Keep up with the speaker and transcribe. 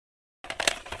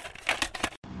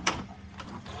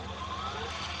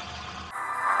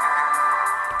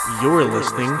You're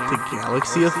listening to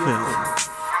Galaxy of Film.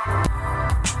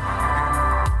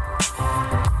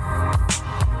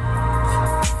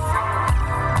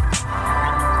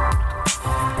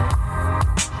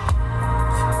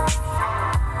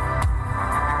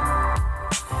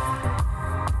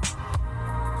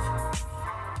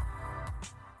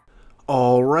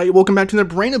 Alright, welcome back to the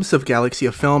brain ups of Galaxy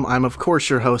of Film. I'm of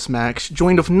course your host Max,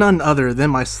 joined with none other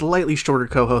than my slightly shorter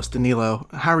co-host Danilo.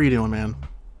 How are you doing, man?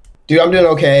 Dude, I'm doing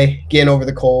okay. Getting over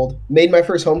the cold. Made my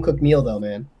first home-cooked meal, though,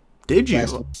 man. Did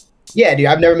you? Yeah, dude,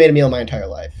 I've never made a meal in my entire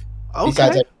life. Okay.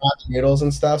 Besides, like, ramen noodles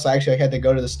and stuff. So I actually had to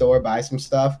go to the store, buy some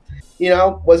stuff. You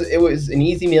know, it was an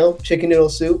easy meal, chicken noodle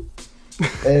soup.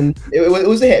 And it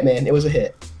was a hit, man. It was a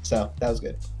hit. So that was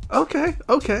good. Okay.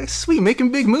 Sweet. Making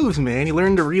big moves, man. You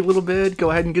learned to read a little bit.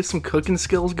 Go ahead and get some cooking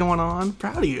skills going on.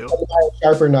 Proud of you. A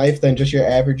sharper knife than just your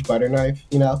average butter knife,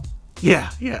 you know? Yeah.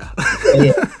 Yeah.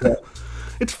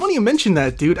 It's funny you mentioned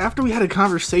that, dude. After we had a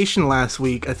conversation last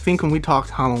week, I think when we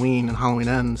talked Halloween and Halloween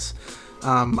Ends,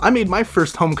 I made my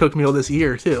first home-cooked meal this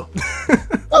year, too.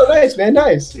 Oh, nice, man.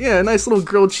 Nice. Yeah, a nice little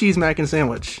grilled cheese mac and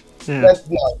sandwich. Yeah.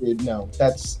 No, dude. No.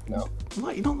 No.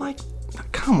 What? You don't like...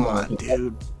 Come on,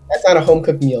 dude. That's not a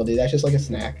home-cooked meal, dude. That's just like a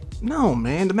snack. No,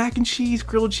 man. The mac and cheese,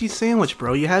 grilled cheese sandwich,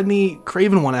 bro. You had me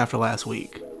craving one after last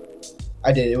week.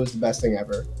 I did. It was the best thing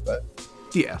ever, but...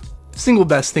 Yeah. Single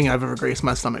best thing I've ever graced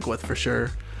my stomach with, for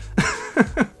sure.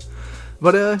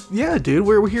 But, yeah, dude,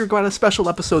 we're here got a special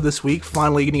episode this week,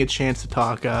 finally getting a chance to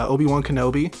talk Obi-Wan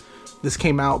Kenobi. This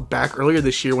came out back earlier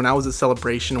this year when I was at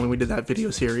Celebration when we did that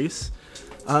video series.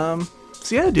 So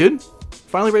yeah, dude,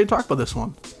 finally ready to talk about this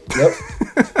one. Yep.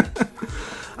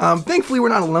 Thankfully, we're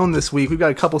not alone this week. We've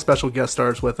got a couple special guest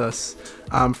stars with us.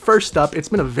 First up, it's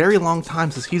been a very long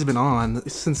time since he's been on,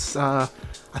 since,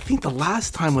 I think the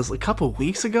last time was a couple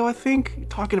weeks ago, I think,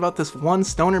 talking about this one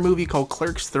stoner movie called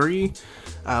Clerks 3.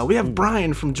 We have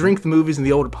Brian from Drink the Movies and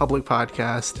the Old Republic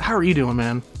podcast. How are you doing,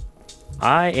 man?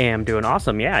 I am doing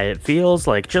awesome. Yeah, it feels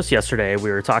like just yesterday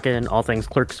we were talking all things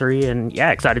Clerks 3, and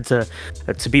yeah, excited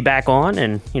to be back on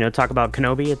and, you know, talk about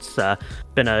Kenobi. It's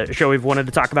been a show we've wanted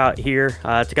to talk about here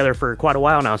together for quite a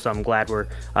while now, so I'm glad we're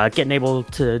getting able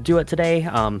to do it today.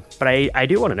 But I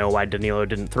do want to know why Danilo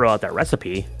didn't throw out that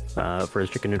recipe for his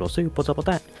chicken noodle soup. What's up with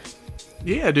that?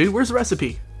 Yeah, dude, where's the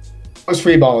recipe? I was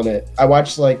freeballing it. I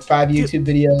watched like 5 YouTube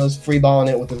videos, freeballing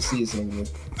it with the seasoning.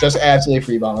 Just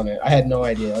absolutely freeballing it. I had no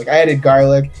idea. Like, I added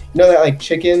garlic. You know that, like,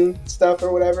 chicken stuff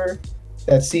or whatever?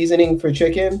 That seasoning for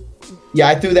chicken? Yeah,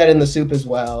 I threw that in the soup as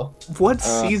well. What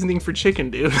seasoning for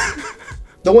chicken, dude?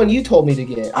 The one you told me to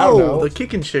get. I don't know. The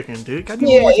kicking chicken, dude. Gotta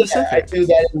be more specific. I threw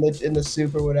that in the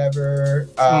soup or whatever.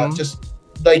 Just,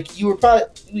 like, you were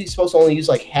probably supposed to only use,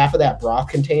 like, half of that broth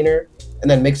container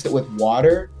and then mix it with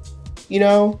water. You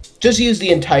know, just use the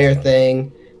entire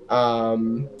thing.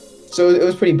 So it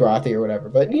was pretty brothy or whatever,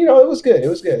 but you know, it was good. It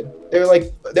was good. There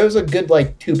was a good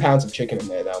like 2 pounds of chicken in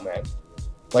there though, man.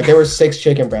 Like there were 6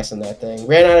 chicken breasts in that thing.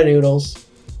 Ran out of noodles,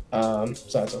 so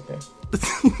that's okay.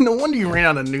 No wonder you ran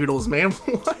out of noodles, man.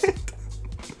 What?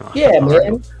 Yeah,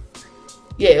 man.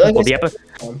 Yeah, like Well, I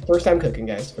said, first time cooking,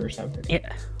 guys. First time cooking.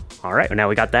 Yeah. All right. Well, now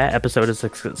we got that episode as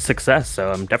a success,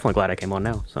 so I'm definitely glad I came on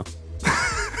now. So.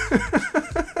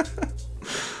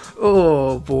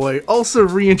 Oh boy. Also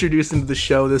reintroduced into the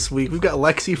show this week, we've got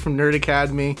Lexi from Nerd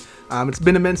Academy. It's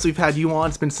been a minute since we've had you on.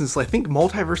 It's been since, I think,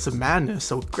 Multiverse of Madness,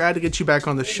 so glad to get you back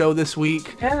on the show this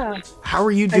week. Yeah. How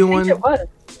are you doing? I think it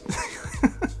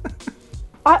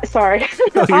was. Sorry.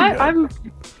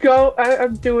 Oh,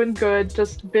 I'm doing good,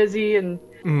 just busy and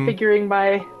figuring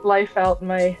my life out in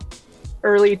my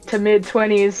early to mid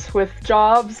 20s with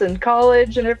jobs and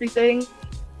college and everything.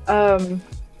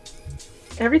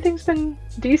 Everything's been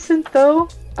decent though.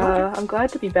 I'm glad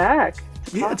to be back.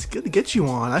 Yeah, it's good to get you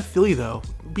on. I feel you though.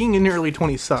 Being in your early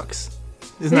 20s sucks.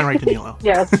 Isn't that right, Danilo?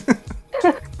 Yes.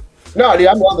 No, dude,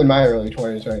 I'm loving my early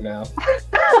 20s right now.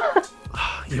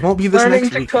 You won't be this Learning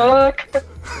next to week. cook.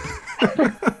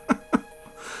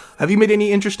 Have you made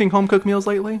any interesting home cooked meals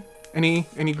lately?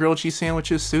 Any grilled cheese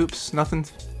sandwiches, soups, nothing?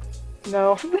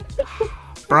 No.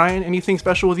 Brian, anything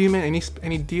special with you, man?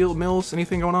 Any deal meals?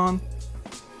 Anything going on?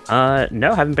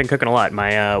 No, haven't been cooking a lot.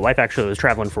 My wife actually was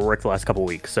traveling for work the last couple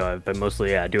weeks, so I've been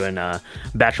mostly doing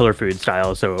bachelor food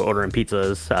style, so ordering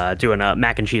pizzas, doing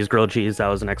mac and cheese, grilled cheese. That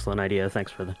was an excellent idea.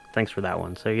 Thanks for that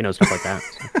one. So you know, stuff like that.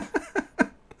 So.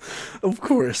 Of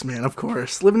course, man. Of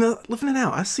course, living it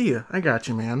out. I see you. I got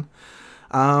you, man.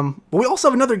 But we also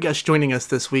have another guest joining us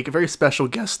this week, a very special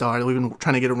guest star that we've been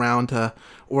trying to get around to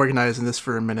organizing this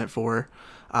for a minute for.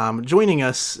 Joining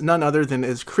us, none other than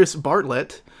is Chris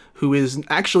Bartlett, who is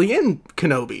actually in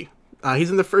Kenobi.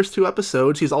 He's in the first 2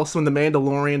 episodes. He's also in The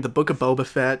Mandalorian, The Book of Boba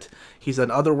Fett. He's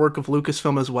in other work of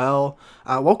Lucasfilm as well.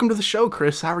 Welcome to the show,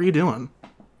 Chris. How are you doing?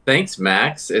 Thanks,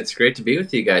 Max. It's great to be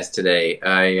with you guys today.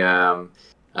 I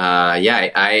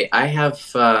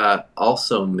have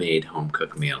also made home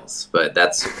cooked meals, but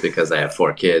that's because I have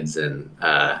 4 kids and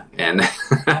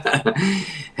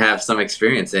have some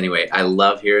experience. Anyway, I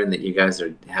love hearing that you guys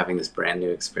are having this brand new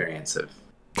experience of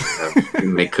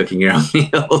cooking your own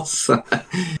meals.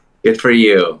 Good for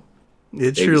you.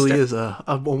 It truly is a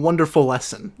wonderful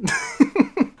lesson.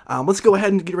 Let's go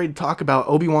ahead and get ready to talk about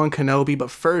Obi-Wan Kenobi.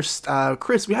 But first,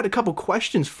 Chris, we had a couple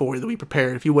questions for you that we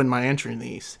prepared, if you wouldn't mind answering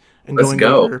these. And Let's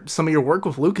go. Over some of your work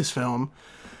with Lucasfilm.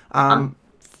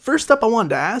 First up, I wanted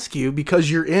to ask you,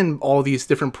 because you're in all these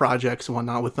different projects and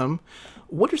whatnot with them,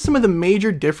 what are some of the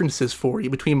major differences for you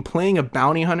between playing a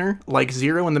bounty hunter like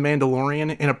Zero in The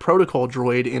Mandalorian and a protocol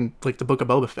droid in like the Book of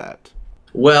Boba Fett?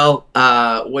 Well,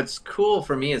 what's cool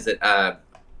for me is that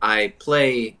I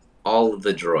play all of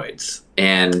the droids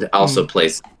and also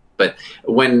but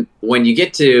when you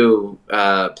get to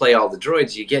play all the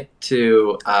droids, you get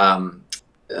to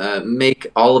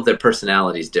make all of their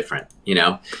personalities different,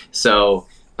 so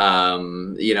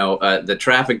the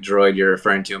traffic droid you're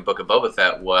referring to in Book of Boba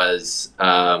Fett was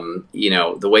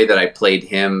the way that I played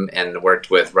him and worked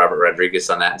with Robert Rodriguez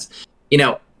on that,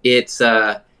 it's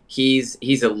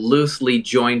he's a loosely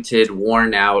jointed,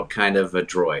 worn out kind of a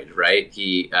droid, right?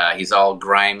 He's all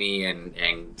grimy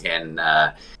and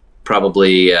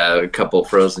probably a couple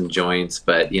frozen joints,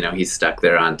 but he's stuck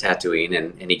there on Tatooine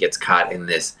and he gets caught in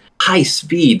this high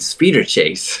speeder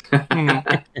chase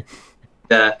and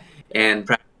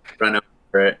run over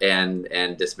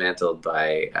and dismantled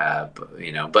by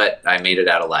but I made it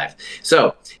out alive.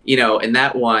 So in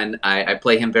that one I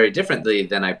play him very differently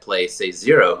than I play, say,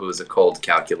 Zero, who is a cold,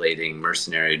 calculating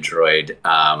mercenary droid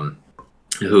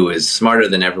who is smarter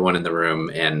than everyone in the room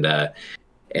and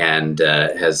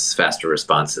has faster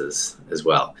responses as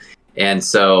well. And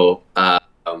so I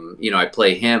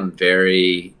play him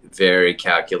very, very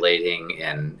calculating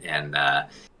and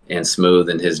smooth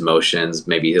in his motions,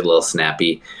 maybe a little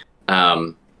snappy.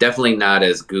 Definitely not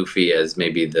as goofy as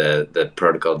maybe the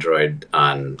protocol droid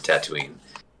on Tatooine.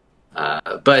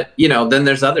 But then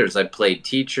there's others. I played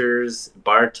teachers,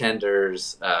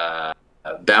 bartenders,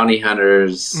 bounty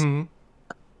hunters,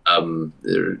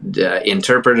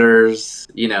 interpreters,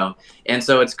 and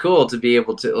so it's cool to be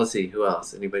able to, let's see, who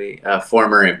else? Anybody?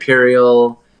 Former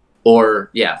Imperial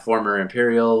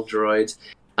droids.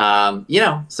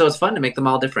 So it's fun to make them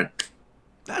all different.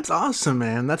 That's awesome,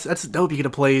 man. That's dope. You get to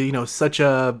play, such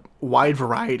a wide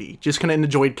variety, just kind of in the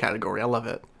droid category. I love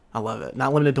it.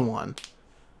 Not limited to one.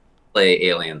 Play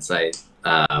Alien Site.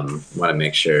 Want to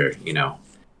make sure,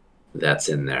 that's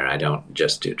in there. I don't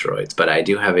just do droids, but I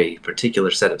do have a particular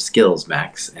set of skills,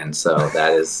 Max, and so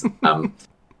that is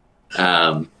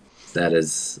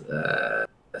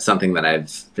something that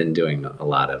I've been doing a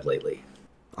lot of lately.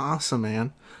 Awesome,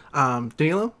 man.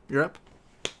 Danilo, you're up.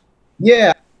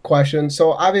 Yeah. Question.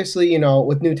 So obviously,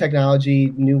 with new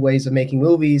technology, new ways of making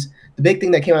movies, the big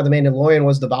thing that came out of The Mandalorian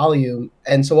was the volume.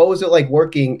 And so what was it like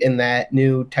working in that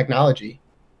new technology?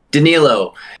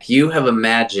 Danilo, you have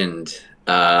imagined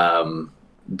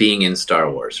being in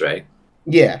Star Wars, right?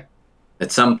 Yeah.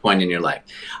 At some point in your life.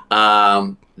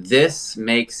 This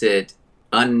makes it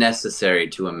unnecessary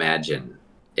to imagine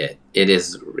it.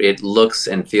 It looks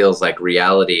and feels like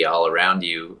reality all around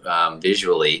you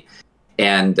visually.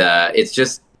 And it's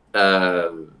just,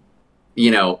 when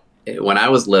I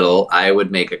was little, I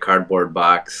would make a cardboard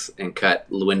box and cut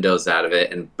windows out of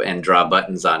it and draw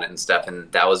buttons on it and stuff. And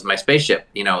that was my spaceship.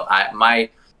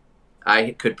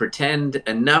 I could pretend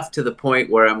enough to the point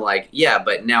where I'm like, yeah,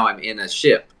 but now I'm in a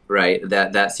ship, right?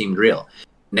 That seemed real.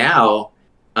 Now,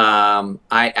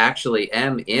 I actually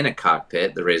am in a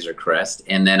cockpit, the Razor Crest,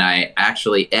 and then I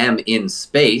actually am in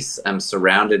space. I'm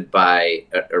surrounded by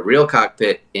a real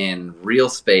cockpit in real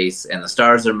space, and the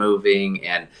stars are moving.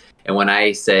 And when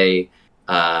I say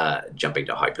jumping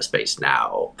to hyperspace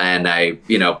now, and I,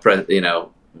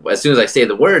 as soon as I say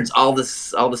the words, all the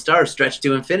stars stretch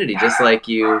to infinity, just like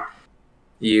you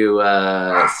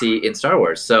see in Star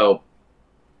Wars. So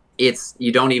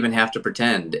you don't even have to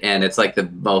pretend, and it's like the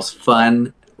most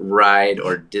fun ride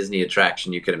or Disney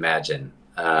attraction you could imagine.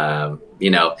 There's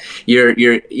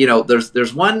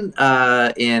one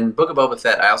in Book of Boba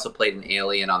Fett. I also played an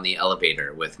alien on the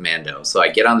elevator with Mando. So I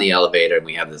get on the elevator and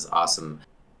we have this awesome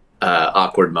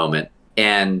awkward moment,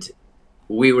 and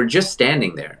we were just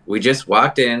standing there. We just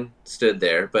walked in, stood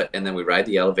there, and then we ride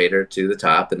the elevator to the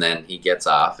top, and then he gets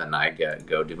off and I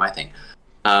go do my thing.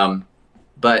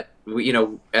 But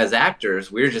as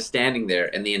actors, we're just standing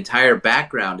there, and the entire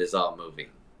background is all moving.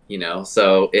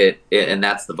 So and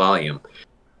that's the volume.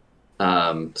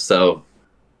 So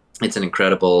it's an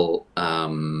incredible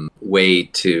way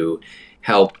to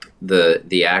help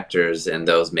the actors and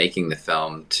those making the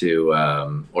film to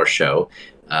or show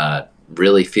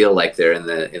really feel like they're in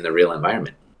the real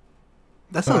environment.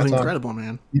 That sounds incredible,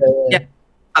 man. Yeah, it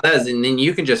does. And then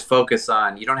you can just focus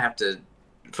on. You don't have to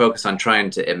focus on trying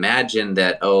to imagine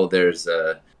that. Oh, there's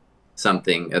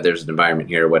something. There's an environment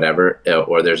here, or whatever,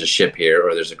 or there's a ship here,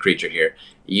 or there's a creature here.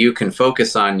 You can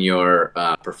focus on your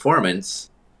performance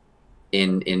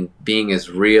in being as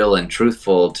real and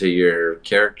truthful to your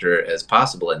character as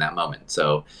possible in that moment.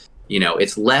 So,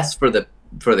 it's less for the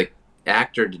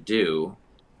actor to do,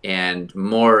 and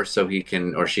more so he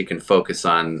can or she can focus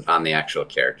on the actual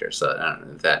character. So I don't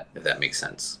know if that makes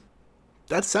sense.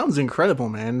 That sounds incredible,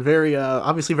 man. Very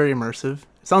obviously very immersive.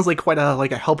 It sounds like quite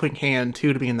a helping hand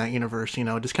too to be in that universe.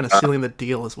 Just kind of sealing the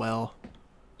deal as well.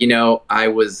 I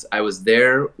was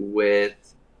there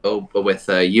with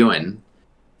Ewan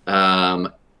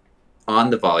on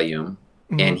the volume,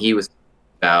 and he was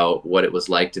about what it was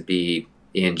like to be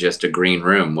in just a green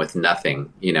room with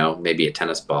nothing, maybe a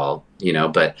tennis ball,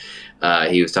 but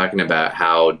he was talking about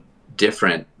how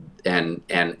different and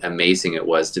amazing it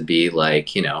was to be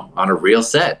on a real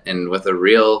set and with a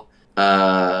real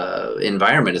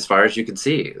environment as far as you could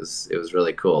see. It was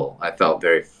really cool. I felt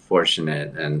very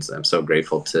fortunate, and I'm so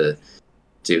grateful to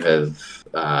have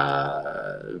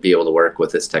be able to work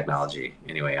with this technology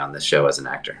anyway on this show as an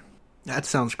actor. That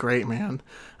sounds great, man.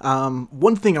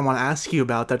 One thing I want to ask you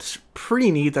about that's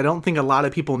pretty neat that I don't think a lot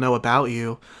of people know about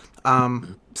you.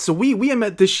 So we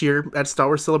met this year at Star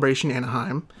Wars Celebration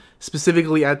Anaheim,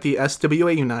 specifically at the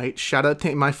SWA Unite. Shout out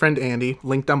to my friend Andy.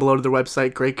 Link down below to their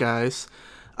website. Great guys.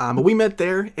 But we met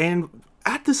there, and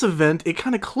at this event, it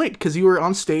kind of clicked because you were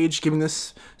on stage giving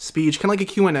this speech, kind of like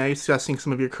a Q&A, discussing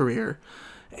some of your career.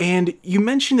 And you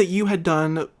mentioned that you had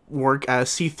done work as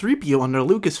C-3PO under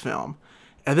Lucasfilm.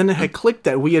 And then it had clicked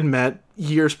that we had met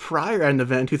years prior at an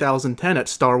event in 2010 at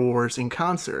Star Wars in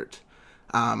Concert.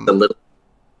 A little,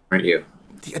 aren't you?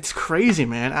 It's crazy,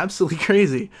 man. Absolutely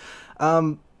crazy.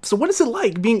 So what is it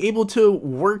like being able to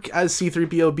work as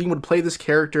C-3PO, being able to play this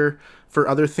character for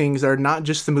other things that are not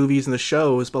just the movies and the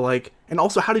shows, but and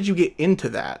also how did you get into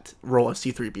that role of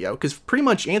C-3PO? Because pretty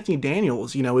much Anthony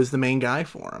Daniels, is the main guy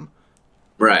for him.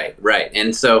 Right.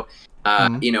 And so,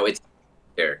 it's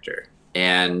a character.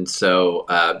 And so,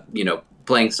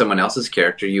 playing someone else's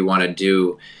character, you want to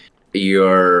do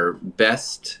your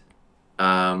best,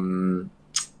 to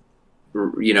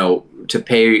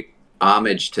pay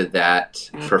homage to that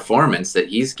performance that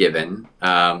he's given,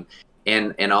 and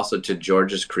also to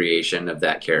George's creation of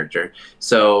that character.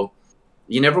 So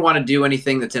you never want to do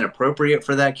anything that's inappropriate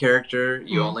for that character.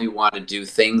 You only want to do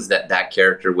things that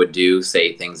character would do,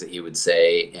 say things that he would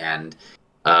say, and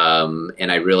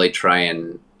I really try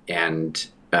and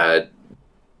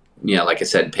like I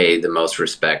said, pay the most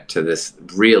respect to this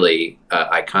really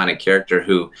iconic character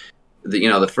who,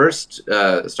 the first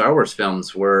Star Wars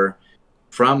films were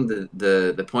from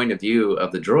the point of view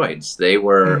of the droids. They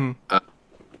were,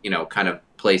 kind of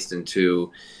placed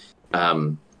into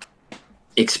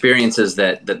experiences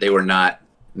that they were not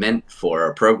meant for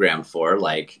or programmed for.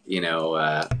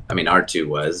 R2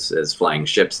 was as flying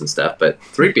ships and stuff, but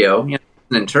 3PO,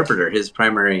 an interpreter. His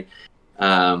primary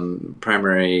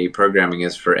programming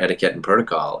is for etiquette and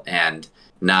protocol, and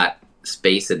not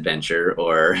space adventure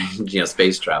or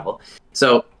space travel.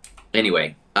 So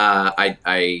anyway,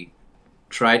 I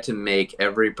try to make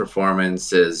every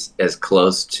performance as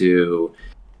close to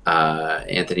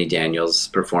Anthony Daniels'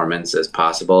 performance as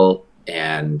possible,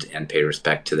 and pay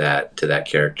respect to that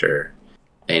character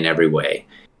in every way.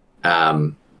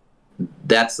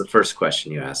 That's the first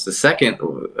question you asked. The second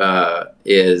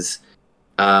is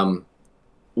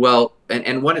well,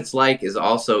 and what it's like is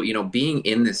also, being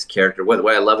in this character. What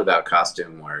I love about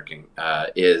costume working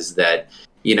is that,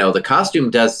 the costume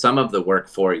does some of the work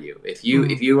for you. If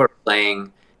you are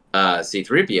playing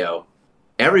C-3PO,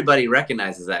 everybody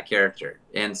recognizes that character,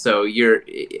 and so you're,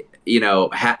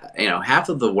 half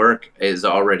of the work is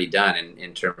already done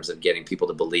in terms of getting people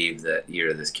to believe that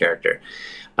you're this character.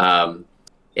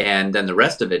 And then the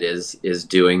rest of it is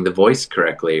doing the voice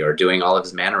correctly, or doing all of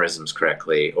his mannerisms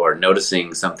correctly, or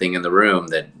noticing something in the room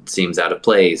that seems out of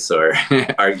place, or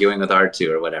arguing with R2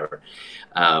 or whatever.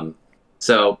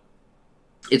 So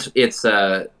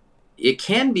it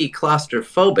can be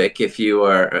claustrophobic if you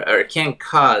are, or it can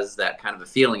cause that kind of a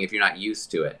feeling if you're not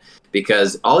used to it,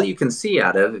 because all you can see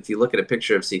out of, if you look at a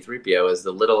picture of C-3PO, is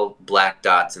the little black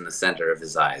dots in the center of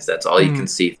his eyes. That's all you can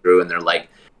see through, and they're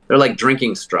they're like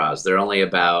drinking straws. They're only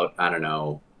about, I don't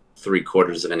know,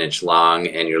 3/4 of an inch long,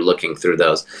 and you're looking through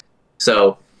those.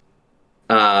 So,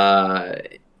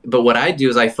 but what I do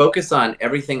is I focus on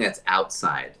everything that's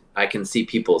outside. I can see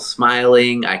people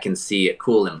smiling. I can see a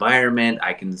cool environment.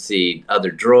 I can see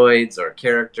other droids or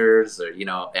characters, or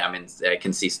I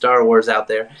can see Star Wars out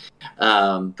there.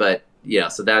 But yeah,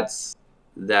 so that's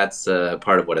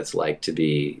part of what it's like to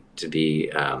be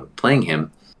playing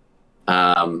him.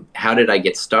 How did I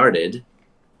get started?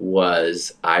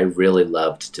 Was I really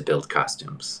loved to build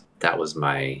costumes. That was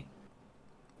my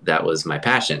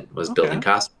passion, was building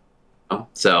costumes.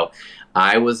 So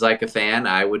I was like a fan.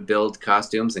 I would build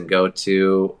costumes and go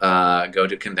to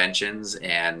conventions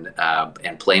and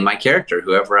play my character,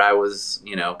 whoever I was,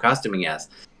 costuming as.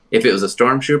 If it was a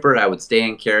stormtrooper, I would stay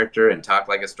in character and talk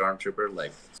like a stormtrooper,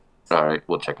 like, all right,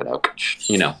 we'll check it out,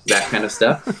 that kind of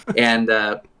stuff. And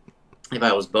if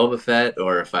I was Boba Fett,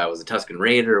 or if I was a Tusken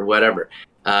Raider or whatever,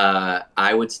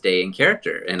 I would stay in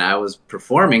character, and I was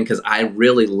performing because I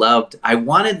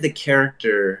wanted the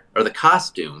character or the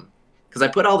costume, because I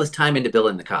put all this time into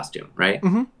building the costume, right?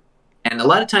 Mm-hmm. And a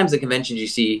lot of times at conventions you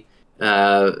see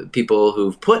people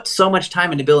who've put so much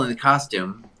time into building the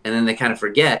costume, and then they kind of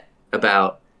forget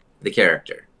about the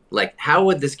character. Like, how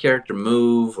would this character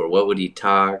move, or what would he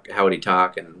talk? How would he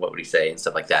talk, and what would he say, and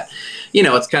stuff like that.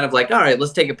 It's kind of like, all right,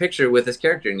 let's take a picture with this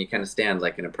character, and you kind of stand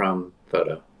like in a prom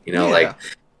photo, like,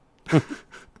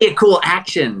 yeah, cool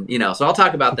action, So I'll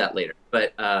talk about that later.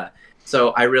 But so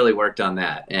I really worked on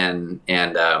that, and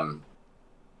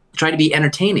try to be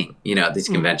entertaining, at these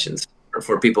conventions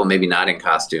for people maybe not in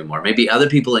costume, or maybe other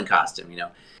people in costume.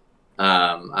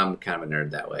 I'm kind of a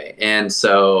nerd that way, and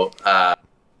so.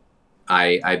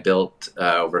 I built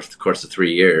over the course of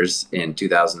 3 years. In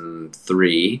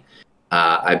 2003,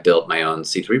 I built my own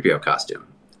C-3PO costume,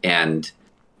 and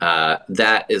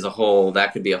that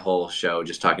could be a whole show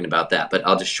just talking about that. But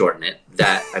I'll just shorten it.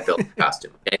 That I built the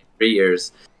costume. Okay? 3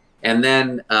 years, and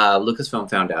then Lucasfilm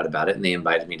found out about it, and they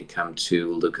invited me to come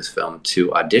to Lucasfilm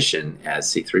to audition as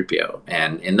C-3PO.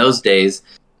 And in those days,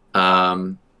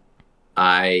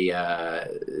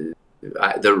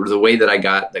 the way that I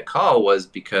got the call was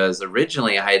because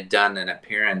originally I had done an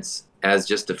appearance as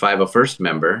just a 501st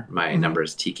member. My number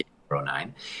is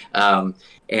TK09.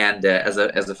 And as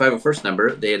a 501st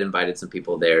member, they had invited some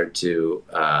people there to,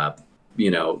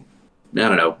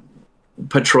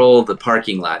 patrol the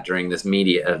parking lot during this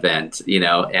media event,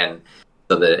 and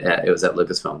so that it was at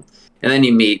Lucasfilm. And then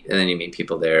you meet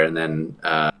people there, and then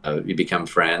you become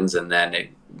friends, and then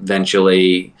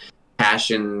eventually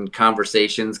passion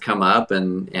conversations come up,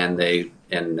 and we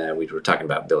were talking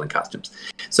about building costumes.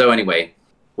 So anyway,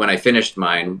 when I finished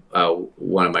mine,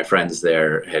 one of my friends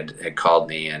there had called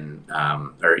me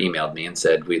or emailed me and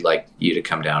said, we'd like you to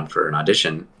come down for an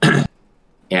audition.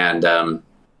 And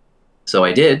so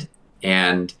I did,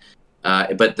 and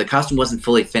but the costume wasn't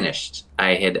fully finished.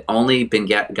 I had only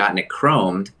gotten it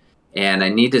chromed, and I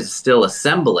needed to still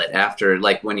assemble it after,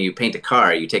 like when you paint a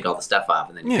car, you take all the stuff off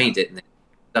and then you paint it and then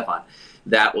stuff on.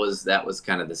 That was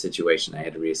kind of the situation. I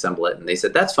had to reassemble it, and they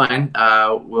said, that's fine.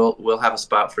 We'll have a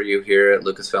spot for you here at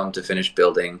Lucasfilm to finish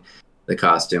building the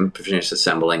costume, finish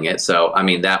assembling it. So I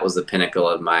mean, that was the pinnacle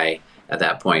of my, at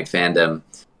that point, fandom,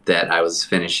 that I was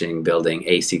finishing building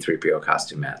a C-3PO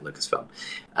costume at Lucasfilm.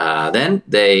 Then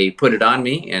they put it on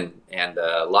me and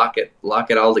lock it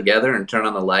all together and turn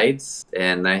on the lights.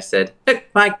 And I said, oh,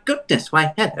 my goodness,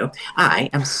 why, hello, I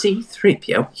am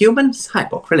C-3PO, human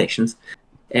cyborg relations.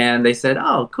 And they said,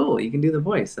 oh, cool, you can do the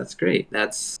voice. That's great.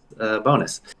 That's a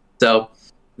bonus. So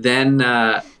then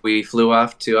we flew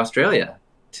off to Australia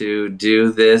to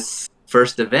do this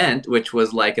first event, which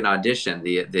was like an audition.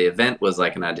 The event was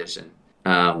like an audition.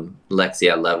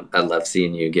 Lexi, I love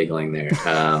seeing you giggling there.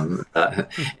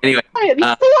 Anyway, I don't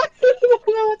know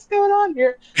what's going on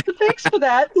here. Thanks for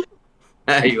that.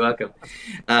 You're welcome.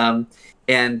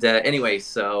 Anyway,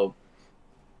 so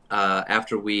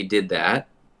after we did that,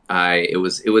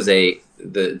 the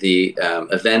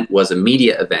event was a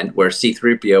media event where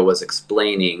C-3PO was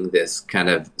explaining this kind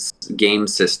of game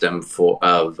system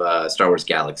of Star Wars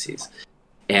Galaxies,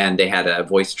 and they had a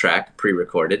voice track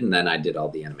pre-recorded, and then I did all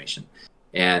the animation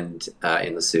and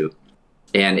in the suit,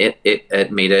 and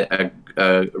it made a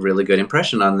really good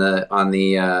impression on the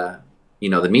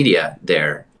media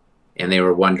there, and they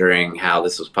were wondering how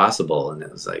this was possible, and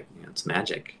it was like, it's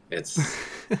magic, it's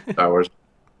Star Wars.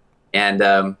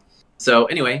 And so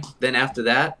anyway, then after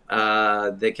that,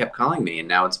 they kept calling me, and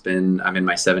now I'm in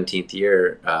my 17th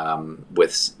year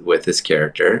with this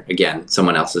character, again,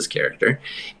 someone else's character,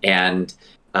 and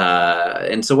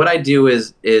so what I do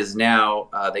is now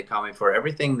they call me for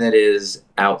everything that is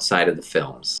outside of the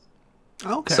films.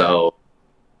 Okay. So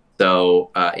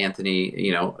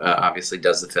Anthony, obviously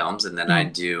does the films, and then I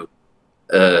do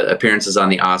appearances on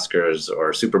the Oscars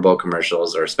or Super Bowl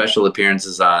commercials or special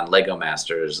appearances on Lego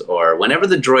Masters or whenever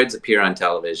the droids appear on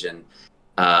television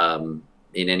in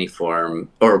any form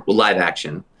or live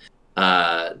action,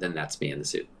 then that's me in the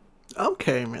suit.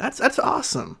 Okay, man, that's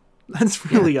awesome. That's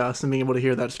really awesome being able to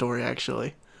hear that story,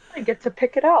 actually. I get to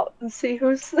pick it out and see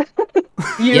who's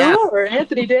you or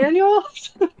Anthony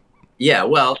Daniels. Yeah,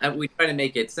 well, we try to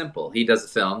make it simple. He does the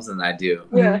films and I do.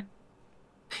 Yeah.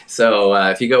 So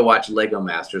if you go watch Lego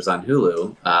Masters on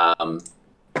Hulu,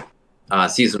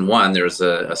 season 1, there was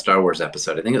a Star Wars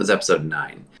episode. I think it was episode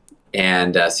 9.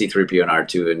 And C-3PO and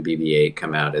R2 and BB-8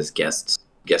 come out as guest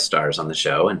stars on the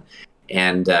show.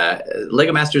 And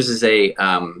Lego Masters is a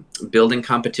building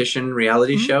competition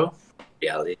reality show.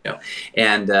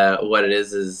 And what it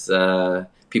is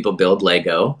people build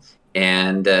Lego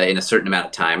and in a certain amount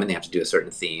of time, and they have to do a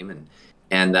certain theme.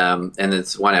 And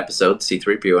it's one episode,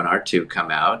 C-3PO and R2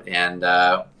 come out, and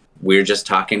we're just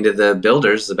talking to the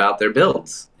builders about their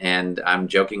builds. And I'm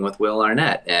joking with Will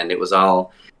Arnett, and it was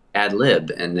all ad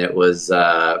lib. And it was,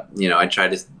 I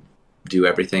tried to do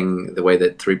everything the way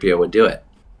that 3PO would do it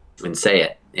and say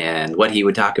it and what he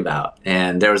would talk about.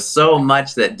 And there was so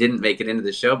much that didn't make it into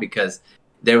the show because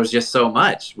there was just so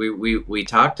much. We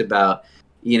talked about,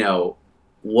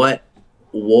 what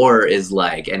war is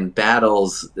like and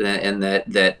battles, and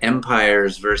that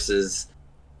empires versus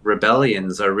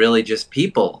rebellions are really just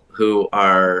people who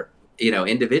are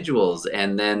individuals,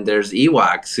 and then there's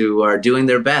Ewoks who are doing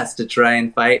their best to try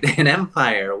and fight an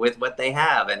empire with what they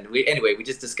have. And we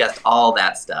just discussed all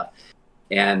that stuff,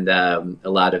 and a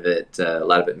lot of it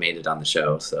made it on the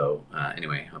show. So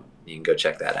anyway, you can go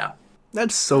check that out.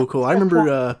 That's so cool. I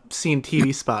remember seeing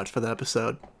TV spots for the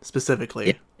episode specifically.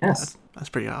 Yeah. Yes, that's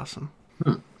pretty awesome.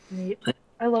 Neat.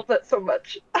 I love that so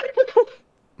much.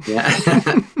 Yeah,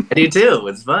 I do too.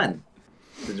 It's fun.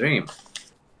 It's a dream.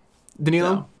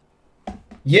 Danilo? So.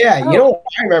 Yeah, you know what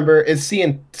I remember is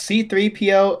seeing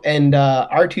C-3PO and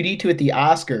R2-D2 at the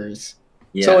Oscars.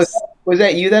 Yes. So was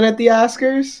that you then at the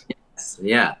Oscars? Yes.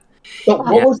 Yeah. So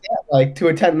what was that like to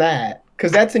attend that?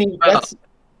 Because that's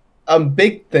a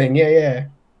big thing. Yeah.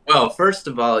 Well, first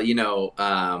of all,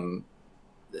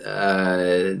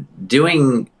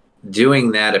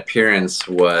 doing that appearance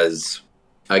was,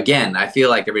 again, I feel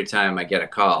like every time I get a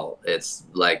call, it's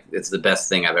like it's the best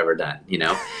thing I've ever done,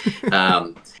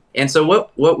 And so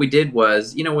what we did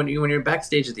was, when you're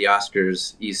backstage at the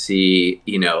Oscars, you see,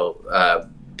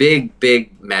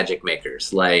 big magic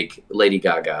makers like Lady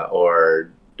Gaga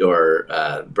or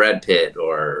Brad Pitt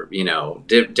or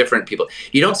different people.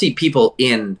 You don't see people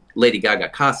in Lady Gaga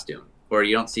costume, or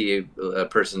you don't see a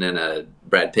person in a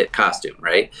Brad Pitt costume,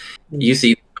 right? Mm-hmm. You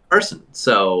see a person.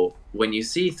 So when you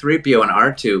see 3PO and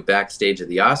R2 backstage at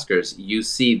the Oscars, you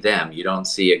see them. You don't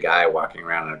see a guy walking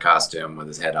around in a costume with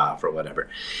his head off or whatever.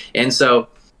 And so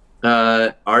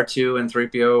R2 and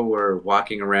 3PO were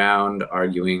walking around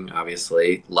arguing,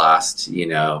 obviously, lost,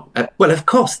 well, of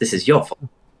course, this is your fault.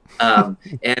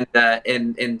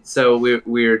 And so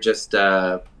we're just,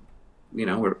 they're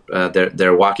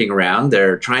walking around.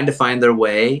 They're trying to find their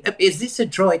way. Is this a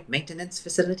droid maintenance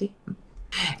facility?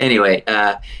 Anyway,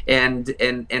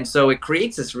 and so it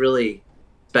creates this really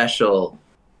special.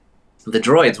 The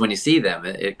droids, when you see them,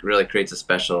 it really creates a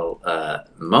special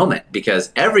moment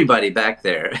because everybody back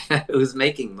there who's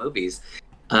making movies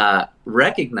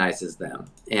recognizes them,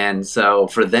 and so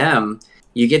for them,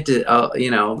 you get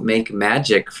to make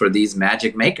magic for these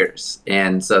magic makers,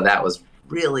 and so that was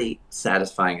really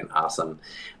satisfying and awesome.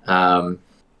 R2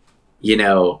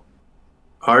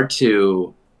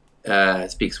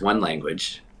 speaks one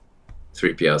language.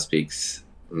 3PO speaks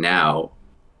now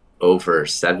over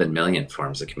 7 million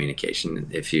forms of communication,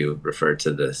 if you refer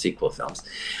to the sequel films.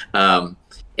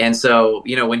 And so,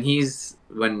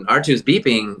 when R2's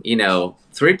beeping,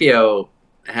 3PO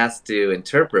has to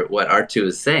interpret what R2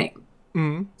 is saying.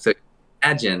 Mm-hmm. So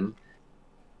imagine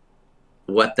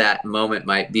what that moment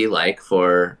might be like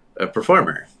for a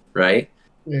performer, right?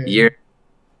 Yeah.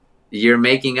 You're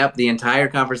making up the entire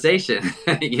conversation,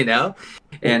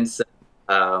 And so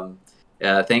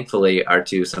thankfully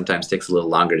R2 sometimes takes a little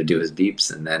longer to do his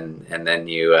beeps, and then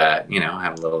you have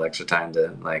a little extra time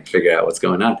to figure out what's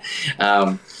going on.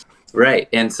 Right.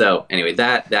 And so anyway,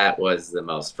 that was the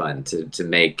most fun to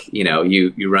make.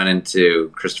 You run into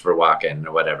Christopher Walken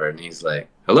or whatever, and he's like,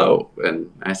 hello.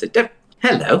 And I said,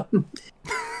 hello,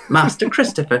 Master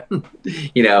Christopher.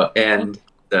 And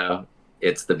so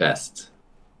it's the best.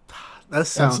 That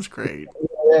sounds great.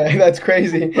 Yeah, that's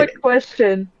crazy. Quick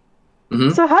question.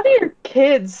 Mm-hmm. So how do your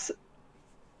kids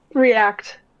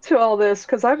react to all this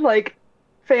because I'm like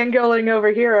fangirling over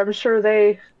here. I'm sure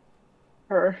they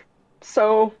are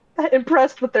so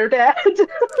impressed with their dad.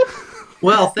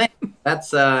 Well,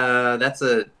 that's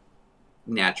a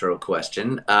natural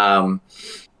question. I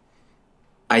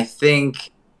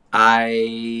think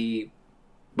my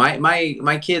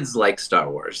kids like Star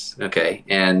Wars, okay,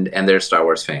 and they're Star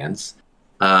Wars fans.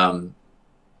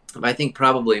 I think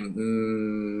probably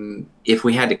if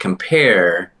we had to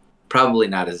compare, probably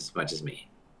not as much as me.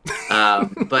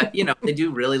 But they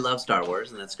do really love Star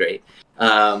Wars, and that's great.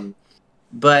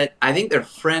 But I think their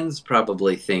friends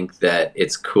probably think that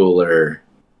it's cooler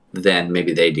than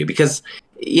maybe they do because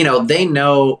they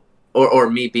know, or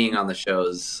me being on the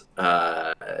shows,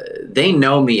 they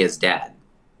know me as dad.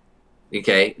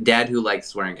 Okay, dad who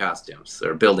likes wearing costumes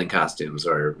or building costumes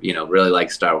or really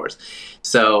likes Star Wars.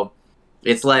 So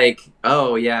it's like,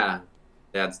 oh yeah,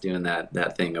 dad's doing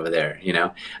that thing over there,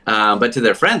 but to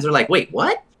their friends they're like, wait,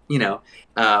 what?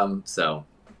 So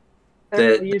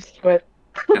They're used to it.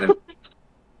 kind of,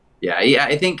 yeah,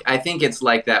 I think it's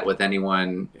like that with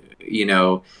anyone.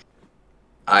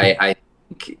 I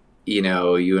think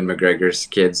Ewan McGregor's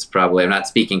kids probably, I'm not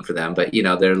speaking for them, but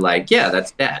they're like, yeah,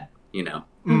 that's dad,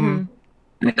 Mm-hmm.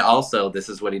 and also this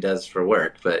is what he does for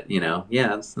work, but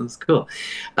yeah, that's cool.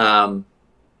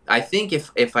 I think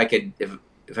if I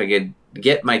could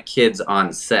get my kids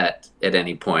on set at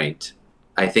any point,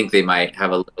 I think they might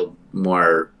have a little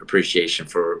more appreciation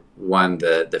for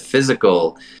the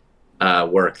physical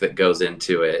work that goes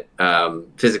into it,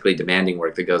 physically demanding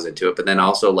work that goes into it, but then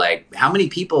also like how many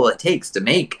people it takes to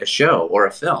make a show or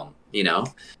a film,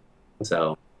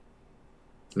 So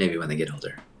maybe when they get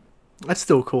older. That's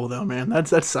still cool though, man.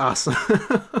 That's awesome.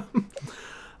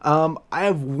 I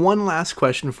have one last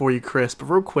question for you, Chris, but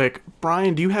real quick,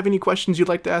 Brian, do you have any questions you'd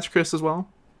like to ask Chris as well?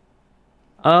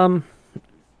 No,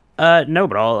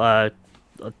 but I'll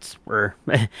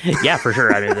yeah, for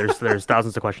sure. I mean, there's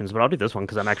thousands of questions, but I'll do this one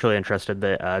because I'm actually interested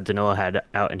that Danilo had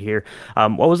out in here.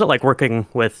 What was it like working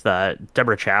with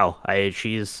Deborah Chow?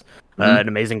 She's an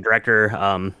amazing director.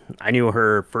 I knew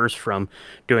her first from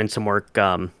doing some work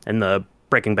in the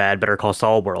Breaking Bad, Better Call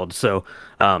Saul world. So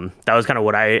that was kind of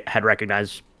what I had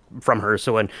recognized from her.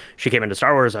 So when she came into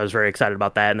Star Wars, I was very excited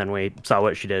about that. And then we saw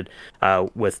what she did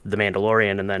with The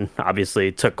Mandalorian, and then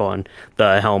obviously took on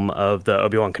the helm of the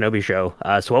Obi-Wan Kenobi show.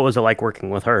 So what was it like working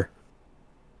with her?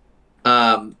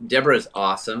 Deborah's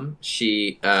awesome.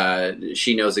 She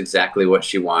knows exactly what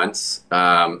she wants.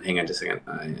 Hang on just a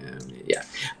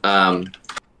second.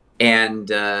 And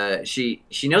she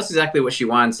knows exactly what she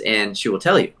wants, and she will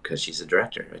tell you because she's a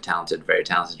director, very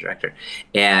talented director,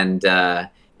 and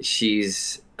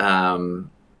she's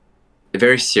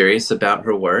very serious about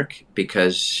her work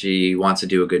because she wants to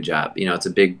do a good job. It's a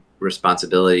big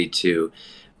responsibility to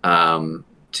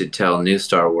tell new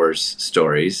Star Wars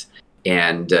stories,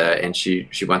 and she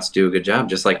wants to do a good job,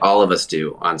 just like all of us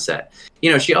do on set.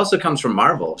 She also comes from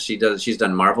Marvel. She's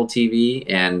done Marvel TV,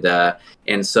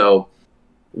 and so.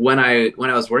 When I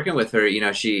was working with her,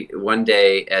 she one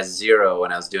day as Zero,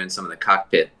 when I was doing some of the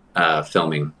cockpit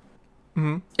filming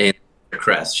in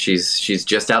Crest, she's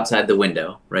just outside the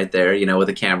window right there, with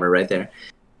a camera right there,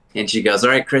 and she goes, "All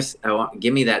right, Chris,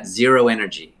 give me that Zero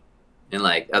energy," and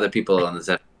like other people on the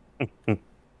set,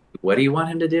 what do you want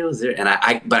him to do? And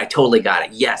I totally got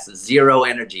it. Yes, Zero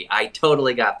energy. I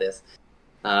totally got this.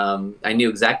 I knew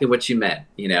exactly what she meant,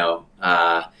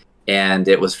 and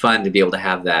it was fun to be able to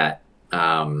have that.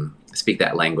 Speak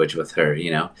that language with her.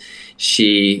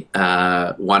 She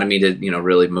wanted me to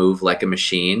really move like a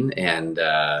machine and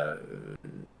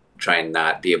try and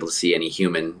not be able to see any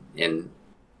human in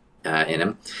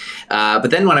him.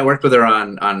 But then when I worked with her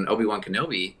on Obi-Wan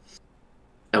Kenobi,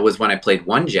 it was when I played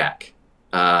One Jack,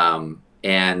 and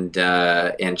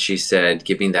she said,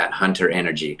 "Give me that hunter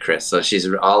energy, Chris." So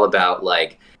she's all about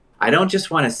like, I don't just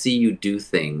want to see you do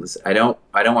things. I don't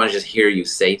want to just hear you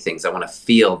say things. I want to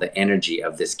feel the energy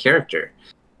of this character,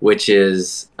 which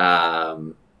is, I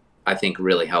think,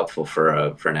 really helpful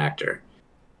for an actor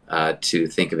to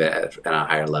think of it at a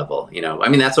higher level. I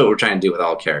mean, that's what we're trying to do with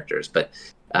all characters. But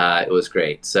it was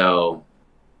great. So,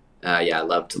 I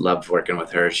loved working with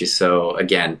her. She's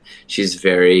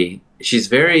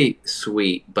very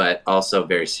sweet, but also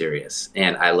very serious,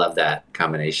 and I love that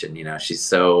combination. She's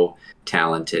so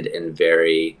talented and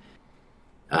very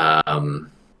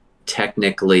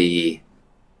technically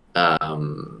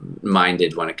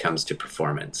minded when it comes to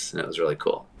performance, and it was really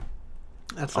cool.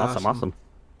 That's awesome.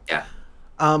 Yeah.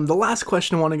 The last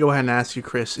question I want to go ahead and ask you,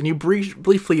 Chris, and you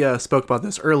briefly spoke about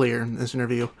this earlier in this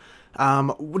interview.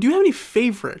 Do you have any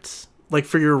favorites like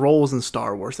for your roles in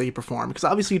Star Wars that you perform? Because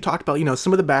obviously you talked about, you know,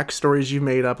 some of the backstories you've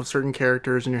made up of certain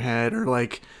characters in your head, or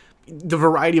like the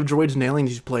variety of droids and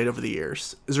aliens you've played over the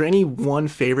years. Is there any one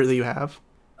favorite that you have?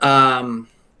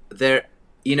 There,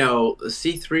 you know,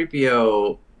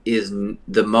 C-3PO is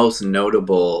the most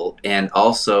notable, and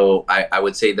also I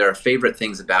would say there are favorite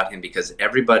things about him because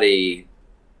everybody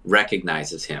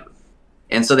recognizes him.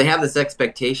 And so they have this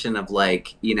expectation of,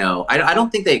 like, you know, I don't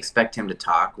think they expect him to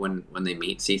talk when they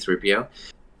meet C-3PO.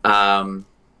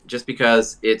 Just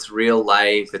because it's real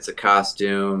life, it's a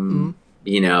costume,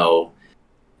 you know.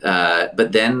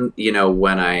 But then, you know,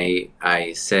 when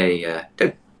I say,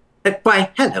 why,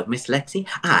 hello, Miss Lexi,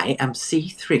 I am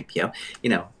C-3PO, you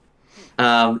know,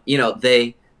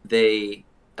 they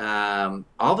all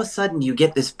of a sudden you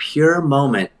get this pure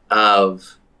moment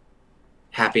of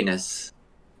happiness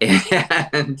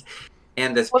and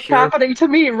this What's pure happening to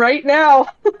me right now?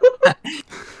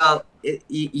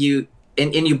 you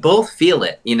both feel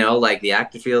it, you know, like the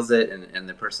actor feels it and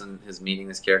the person who's meeting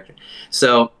this character.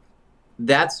 So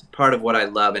that's part of what I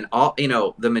love. And all, you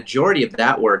know, the majority of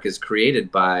that work is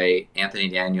created by Anthony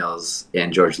Daniels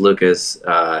and George Lucas.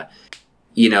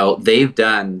 You know, they've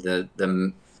done the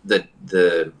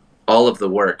all of the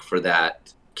work for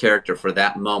that character, for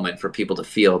that moment, for people to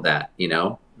feel that, you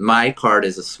know. My part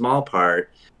is a small part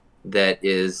that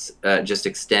is just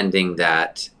extending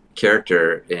that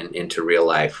character into real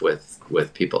life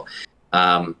with people.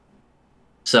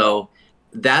 So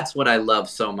that's what I love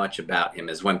so much about him,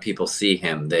 is when people see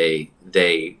him,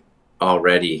 they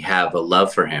already have a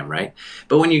love for him, right?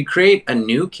 But when you create a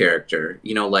new character,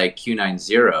 you know, like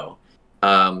Q90,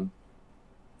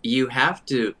 you have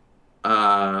to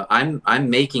I'm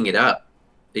making it up,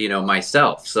 you know,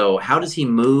 myself. So how does he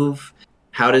move?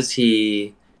 How does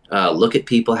he look at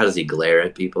people? How does he glare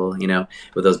at people, you know,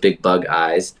 with those big bug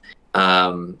eyes?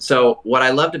 So what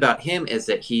I loved about him is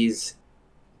that he's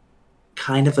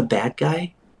kind of a bad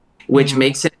guy, which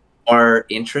makes it more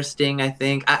interesting, I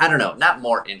think. I don't know, not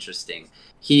more interesting.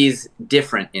 He's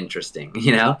different interesting,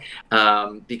 you know,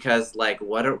 because, like,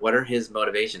 what are his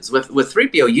motivations? With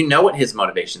 3PO, you know what his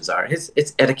motivations are.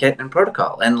 It's etiquette and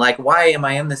protocol, and, like, why am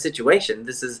I in this situation?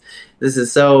 This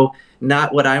is so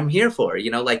not what I'm here for,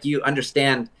 you know. Like, you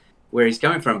understand where he's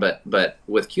coming from, but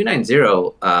with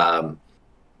Q90,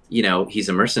 you know, he's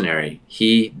a mercenary.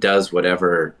 He does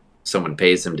whatever someone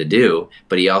pays him to do,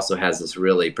 but he also has this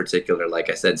really particular,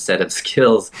 like I said, set of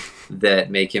skills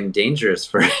that make him dangerous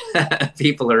for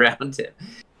people around him.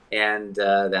 And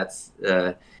that's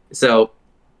so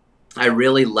I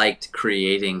really liked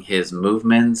creating his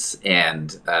movements,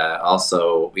 and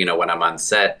also, you know, when I'm on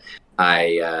set,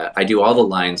 I do all the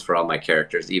lines for all my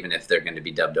characters, even if they're going to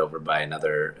be dubbed over by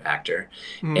another actor.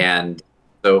 And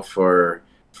so for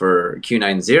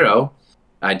Q90,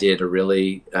 I did a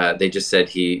really, they just said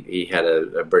he had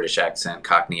a British accent,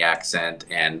 Cockney accent,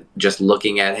 and just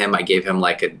looking at him, I gave him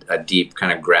like a deep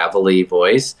kind of gravelly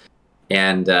voice.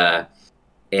 And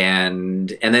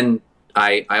then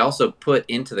I also put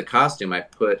into the costume, I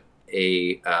put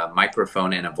a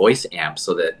microphone and a voice amp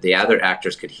so that the other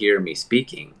actors could hear me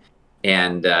speaking.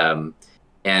 And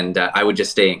I would just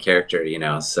stay in character, you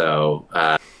know, so,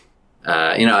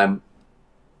 you know,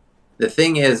 the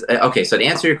thing is, okay, so to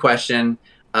answer your question,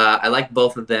 I like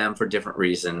both of them for different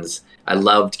reasons. I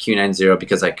loved Q90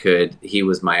 because he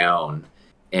was my own,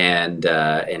 and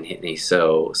he's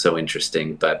so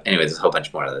interesting. But anyway, there's a whole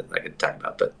bunch more that I could talk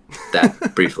about, but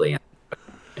that briefly.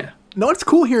 Yeah. No, it's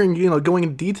cool hearing, you know, going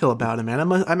into detail about it, man.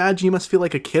 I imagine you must feel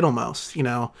like a kid almost, you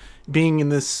know, being in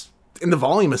the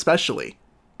volume especially,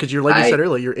 because you're, like you said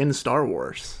earlier, you're in Star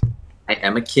Wars. I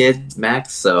am a kid,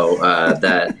 Max, so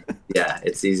that yeah,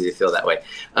 it's easy to feel that way.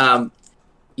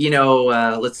 You know,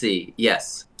 let's see.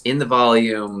 Yes, in the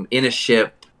volume, in a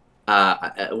ship.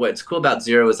 What's cool about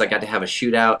Zero is I got to have a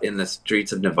shootout in the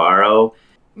streets of Navarro.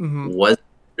 Was it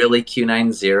really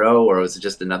Q90, or was it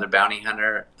just another bounty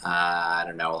hunter? I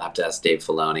don't know. We'll have to ask Dave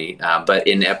Filoni. But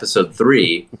in episode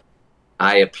 3,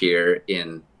 I appear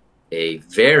in a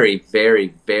very,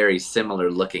 very, very similar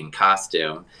looking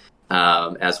costume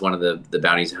as one of the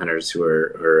bounty hunters who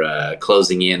are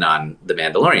closing in on the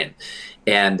Mandalorian.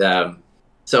 And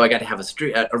so I got to have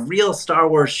a real Star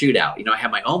Wars shootout. You know, I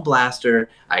have my own blaster.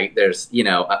 There's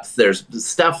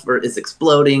stuff is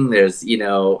exploding. There's, you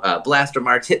know, blaster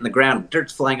marks hitting the ground.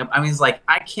 Dirt's flying up. I mean, it's like,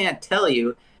 I can't tell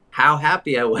you how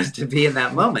happy I was to be in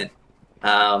that moment.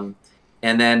 And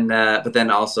then, but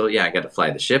then also, yeah, I got to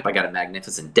fly the ship. I got a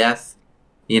magnificent death.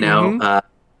 You know,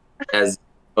 as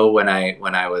when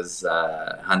I was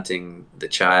hunting the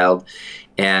child,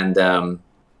 and.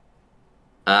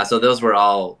 So those were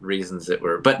all reasons that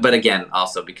were, but again,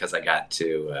 also because I got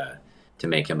to to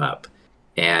make him up.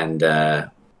 And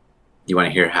you want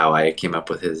to hear how I came up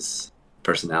with his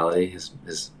personality?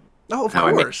 His Oh, of how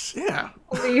course. Yeah.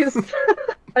 Please.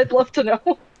 I'd love to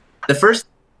know. The first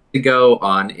to go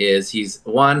on is he's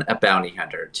 1, a bounty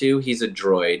hunter. 2, he's a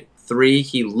droid. 3,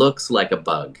 he looks like a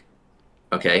bug.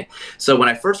 Okay, so when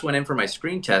I first went in for my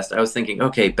screen test, I was thinking,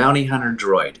 okay, bounty hunter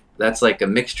droid. That's like a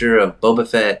mixture of Boba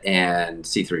Fett and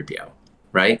C-3PO,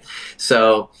 right?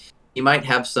 So he might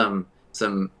have some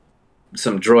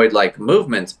droid-like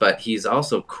movements, but he's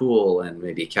also cool and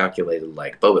maybe calculated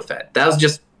like Boba Fett. That was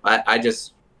just I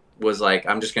just was like,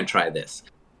 I'm just gonna try this.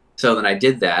 So then I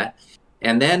did that.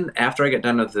 And then after I got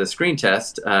done with the screen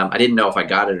test, I didn't know if I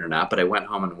got it or not, but I went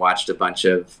home and watched a bunch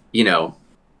of,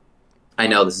 I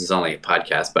know this is only a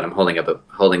podcast, but I'm holding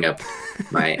up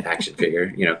my action figure,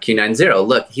 Q90.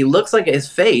 Look, he looks like his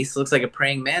face looks like a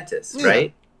praying mantis,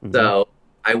 right? Mm-hmm. So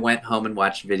I went home and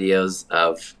watched videos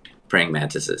of praying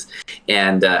mantises.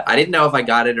 And I didn't know if I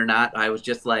got it or not. I was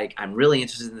just like, I'm really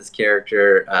interested in this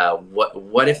character.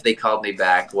 What if they called me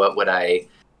back?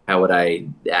 How would I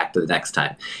act the next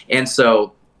time? And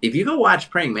so if you go watch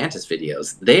praying mantis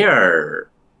videos, they are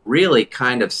really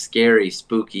kind of scary,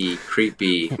 spooky,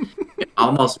 creepy,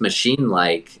 almost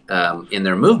machine-like in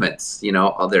their movements.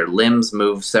 All their limbs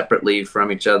move separately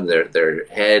from each other. Their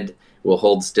head will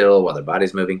hold still while their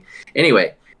body's moving.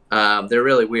 Anyway, they're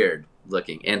really weird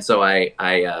looking. And so I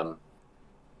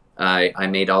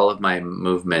made all of my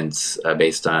movements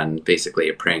based on basically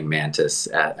a praying mantis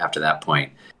after that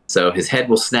point. So his head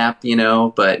will snap,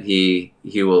 but he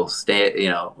will stay,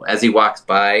 as he walks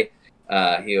by,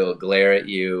 he'll glare at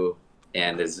you,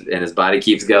 and his body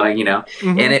keeps going,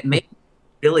 Mm-hmm. And it made it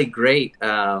really great.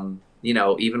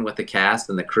 Even with the cast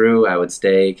and the crew, I would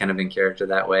stay kind of in character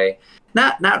that way.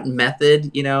 Not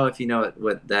method, if you know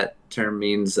what that term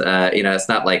means. It's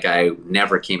not like I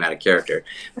never came out of character,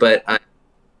 but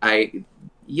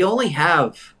you only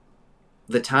have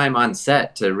the time on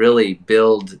set to really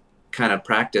build, kind of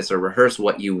practice or rehearse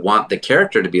what you want the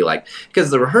character to be like, because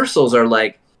the rehearsals are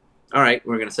like, all right,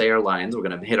 we're going to say our lines, we're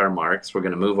going to hit our marks, we're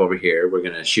going to move over here, we're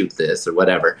going to shoot this or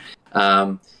whatever.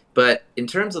 But in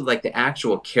terms of like the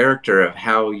actual character of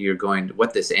how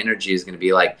what this energy is going to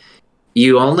be like,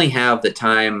 you only have the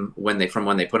time when they put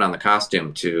on the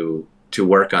costume to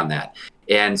work on that.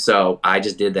 And so I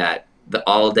just did that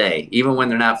all day. Even when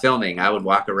they're not filming, I would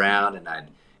walk around and I'd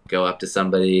go up to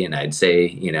somebody and I'd say,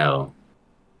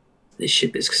 this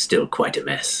ship is still quite a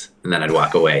mess. And then I'd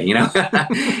walk away,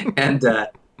 And,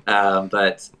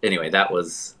 but anyway,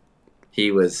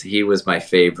 he was my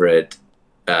favorite,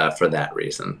 for that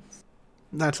reason.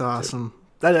 That's awesome.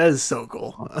 That is so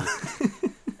cool.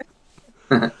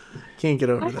 Can't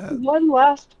get over that. One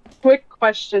last quick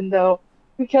question though,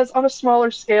 because on a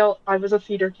smaller scale, I was a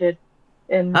theater kid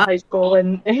in high school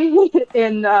and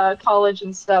in college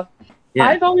and stuff. Yeah.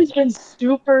 I've always been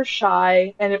super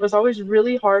shy, and it was always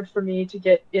really hard for me to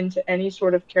get into any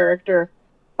sort of character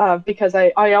because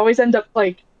I always end up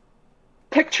like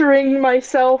picturing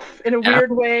myself in a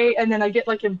weird way, and then I get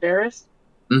like embarrassed.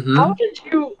 Mm-hmm. How did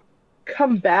you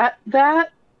combat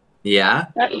that? Yeah.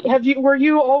 Were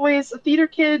you always a theater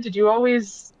kid? Did you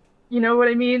always, you know what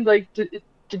I mean? Like,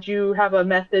 did you have a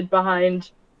method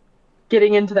behind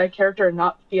getting into that character and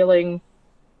not feeling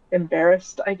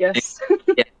embarrassed, I guess?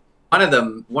 Yeah. One of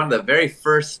the very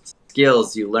first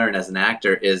skills you learn as an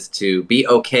actor is to be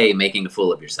okay making a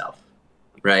fool of yourself,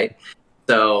 right?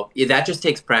 So that just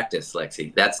takes practice,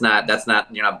 Lexi. That's not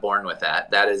you're not born with that.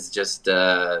 That is just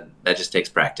that just takes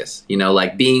practice.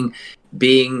 Like being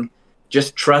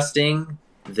just trusting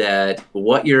that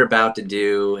what you're about to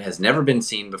do has never been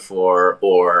seen before,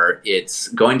 or it's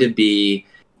going to be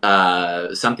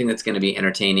something that's going to be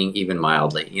entertaining, even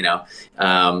mildly.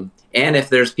 And if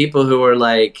there's people who are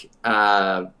like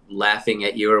laughing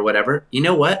at you or whatever, you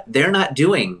know what? They're not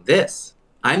doing this.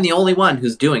 I'm the only one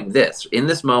who's doing this in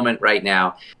this moment right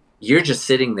now. You're just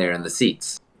sitting there in the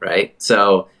seats, right?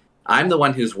 So I'm the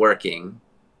one who's working,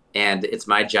 and it's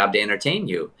my job to entertain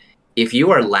you. If you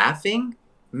are laughing,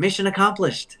 mission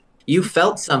accomplished. You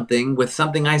felt something with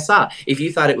something I saw. If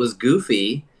you thought it was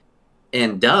goofy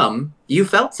and dumb, you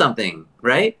felt something,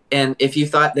 right? And if you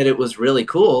thought that it was really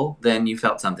cool, then you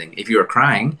felt something. If you were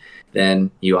crying, then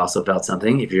you also felt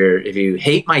something. If you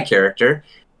hate my character,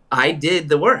 I did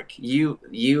the work. You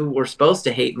were supposed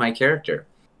to hate my character.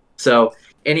 So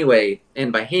anyway,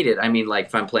 and by hate it, I mean like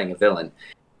if I'm playing a villain.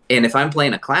 And if I'm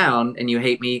playing a clown and you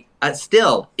hate me,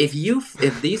 still, if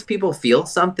these people feel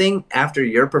something after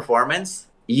your performance,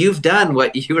 you've done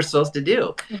what you were supposed to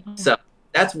do. Mm-hmm. So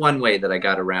that's one way that I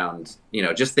got around,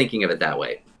 just thinking of it that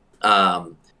way.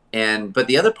 But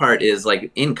the other part is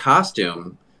like in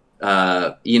costume,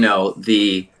 you know,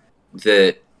 the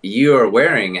you are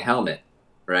wearing a helmet,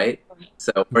 right?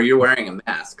 So, or you're wearing a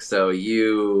mask. So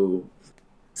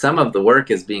some of the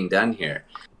work is being done here.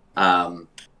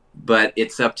 But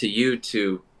it's up to you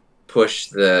to push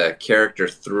the character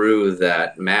through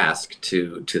that mask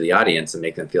to the audience and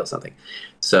make them feel something.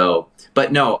 So,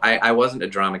 but no, I wasn't a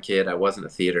drama kid. I wasn't a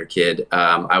theater kid.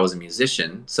 I was a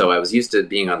musician, so I was used to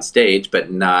being on stage,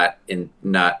 but not, you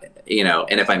know,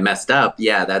 and if I messed up,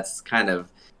 yeah, that's kind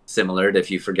of similar to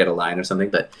if you forget a line or something.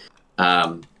 But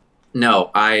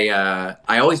no, I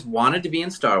always wanted to be in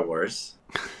Star Wars,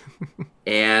 but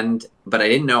I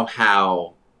didn't know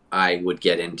how I would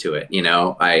get into it. You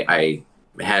know, I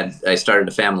started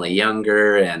a family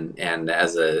younger and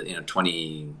as a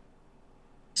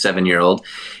 27-year-old,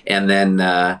 and then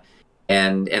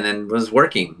and then was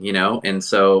working, you know, and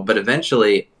so but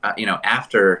eventually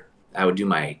after I would do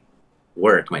my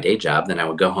work, my day job, then I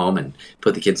would go home and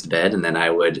put the kids to bed, and then I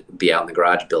would be out in the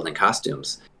garage building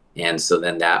costumes. And so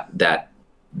then that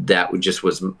just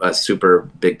was a super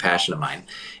big passion of mine,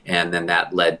 and then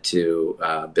that led to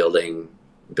building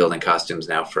costumes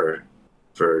now for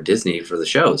Disney for the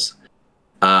shows.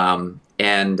 So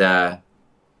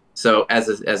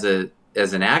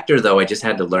as an actor, though, I just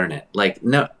had to learn it. Like,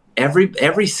 no,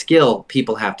 every skill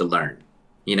people have to learn,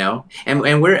 you know.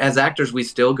 And we're, as actors, we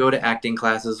still go to acting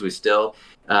classes. We still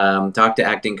talk to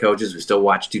acting coaches. We still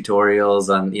watch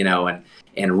tutorials on, you know,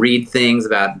 and read things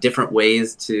about different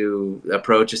ways to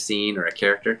approach a scene or a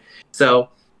character. So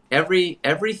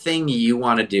everything you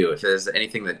want to do, if there's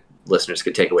anything that listeners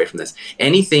could take away from this,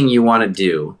 anything you want to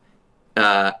do,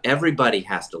 everybody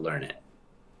has to learn it,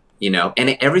 you know,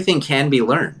 and everything can be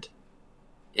learned.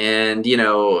 And, you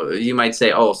know, you might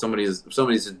say, oh, somebody's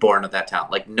born with that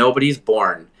talent. Like, nobody's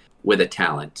born with a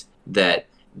talent that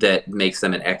makes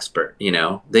them an expert. You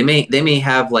know, they may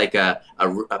have like a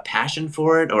passion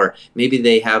for it, or maybe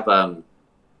they have a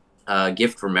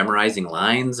gift for memorizing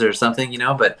lines or something, you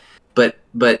know, but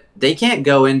they can't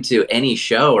go into any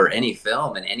show or any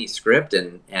film and any script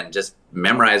and just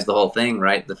memorize the whole thing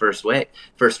right the first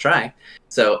try.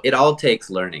 So it all takes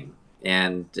learning,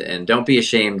 and don't be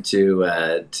ashamed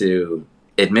to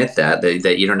admit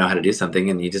that you don't know how to do something,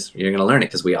 and you're going to learn it,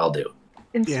 because we all do.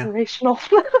 Inspirational.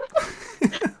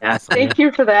 Yeah. Thank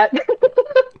you for that.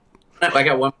 I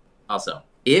got one also.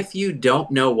 If you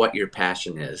don't know what your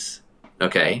passion is,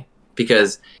 okay,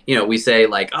 because, you know, we say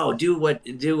like, oh, do what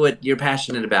you're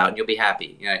passionate about and you'll be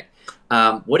happy. Right?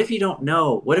 What if you don't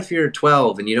know? What if you're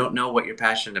 12 and you don't know what you're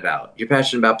passionate about? You're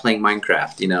passionate about playing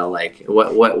Minecraft. You know, like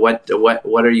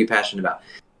what are you passionate about?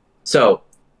 So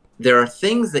there are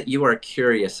things that you are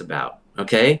curious about.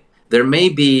 Okay, there may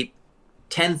be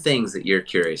 10 things that you're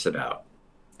curious about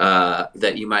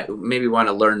that you might maybe want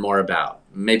to learn more about.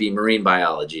 Maybe marine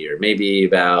biology, or maybe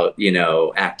about, you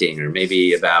know, acting, or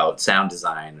maybe about sound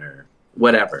design, or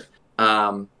whatever.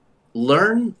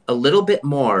 Learn a little bit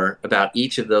more about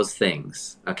each of those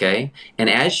things, okay? And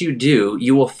as you do,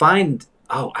 you will find,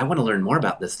 oh, I want to learn more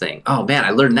about this thing. Oh man, I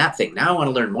learned that thing. Now I want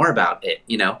to learn more about it.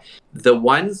 You know,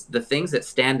 the things that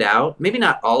stand out, maybe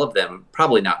not all of them,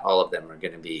 probably not all of them are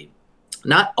going to be,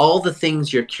 not all the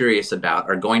things you're curious about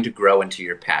are going to grow into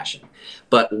your passion,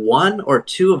 but one or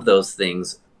two of those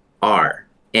things are.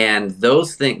 And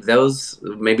those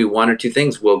maybe one or two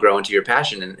things will grow into your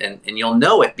passion, and you'll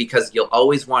know it, because you'll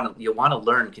want to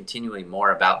learn continually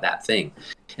more about that thing.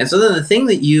 And so then the thing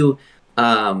that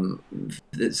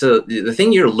the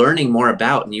thing you're learning more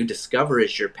about and you discover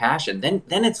is your passion, then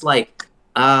it's like,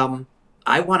 I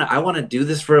want to do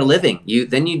this for a living.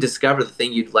 Then you discover the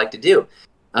thing you'd like to do.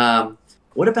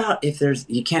 What about if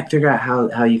you can't figure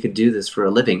out how you could do this for a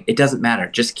living? It doesn't matter.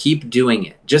 Just keep doing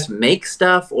it. Just make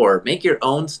stuff, or make your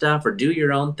own stuff, or do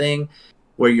your own thing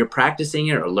where you're practicing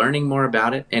it or learning more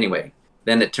about it. Anyway,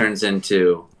 then it turns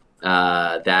into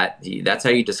that's how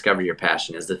you discover your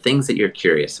passion, is the things that you're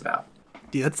curious about.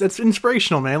 Yeah, that's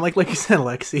inspirational, man. Like you said,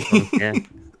 Lexi.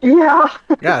 Yeah. Yeah.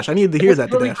 Gosh, I needed to hear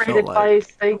that really today. great advice.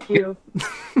 Thank you.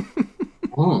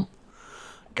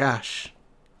 Gosh.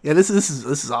 Yeah, this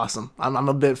is awesome. I'm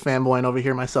a bit fanboying over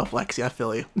here myself, Lexi. I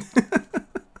feel you.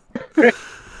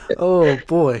 Oh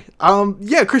boy.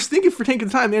 Yeah, Chris, thank you for taking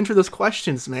the time to answer those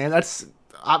questions, man. That's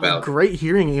great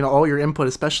hearing, all your input,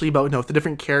 especially about the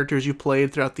different characters you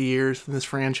played throughout the years from this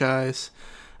franchise.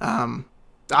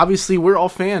 Obviously, we're all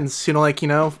fans.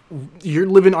 You're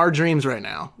living our dreams right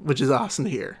now, which is awesome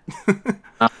to hear.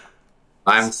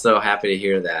 I'm so happy to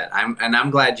hear that.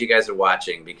 I'm glad you guys are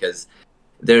watching, because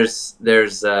there's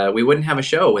we wouldn't have a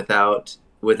show without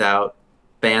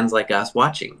fans like us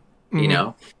watching,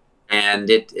 And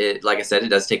it like I said, it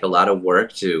does take a lot of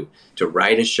work to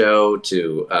write a show,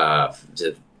 to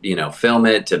film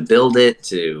it, to build it,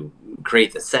 to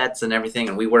create the sets and everything.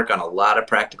 And we work on a lot of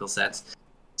practical sets.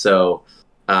 So,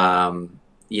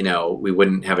 we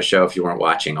wouldn't have a show if you weren't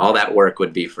watching. All that work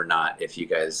would be for naught if you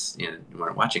guys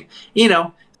weren't watching.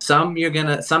 Some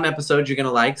episodes you're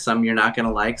gonna like, some you're not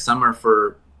gonna like. Some are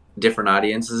for different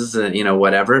audiences,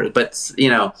 whatever. But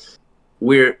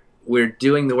we're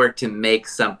doing the work to make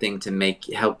something, to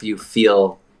help you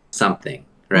feel something,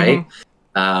 right?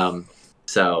 Mm-hmm.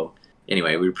 So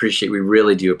anyway, we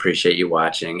really do appreciate you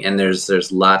watching, and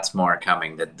there's lots more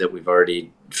coming that we've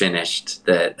already finished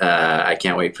that I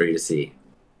can't wait for you to see.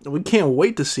 We can't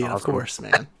wait to see it, of course,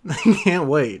 man. Can't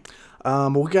wait.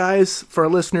 Well, guys, for our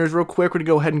listeners, real quick, we're going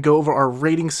to go ahead and go over our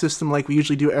rating system like we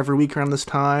usually do every week around this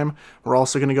time. We're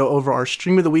also going to go over our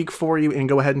stream of the week for you and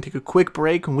go ahead and take a quick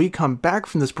break. When we come back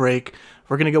from this break,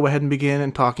 we're going to go ahead and begin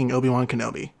and talking Obi-Wan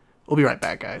Kenobi. We'll be right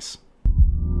back, guys.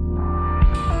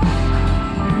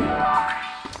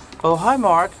 Oh, hi,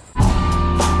 Mark.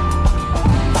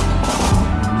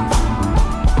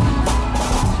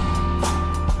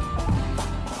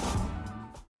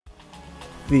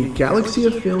 The Galaxy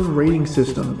of Film rating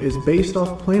system is based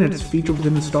off planets featured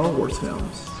within the Star Wars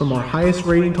films. From our highest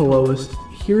rating to lowest,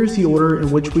 here is the order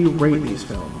in which we rate these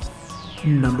films.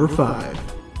 Number 5.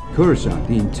 Coruscant,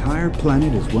 the entire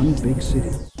planet is one big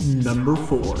city. Number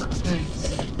 4.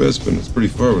 Bespin, it's pretty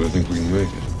far, but I think we can make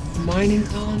it. Mining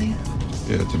colony?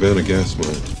 Yeah, Tabana gas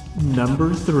mine.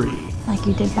 Number 3. Like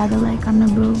you did by the lake on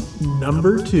Naboo.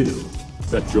 Number 2.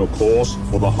 Set your course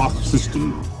for the Hoth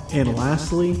system. And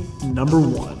lastly, number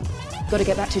 1. Gotta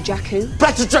get back to Jakku.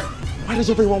 Back to Jakku! Why does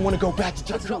everyone want to go back to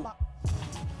Jakku?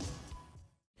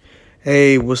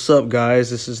 Hey, what's up, guys?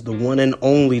 This is the one and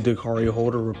only Dakari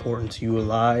Holder reporting to you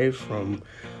live from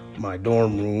my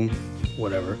dorm room,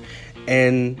 whatever.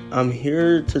 And I'm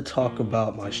here to talk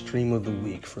about my stream of the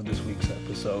week for this week's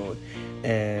episode.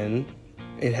 And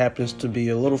it happens to be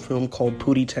a little film called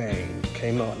Pootie Tang. It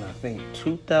came out in, I think,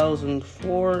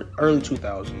 2004, early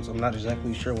 2000s. I'm not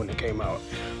exactly sure when it came out.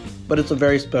 But it's a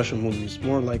very special movie. It's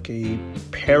more like a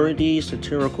parody,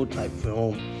 satirical type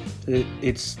film.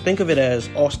 Think of it as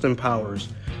Austin Powers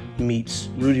meets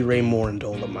Rudy Ray Moore and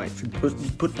Dolomite. If you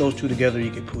put those two together,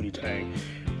 you get Pootie Tang.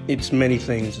 It's many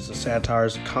things. It's a satire,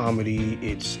 it's a comedy,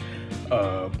 it's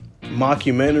a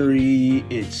mockumentary,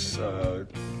 it's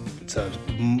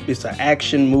an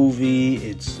action movie,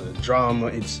 it's a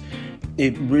drama.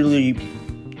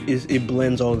 It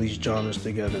blends all these genres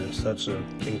together in such an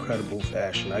incredible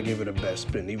fashion. I give it a best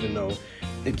spin, even though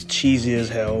it's cheesy as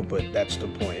hell, but that's the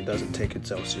point. It doesn't take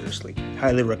itself seriously.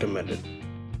 Highly recommended.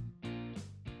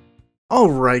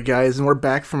 Alright, guys, and we're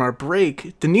back from our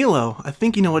break. Danilo, I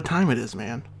think you know what time it is,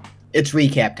 man. It's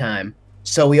recap time.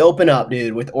 So we open up,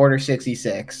 dude, with Order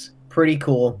 66. Pretty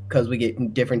cool, because we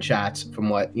get different shots from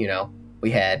what,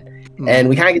 we had. And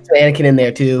we kind of get some Anakin in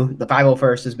there, too. The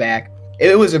 501st is back.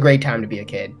 It was a great time to be a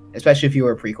kid, especially if you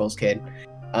were a prequels kid.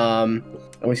 And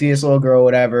we see this little girl,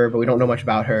 whatever, but we don't know much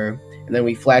about her. And then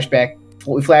we flash,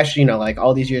 like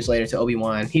all these years later to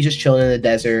Obi-Wan. He's just chilling in the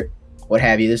desert, what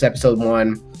have you. This episode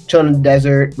 1, chilling in the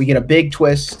desert. We get a big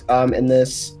twist in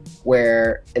this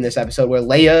episode where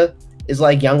Leia is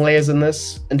like young Leia's in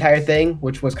this entire thing,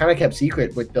 which was kind of kept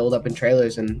secret with build up in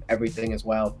trailers and everything as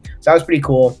well. So that was pretty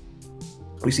cool.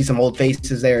 We see some old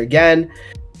faces there again.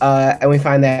 And we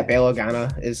find that Bail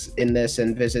Organa is in this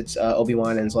and visits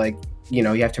Obi-Wan and is like, you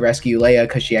have to rescue Leia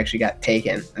because she actually got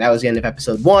taken. And that was the end of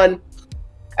episode 1.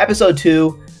 Episode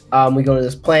 2, we go to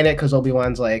this planet because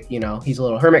Obi-Wan's like, he's a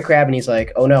little hermit crab and he's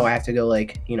like, oh no, I have to go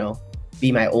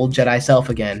be my old Jedi self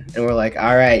again. And we're like,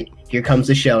 all right, here comes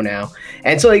the show now.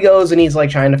 And so he goes and he's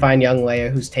like trying to find young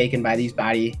Leia who's taken by these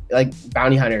bounty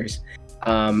hunters. They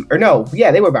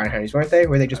were bounty hunters, weren't they?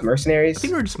 Were they just mercenaries? I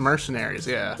think they were just mercenaries,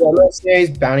 yeah. Yeah,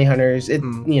 mercenaries, bounty hunters,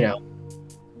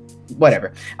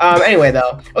 whatever. Anyway,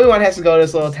 though, Obi-Wan has to go to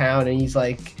this little town, and he's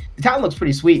like, the town looks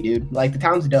pretty sweet, dude. Like, the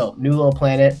town's dope. New little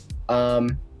planet.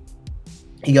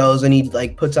 He goes and he,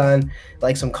 like, puts on,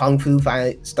 like, some kung fu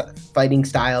fighting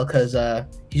style, because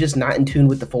he's just not in tune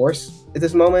with the Force at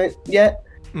this moment yet.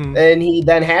 And he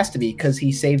then has to be, because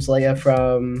he saves Leia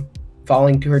from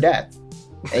falling to her death.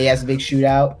 And he has a big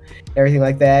shootout, everything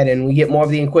like that. And we get more of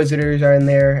the Inquisitors are in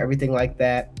there, everything like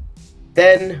that.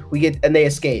 Then they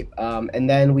escape. And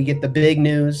then we get the big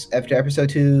news after episode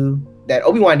 2 that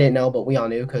Obi-Wan didn't know, but we all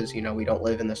knew because, we don't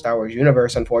live in the Star Wars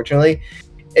universe, unfortunately,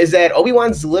 is that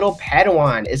Obi-Wan's little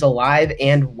Padawan is alive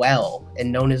and well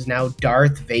and known as now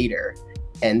Darth Vader.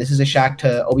 And this is a shock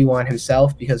to Obi-Wan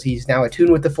himself because he's now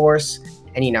attuned with the Force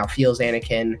and he now feels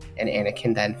Anakin and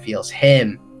Anakin then feels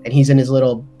him. and he's in his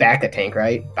little Bacta tank,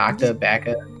 right?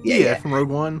 Bacta. Yeah, from Rogue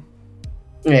One.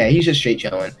 Yeah, he's just straight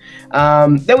chilling.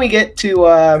 Then we get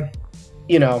to,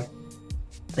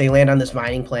 they land on this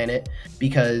mining planet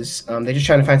because they're just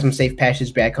trying to find some safe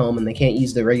passage back home, and they can't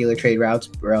use the regular trade routes,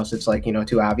 or else it's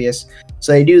too obvious.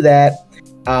 So they do that.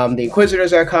 The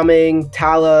Inquisitors are coming.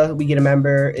 Tala, we get a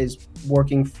member, is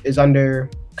under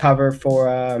cover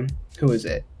for who is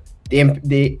it?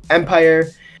 The Empire.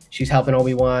 She's helping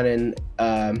Obi-Wan and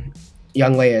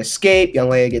young Leia escape. Young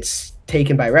Leia gets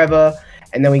taken by Reva,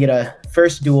 and then we get a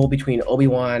first duel between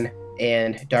Obi-Wan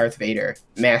and Darth Vader,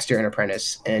 master and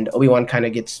apprentice, and Obi-Wan kind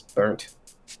of gets burnt.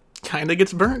 Kind of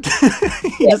gets burnt.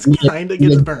 He just kind of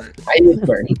gets burnt. He's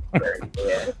burnt.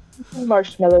 Yeah.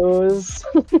 Marshmallows.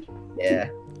 Yeah.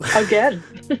 Again.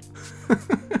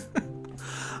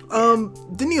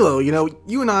 Danilo,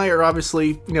 you and I are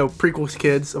obviously, prequels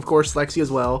kids, of course, Lexi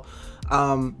as well.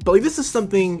 But this is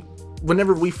something,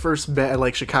 whenever we first met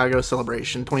at Chicago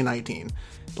Celebration 2019,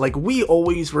 we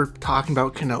always were talking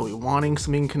about Kenobi, wanting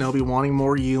something Kenobi, wanting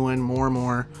more Ewan, more and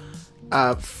more.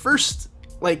 First,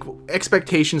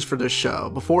 expectations for this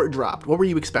show before it dropped. What were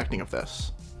you expecting of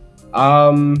this?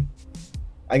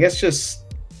 I guess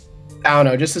I don't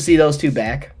know, just to see those two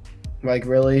back.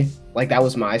 Really? That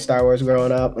was my Star Wars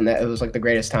growing up, and that it was the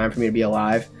greatest time for me to be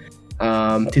alive.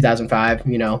 2005,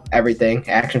 everything,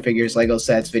 action figures, Lego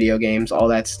sets, video games, all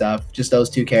that stuff, just those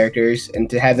two characters, and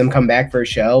to have them come back for a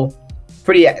show,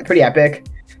 pretty epic.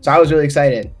 So I was really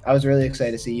excited.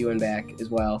 To see Ewan back as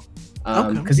well.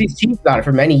 Because he's teased about it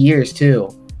for many years too,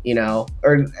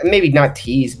 or maybe not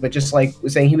teased, but just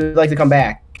was saying he would like to come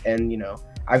back. And,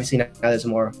 obviously now there's a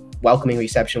more welcoming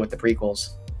reception with the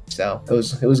prequels. So it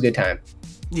was a good time.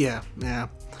 Yeah.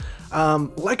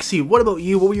 Lexi, what about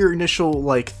you? What were your initial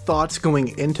thoughts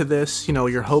going into this?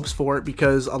 Your hopes for it,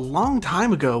 because a long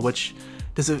time ago, was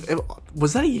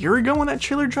that a year ago when that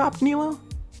trailer dropped, Nilo,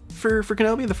 for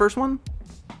Kenobi, the first one?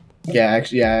 Yeah, I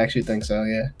actually think so.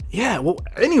 Yeah. Yeah. Well,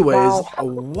 anyways, A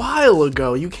while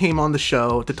ago you came on the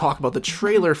show to talk about the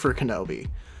trailer for Kenobi.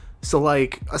 So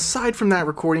aside from that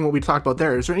recording, what we talked about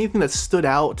there, is there anything that stood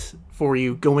out for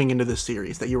you going into this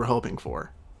series that you were hoping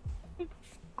for?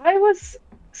 I was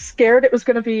scared it was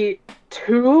going to be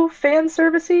too fan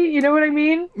servicey, you know what I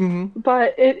mean? Mm-hmm.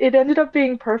 But it ended up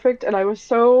being perfect, and I was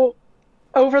so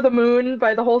over the moon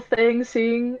by the whole thing,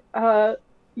 seeing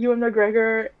Ewan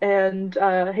McGregor and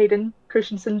Hayden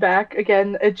Christensen back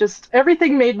again.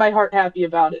 Everything made my heart happy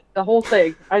about it. The whole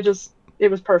thing.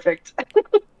 It was perfect.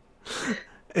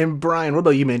 And Brian, what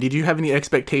about you, man? Did you have any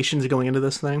expectations going into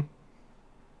this thing?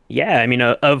 Yeah, I mean,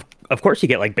 of course you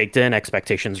get baked in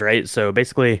expectations, right? So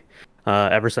basically,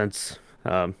 ever since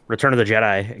Return of the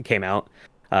Jedi came out,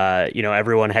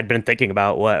 everyone had been thinking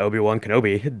about what Obi-Wan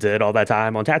Kenobi did all that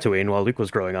time on Tatooine while Luke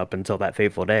was growing up until that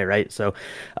fateful day, right? So,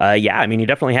 yeah, I mean, you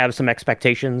definitely have some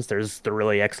expectations. There's the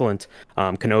really excellent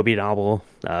Kenobi novel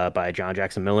by John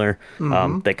Jackson Miller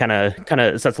that kind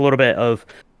of sets a little bit of,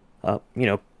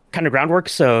 kind of groundwork.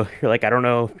 So you're I don't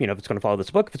know, if it's going to follow this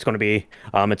book, if it's going to be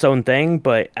its own thing,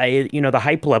 but the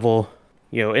hype level,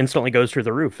 instantly goes through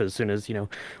the roof as soon as,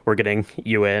 we're getting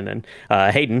Ewan and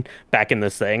Hayden back in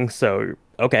this thing. So,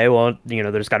 okay, well,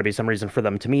 there's got to be some reason for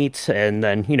them to meet. And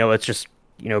then, it's just,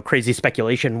 crazy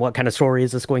speculation. What kind of story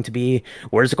is this going to be?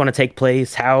 Where is it going to take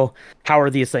place? How are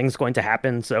these things going to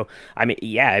happen? So,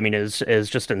 it's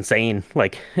just insane.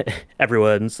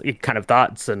 Everyone's kind of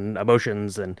thoughts and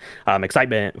emotions and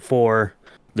excitement for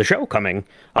the show coming.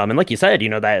 And like you said,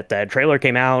 that trailer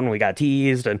came out and we got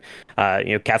teased, and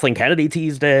Kathleen Kennedy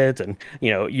teased it, and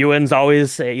Ewan's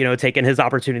always taking his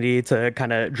opportunity to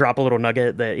kind of drop a little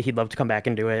nugget that he'd love to come back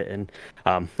and do it, and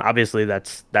obviously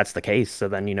that's the case. So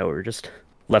then we're just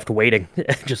left waiting,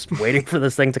 just waiting for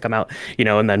this thing to come out,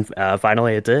 and then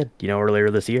finally it did, earlier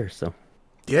this year. So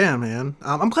yeah, man,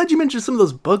 I'm glad you mentioned some of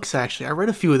those books. Actually, I read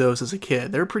a few of those as a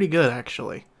kid. They're pretty good,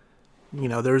 actually.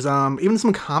 There's even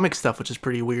some comic stuff which is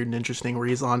pretty weird and interesting, where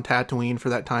he's on Tatooine for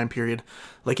that time period.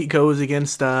 He goes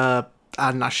against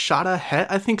Nashada Het,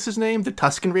 I think's his name, the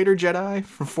Tusken Raider Jedi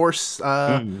from Force.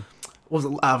 What was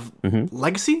it?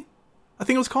 Legacy, I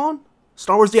think it was called.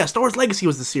 Star Wars Legacy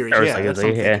was the series. Star Wars Legacy, that's what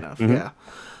I'm thinking of.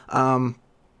 Yeah.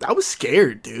 I was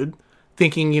scared, dude,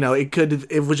 thinking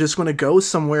it was just going to go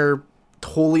somewhere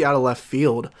totally out of left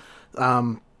field.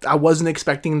 I wasn't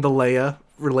expecting the Leia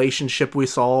relationship we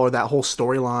saw, or that whole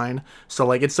storyline,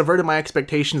 so it subverted my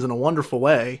expectations in a wonderful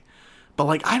way.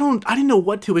 But I didn't know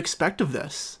what to expect of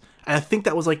this, and I think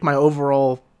that was my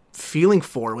overall feeling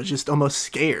for it, was just almost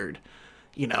scared.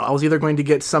 I was either going to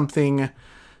get something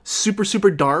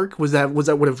super dark, was that would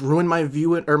have ruined my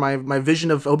view or my vision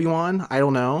of Obi-Wan, I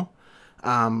don't know,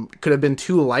 could have been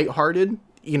too lighthearted,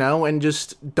 you know, and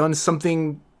just done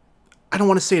something, I don't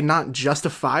want to say not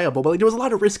justifiable, but like, there was a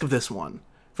lot of risk of this one,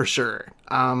 for sure.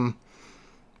 Yeah,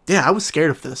 I was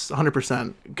scared of this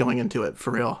 100% going into it,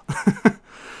 for real.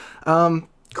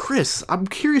 Chris, I'm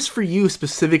curious for you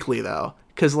specifically, though,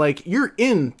 because, like, you're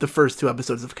in the first 2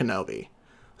 episodes of Kenobi.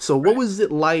 So what was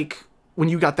it like when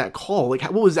you got that call? Like,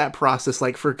 what was that process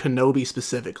like for Kenobi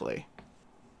specifically?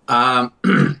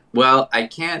 Well, I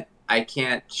can't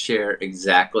share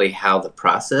exactly how the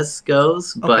process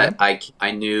goes, but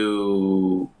I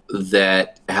knew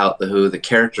that who the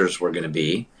characters were going to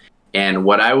be, and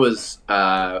what I was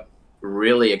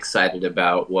really excited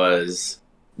about was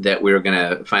that we were going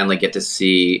to finally get to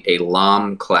see a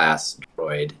LOM class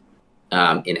droid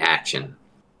in action.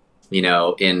 You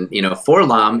know, for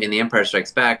LOM in The Empire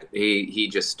Strikes Back, he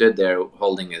just stood there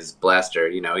holding his blaster.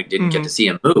 You know, he didn't get to see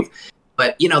him move.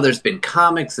 But, you know, there's been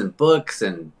comics and books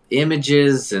and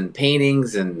images and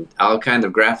paintings and all kind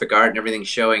of graphic art and everything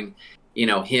showing, you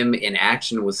know, him in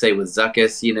action with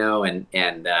Zuckuss, you know, and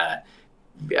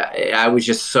I was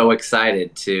just so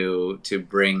excited to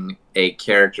bring a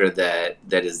character that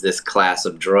is this class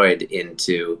of droid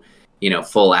into, you know,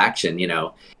 full action, you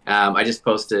know. I just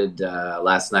posted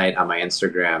last night on my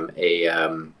Instagram a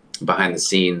behind the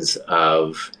scenes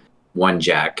of One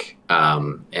Jack,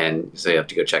 and so you have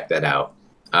to go check that out.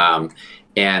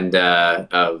 And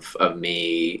of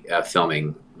me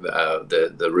filming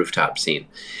the rooftop scene.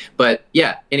 But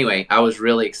yeah, anyway, I was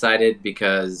really excited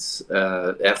because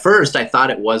at first I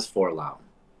thought it was for LOM,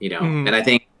 you know, and I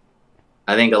think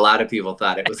a lot of people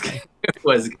thought it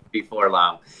was before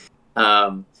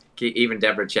LOM. Even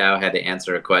Deborah Chow had to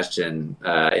answer a question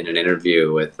in an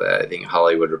interview with I think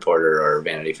Hollywood Reporter or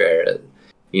Vanity Fair.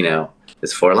 You know,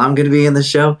 is 4-LOM going to be in the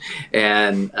show?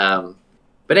 And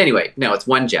but anyway, no, it's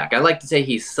One Jack. I like to say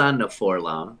he's son of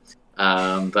 4-LOM.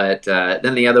 But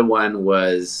then the other one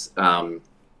was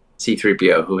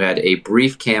C-3PO, who had a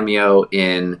brief cameo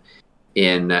in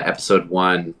episode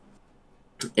 1,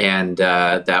 and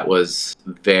that was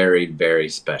very, very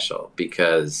special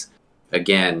because,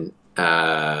 again,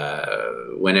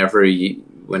 whenever you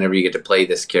get to play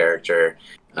this character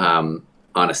on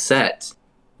a set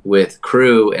with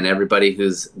crew and everybody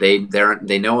they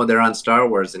know they're on Star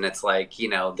Wars, and it's like, you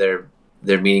know, they're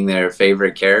meeting their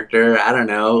favorite character. I don't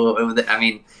know. I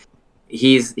mean,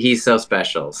 he's so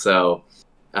special. So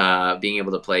being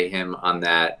able to play him on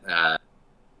that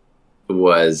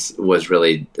was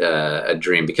really a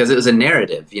dream because it was a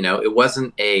narrative. You know, it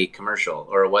wasn't a commercial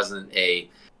or it wasn't a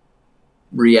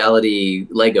reality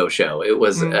Lego show. It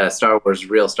was a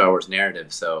real Star Wars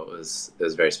narrative. So it was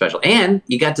very special. And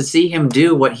you got to see him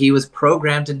do what he was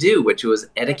programmed to do, which was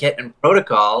etiquette and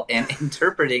protocol and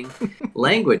interpreting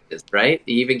languages, right?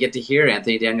 You even get to hear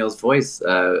Anthony Daniels' voice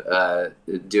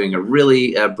doing a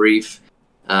really brief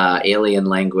alien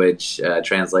language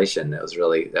translation. That was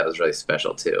really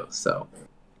special too. So,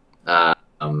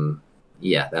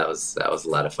 yeah, that was a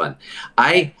lot of fun.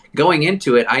 Going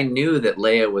into it, I knew that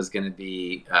Leia was going to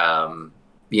be,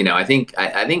 you know, I think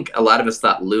a lot of us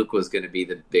thought Luke was going to be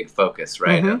the big focus,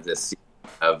 right, of this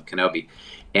of Kenobi,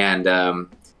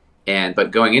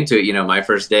 but going into it, you know, my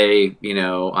first day, you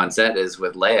know, on set is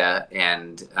with Leia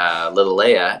and little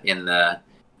Leia in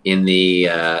the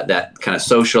that kind of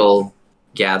social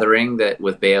gathering that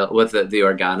with Bail with the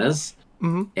Organas,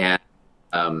 and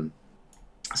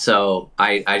so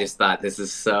I just thought this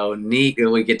is so neat that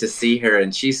we get to see her,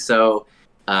 and she's so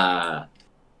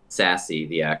sassy,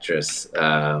 the actress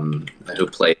who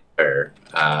played her,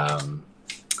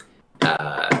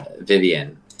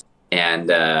 Vivian,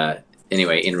 and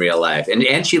anyway, in real life,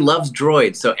 and she loves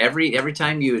droids. So every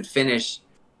time you would finish,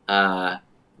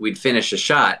 we'd finish a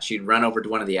shot, she'd run over to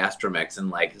one of the astromechs and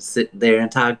like sit there and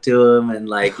talk to him, and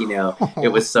like, you know, it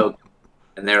was so.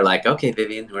 And they're like, "Okay,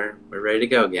 Vivian, we're ready to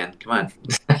go again. Come on."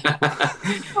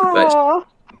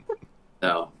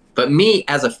 But me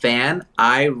as a fan,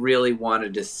 I really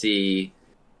wanted to see.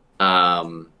 I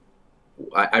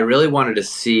really wanted to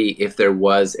see if there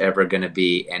was ever going to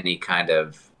be any kind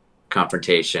of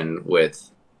confrontation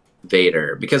with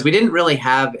Vader, because we didn't really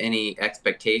have any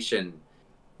expectation.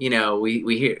 You know, we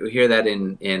hear that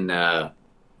in A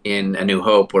New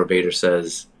Hope, where Vader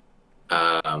says,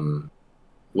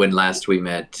 "When last we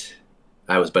met,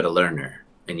 I was but a learner,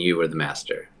 and you were the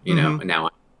master." You know, and now.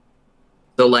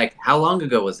 So, like, how long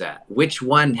ago was that? Which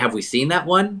one? Have we seen that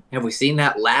one? Have we seen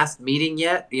that last meeting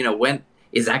yet? You know, when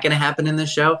is that going to happen in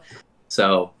this show?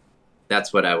 So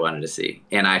that's what I wanted to see,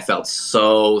 and I felt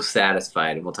so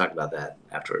satisfied. And we'll talk about that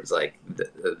afterwards. Like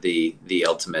the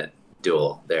ultimate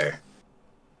duel there.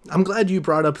 I'm glad you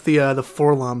brought up the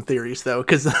 4-LOM theories, though,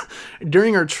 because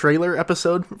during our trailer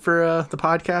episode for the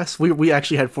podcast, we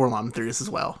actually had 4-LOM theories as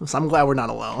well. So I'm glad we're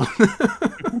not alone.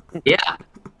 Yeah.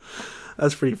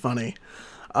 That's pretty funny.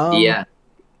 Yeah.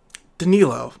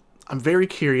 Danilo, I'm very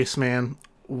curious, man.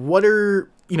 What are,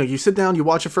 you sit down, you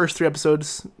watch the first 3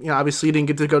 episodes. Obviously you didn't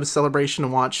get to go to Celebration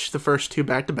and watch the first 2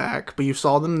 back-to-back, but you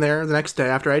saw them there the next day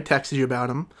after I texted you about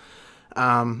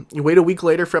them. You wait a week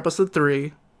later for episode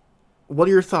 3. What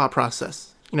are your thought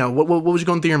process? What was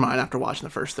going through your mind after watching the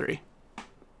first 3?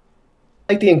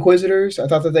 Like the Inquisitors, I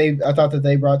thought that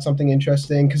they brought something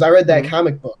interesting because I read that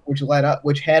comic book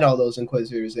which had all those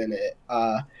Inquisitors in it,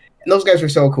 and those guys were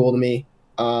so cool to me.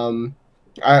 My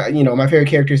favorite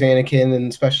character is Anakin,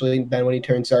 and especially then when he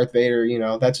turns Darth Vader,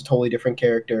 that's a totally different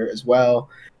character as well,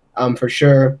 for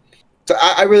sure. So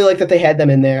I really like that they had them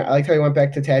in there. I liked how he went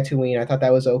back to Tatooine. I thought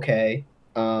that was okay.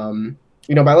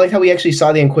 But I liked how we actually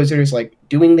saw the Inquisitors like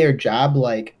doing their job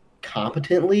like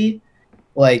competently.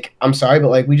 Like, I'm sorry, but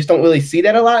like we just don't really see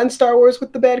that a lot in Star Wars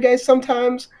with the bad guys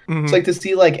sometimes. Mm-hmm. It's like to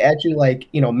see like actually like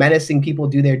menacing people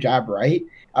do their job right.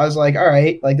 I was like, all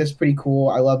right, like this is pretty cool.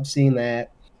 I love seeing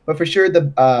that. But for sure,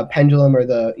 the pendulum or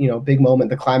the big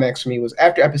moment, the climax for me was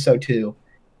after episode 2,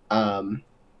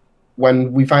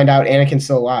 when we find out Anakin's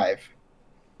still alive.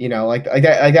 Like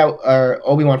that, or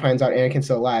Obi-Wan finds out Anakin's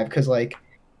still alive because like.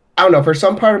 I don't know. For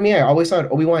some part of me, I always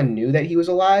thought Obi-Wan knew that he was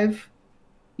alive.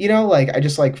 Like I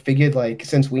just like figured like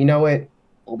since we know it,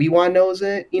 Obi-Wan knows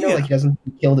it. Like he doesn't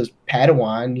kill his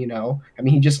Padawan. I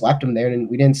mean he just left him there, and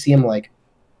we didn't see him like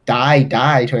die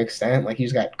to an extent. Like he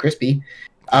just got crispy.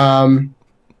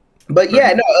 But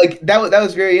yeah, no, like that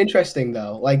was very interesting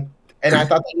though. Like, and I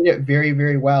thought they did it very,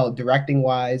 very well, directing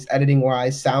wise, editing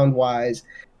wise, sound wise.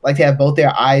 Like to have both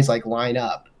their eyes like line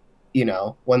up.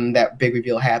 When that big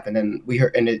reveal happened and we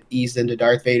heard and it eased into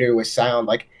Darth Vader with sound,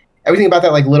 like everything about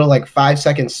that like little like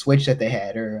 5-second switch that they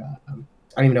had, or I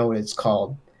don't even know what it's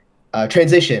called,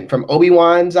 transition from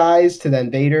Obi-Wan's eyes to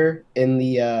then Vader in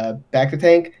the back of the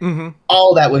tank. Mm-hmm.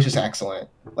 All that was just excellent.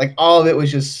 Like all of it was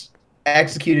just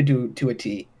executed to a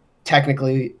T,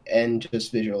 technically and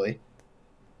just visually.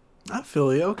 I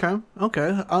feel you. Okay.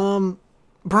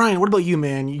 Brian, what about you,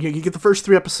 man? You get the first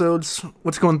 3 episodes.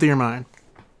 What's going through your mind?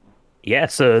 Yeah,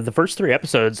 so the first 3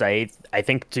 episodes, I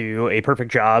think, do a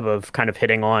perfect job of kind of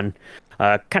hitting on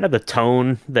kind of the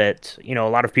tone that, a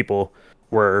lot of people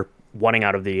were wanting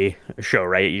out of the show,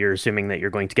 right? You're assuming that you're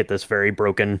going to get this very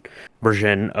broken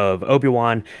version of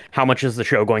Obi-Wan. How much is the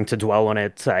show going to dwell on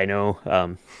it? I know, I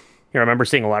remember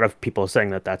seeing a lot of people saying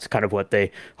that that's kind of what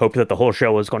they hoped that the whole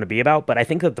show was going to be about, but I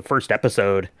think that the first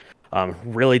episode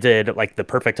really did like the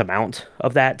perfect amount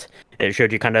of that. It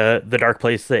showed you kind of the dark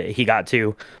place that he got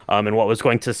to, and what was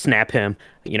going to snap him,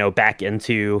 back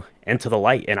into the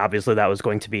light. And obviously that was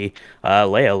going to be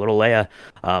little Leia.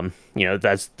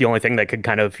 That's the only thing that could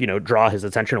kind of, draw his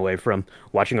attention away from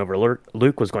watching over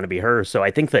Luke was going to be her. So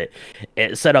I think that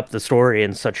it set up the story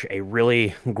in such a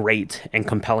really great and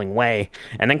compelling way.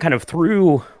 And then kind of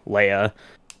through Leia,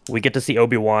 we get to see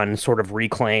Obi-Wan sort of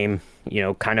reclaim,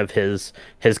 kind of his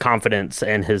confidence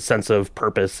and his sense of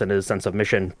purpose and his sense of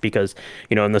mission. Because,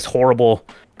 in this horrible,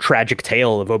 tragic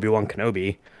tale of Obi-Wan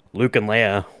Kenobi, Luke and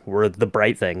Leia were the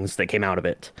bright things that came out of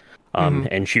it.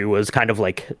 And she was kind of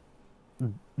like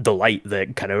the light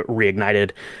that kind of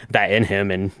reignited that in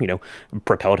him and,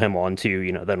 propelled him on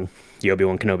to, then the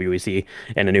Obi-Wan Kenobi we see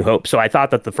in A New Hope. So I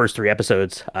thought that the first 3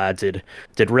 episodes did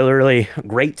really, really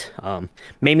great.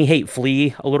 Made me hate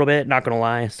Flea a little bit, not going to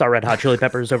lie. Saw Red Hot Chili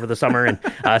Peppers over the summer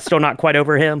and still not quite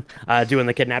over him doing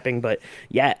the kidnapping. But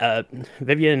yeah,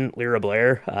 Vivian Lyra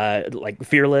Blair, like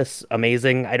fearless,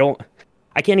 amazing.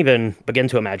 I can't even begin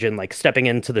to imagine like stepping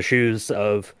into the shoes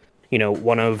of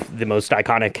one of the most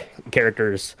iconic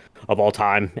characters of all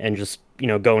time and just,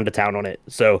 going to town on it.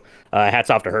 So hats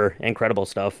off to her. Incredible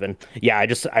stuff. And yeah,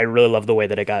 I really love the way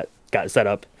that it got set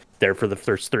up there for the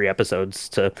first 3 episodes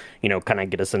to, kind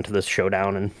of get us into this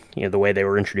showdown and, the way they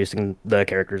were introducing the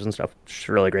characters and stuff. It's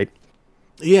really great.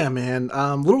 Yeah, man.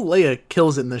 Little Leia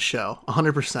kills it in this show,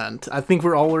 100%. I think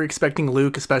we're all expecting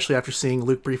Luke, especially after seeing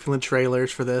Luke briefly in the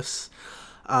trailers for this.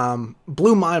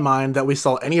 Blew my mind that we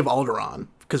saw any of Alderaan.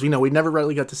 Because we never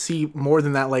really got to see more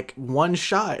than that, like, 1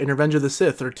 shot in Revenge of the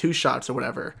Sith, or 2 shots or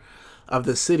whatever, of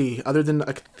the city, other than,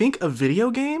 I think, a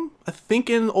video game? I think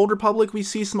in Old Republic we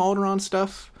see some Alderaan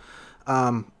stuff.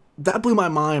 That blew my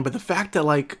mind, but the fact that,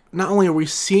 like, not only are we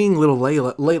seeing little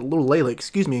Layla,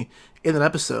 in that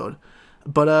episode,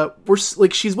 but,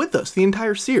 she's with us the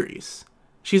entire series.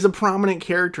 She's a prominent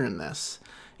character in this.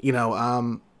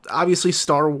 Obviously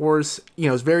Star Wars,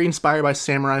 is very inspired by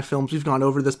samurai films. We've gone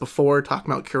over this before,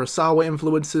 talking about Kurosawa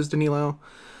influences, Danilo.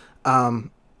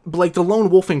 But like the lone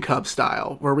wolf and cub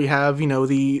style, where we have, you know,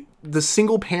 the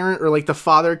single parent or like the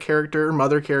father character or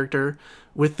mother character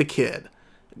with the kid,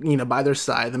 you know, by their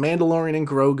side. The Mandalorian and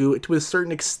Grogu, to a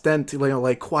certain extent, you know,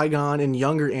 like Qui-Gon and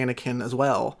younger Anakin as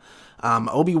well.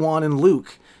 Obi-Wan and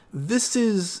Luke. This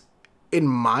is, in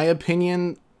my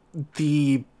opinion,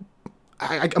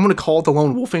 I'm going to call it the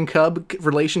lone wolf and cub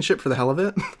relationship for the hell of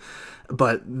it.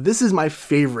 But this is my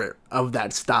favorite of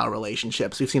that style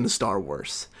relationships we've seen in Star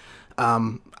Wars.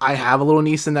 I have a little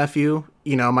niece and nephew.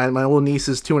 You know, my little niece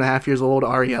is 2.5 years old,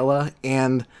 Ariella,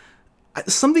 and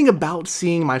something about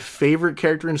seeing my favorite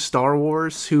character in Star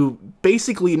Wars, who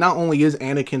basically not only is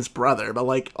Anakin's brother, but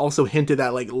like also hinted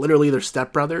at like literally they're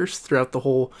stepbrothers throughout the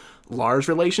whole Lars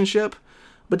relationship.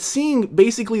 But seeing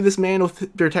basically this man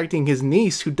protecting his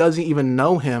niece who doesn't even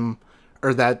know him,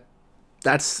 or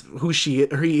that's who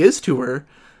he is to her,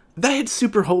 that hit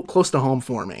super close to home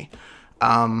for me.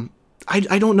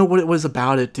 I don't know what it was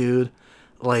about it, dude.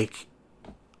 Like,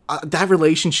 that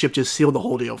relationship just sealed the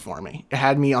whole deal for me. It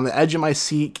had me on the edge of my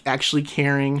seat, actually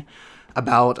caring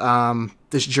about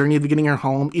this journey of getting her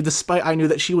home. Despite I knew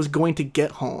that she was going to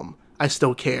get home, I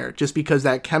still cared, just because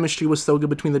that chemistry was so good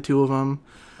between the two of them.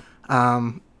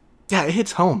 Yeah, it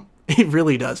hits home. It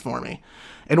really does for me.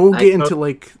 And we'll get into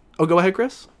like... Oh, go ahead,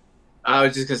 Chris. I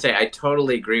was just going to say, I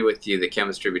totally agree with you, the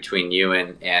chemistry between you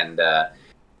and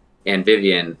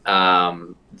Vivian,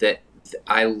 that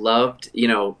I loved. You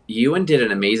know, Ewan did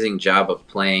an amazing job of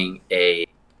playing a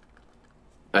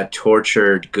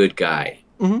tortured good guy.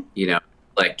 Mm-hmm. You know,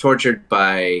 like tortured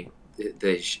by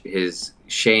his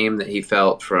shame that he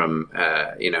felt from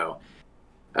with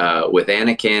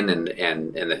Anakin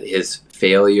and his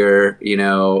failure. You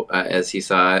know, as he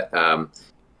saw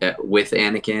it with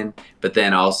Anakin, but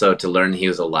then also to learn he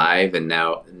was alive, and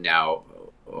now.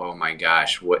 Oh my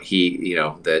gosh, what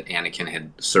that Anakin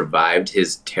had survived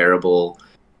his terrible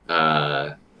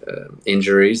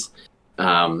injuries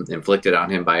inflicted on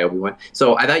him by Obi-Wan.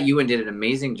 So I thought Ewan did an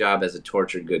amazing job as a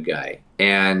tortured good guy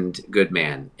and good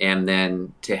man. And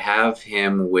then to have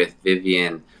him with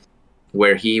Vivian,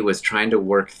 where he was trying to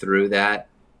work through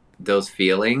those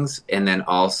feelings, and then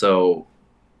also,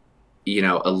 you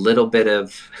know, a little bit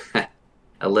of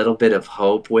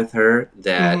hope with her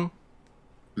that. Mm-hmm.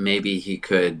 Maybe he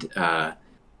could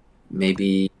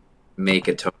maybe make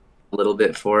a little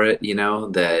bit for it, you know,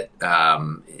 that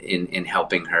in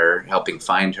helping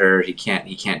find her, he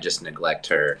can't just neglect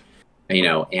her, you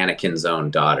know, Anakin's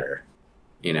own daughter,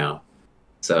 you know.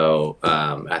 So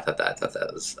I thought that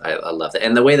was I love that,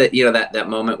 and the way that, you know, that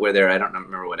moment where I don't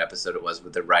remember what episode it was,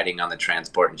 with the riding on the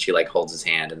transport and she like holds his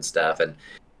hand and stuff, and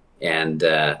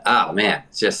oh man,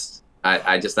 it's just.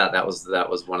 I just thought that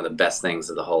was one of the best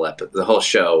things of the whole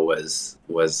show was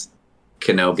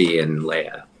Kenobi and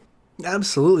Leia.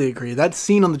 Absolutely agree. That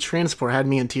scene on the transport had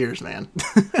me in tears, man.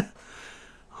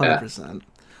 100%.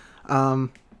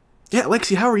 Yeah,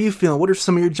 Lexi, how are you feeling? What are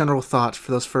some of your general thoughts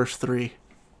for those first three?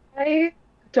 I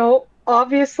don't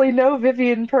obviously know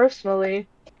Vivian personally,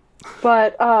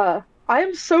 but I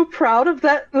am so proud of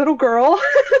that little girl.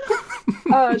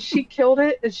 She killed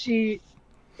it, and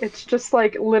it's just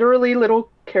like literally little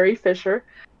Carrie Fisher.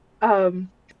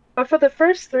 But for the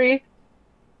first three,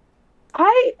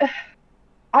 I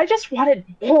just wanted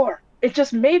more. It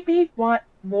just made me want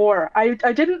more. I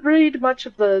didn't read much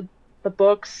of the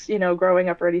books, you know, growing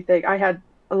up or anything. I had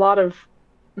a lot of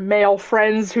male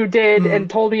friends who did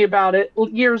and told me about it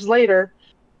years later.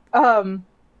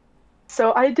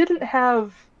 So I didn't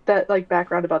have that like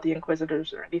background about the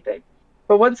Inquisitors or anything.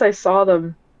 But once I saw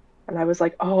them, and I was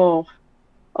like, oh,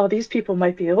 these people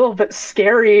might be a little bit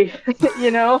scary,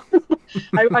 you know?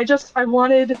 I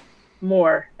wanted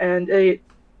more, and it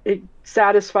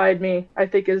satisfied me, I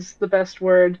think is the best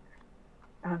word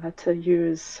to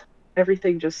use.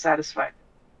 Everything just satisfied.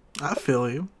 I feel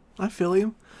you.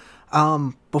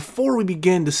 Before we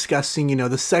begin discussing, you know,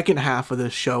 the second half of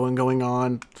this show and going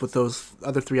on with those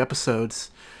other 3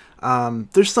 episodes,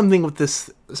 there's something with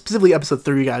this, specifically episode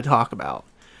 3, we gotta talk about.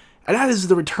 And that is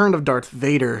the return of Darth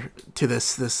Vader to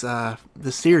this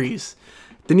series.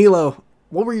 Danilo,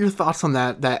 what were your thoughts on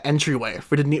that entryway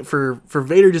for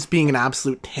Vader just being an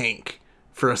absolute tank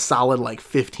for a solid like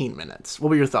 15 minutes? What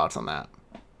were your thoughts on that?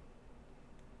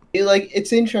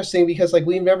 It's interesting because like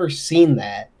we've never seen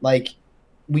that. Like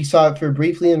we saw it for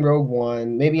briefly in Rogue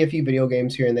One, maybe a few video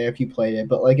games here and there if you played it,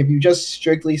 but like if you just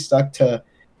strictly stuck to,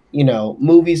 you know,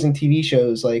 movies and TV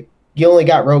shows, like you only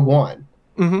got Rogue One.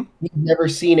 Mm-hmm. You've never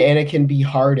seen Anakin be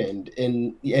hardened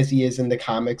as he is in the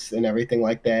comics and everything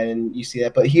like that, and you see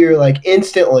that. But here, like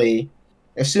instantly,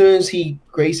 as soon as he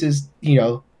graces, you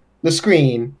know, the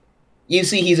screen, you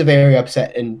see he's a very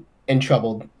upset and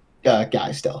troubled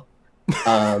guy still.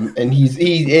 And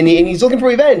he's looking for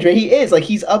revenge, right? He is like,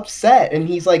 he's upset and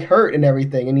he's like hurt and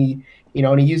everything, and he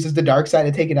uses the dark side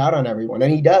to take it out on everyone,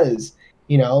 and he does,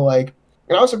 like.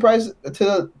 And I was surprised to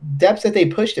the depths that they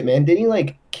pushed it, man. Didn't he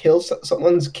like kill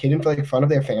someone's kid in front of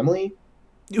their family?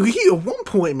 At one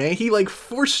point, man, he like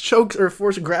force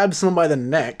grabs someone by the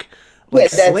neck,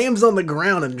 slams on the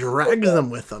ground and drags them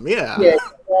with him. Yeah.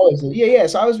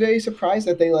 So I was very surprised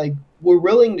that they like were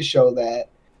willing to show that,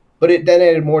 but it then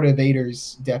added more to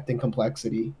Vader's depth and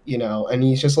complexity, and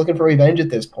he's just looking for revenge at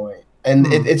this point. And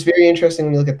it's very interesting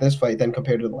when you look at this fight then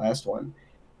compared to the last one.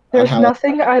 There's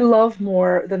nothing I love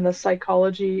more than the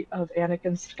psychology of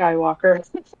Anakin Skywalker.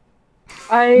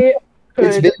 I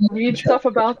could read stuff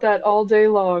about that all day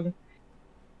long.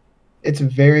 It's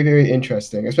very, very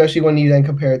interesting, especially when you then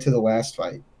compare it to the last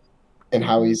fight and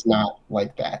how he's not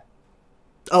like that.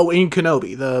 Oh, in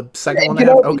Kenobi, the second one.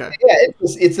 Okay. Yeah,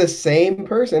 it's the same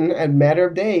person in a matter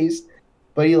of days,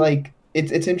 but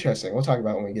it's interesting. We'll talk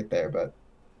about it when we get there, but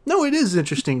no, it is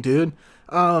interesting, dude.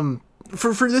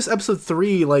 For this episode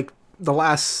 3, like the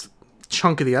last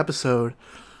chunk of the episode,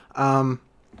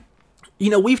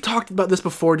 we've talked about this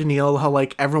before, Daniil, how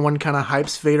like everyone kind of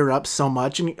hypes Vader up so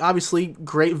much, and obviously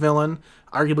great villain,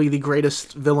 arguably the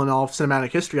greatest villain in all of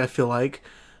cinematic history, I feel like.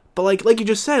 But like you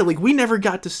just said, like we never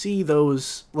got to see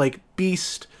those like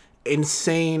beast,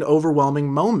 insane,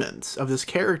 overwhelming moments of this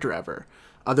character ever,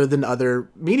 other than other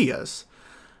medias.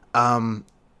 I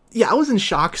was in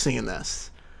shock seeing this.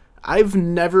 I've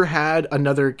never had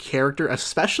another character,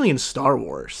 especially in Star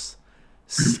Wars,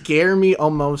 scare me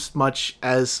almost much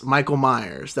as Michael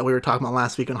Myers that we were talking about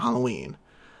last week on Halloween.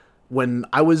 When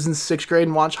I was in 6th grade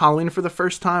and watched Halloween for the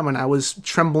first time, and I was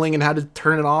trembling and had to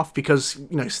turn it off because,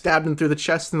 stabbed him through the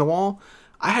chest and the wall,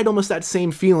 I had almost that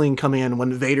same feeling come in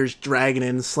when Vader's dragging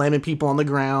in, slamming people on the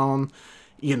ground,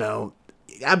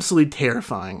 absolutely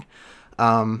terrifying.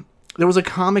 There was a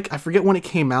comic, I forget when it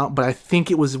came out, but I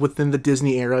think it was within the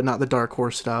Disney era, not the Dark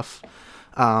Horse stuff.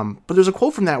 But there's a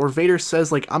quote from that where Vader says,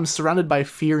 like, I'm surrounded by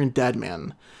fear and dead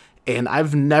men. And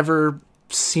I've never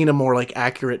seen a more, like,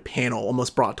 accurate panel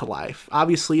almost brought to life.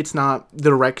 Obviously, it's not the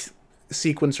direct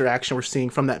sequence or action we're seeing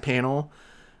from that panel,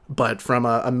 but from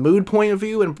a mood point of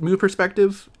view and mood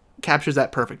perspective, captures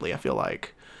that perfectly, I feel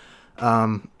like.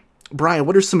 Brian,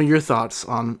 what are some of your thoughts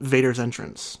on Vader's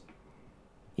entrance?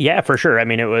 Yeah, for sure. I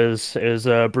mean, it was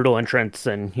a brutal entrance,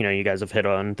 and you guys have hit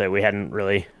on that we hadn't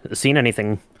really seen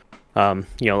anything,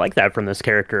 like that from this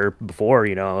character before.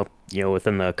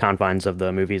 Within the confines of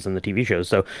the movies and the TV shows.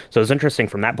 So it's interesting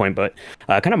from that point. But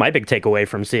kind of my big takeaway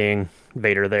from seeing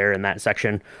Vader there in that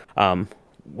section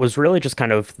was really just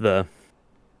kind of the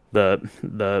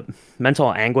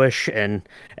mental anguish and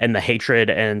the hatred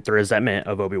and the resentment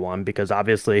of Obi-Wan, because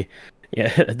obviously.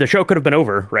 Yeah, the show could have been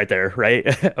over right there, right?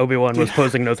 Obi-Wan was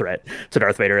posing no threat to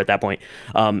Darth Vader at that point.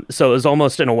 So it was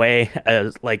almost in a way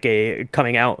as like a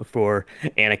coming out for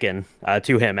Anakin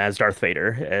to him as Darth Vader,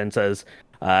 and says,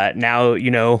 now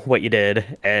you know what you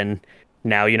did, and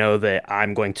now you know that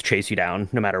I'm going to chase you down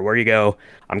no matter where you go.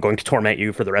 I'm going to torment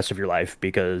you for the rest of your life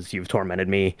because you've tormented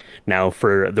me now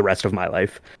for the rest of my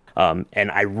life.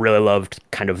 And I really loved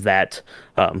kind of that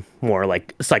more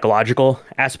like psychological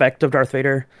aspect of Darth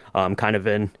Vader, kind of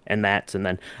in that. And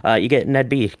then you get Ned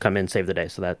B come in, save the day.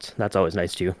 So that's always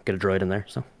nice to get a droid in there.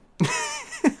 So.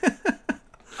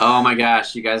 Oh my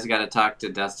gosh, you guys got to talk to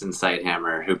Dustin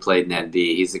Sighthammer, who played Ned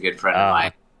B. He's a good friend of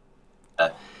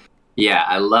mine. Yeah,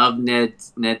 I love Ned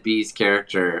B's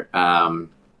character. Right,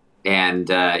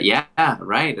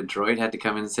 a droid had to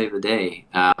come in and save the day.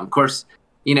 Of course,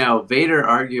 Vader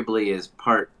arguably is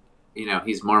part,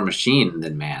 he's more machine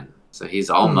than man. So he's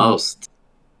almost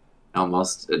a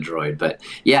droid. But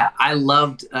yeah, I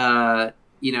loved, Alexi,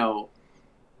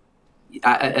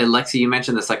 you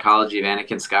mentioned the psychology of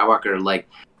Anakin Skywalker. Like,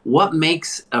 what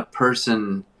makes a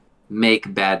person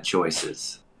make bad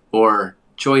choices, or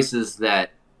choices that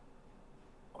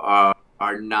are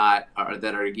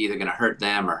either going to hurt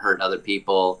them or hurt other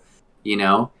people,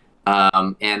 and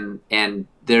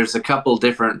there's a couple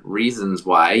different reasons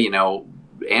why.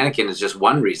 Anakin is just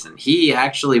one reason. He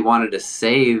actually wanted to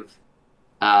save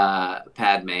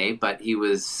Padme, but he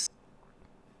was,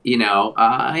 you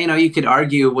could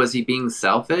argue, was he being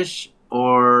selfish,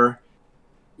 or,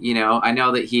 I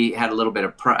know that he had a little bit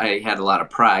of pride. He had a lot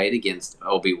of pride against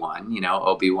Obi-Wan.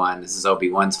 Obi-Wan, this is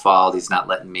Obi-Wan's fault. He's not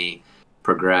letting me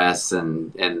progress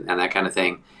and that kind of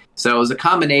thing. So it was a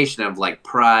combination of like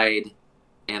pride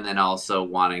and then also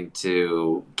wanting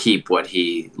to keep what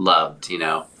he loved,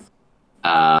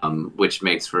 which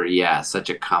makes for, such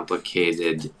a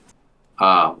complicated,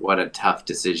 what a tough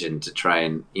decision to try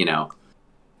and,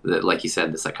 like you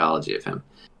said, the psychology of him.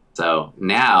 So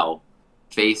now,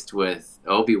 faced with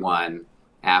Obi-Wan,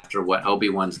 after what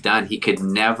Obi-Wan's done, he could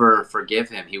never forgive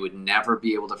him. He would never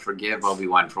be able to forgive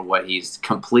Obi-Wan for what he's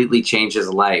completely changed his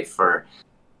life for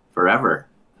forever.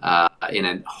 In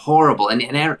a horrible and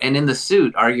in the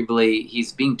suit, arguably,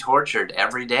 he's being tortured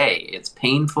every day. It's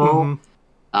painful.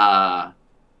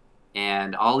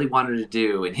 And all he wanted to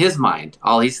do, in his mind,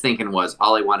 all he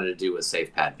wanted to do was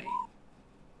save Padme.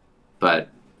 But,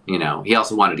 he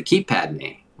also wanted to keep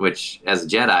Padme, which, as a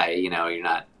Jedi, you're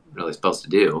not really supposed to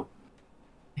do.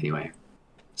 Anyway,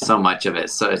 so much of it.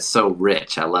 So it's so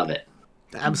rich. I love it.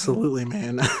 Absolutely,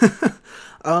 man.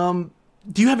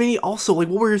 Do you have any, also, what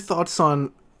were your thoughts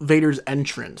on Vader's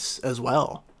entrance as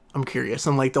well? I'm curious.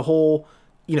 And, the whole,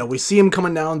 we see him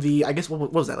coming down the, I guess,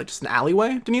 what was that, just an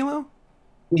alleyway, Danilo?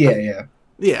 Yeah.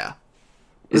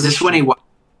 Is this when he walked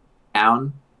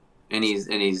down and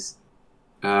he's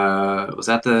was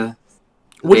that the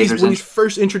when he's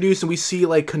first introduced and we see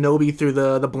Kenobi through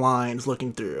the blinds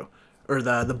looking through, or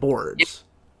the boards?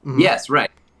 Yeah. Mm-hmm. Yes,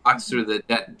 right. Walks through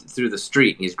the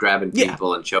street and he's grabbing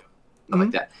people and choking stuff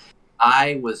like that.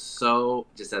 I was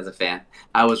just as a fan,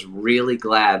 I was really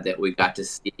glad that we got to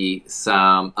see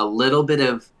a little bit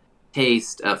of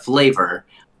taste, flavor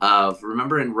of,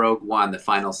 remember in Rogue One, the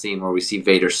final scene where we see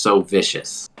Vader so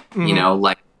vicious,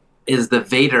 is the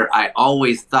Vader I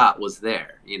always thought was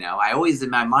there. I always in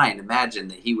my mind imagined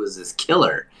that he was this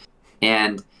killer,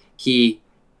 and he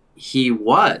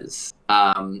was.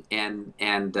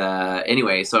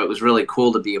 Anyway, so it was really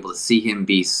cool to be able to see him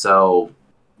be so,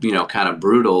 kind of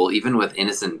brutal, even with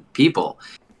innocent people.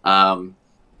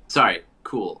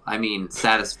 Cool. I mean,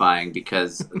 satisfying,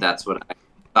 because that's what I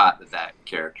thought that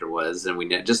character was, and we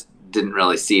just didn't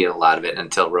really see a lot of it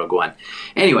until Rogue One.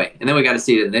 Anyway, and then we got to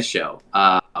see it in this show.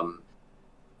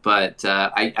 But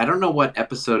I don't know what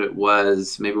episode it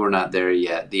was. Maybe we're not there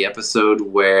yet. The episode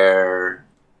where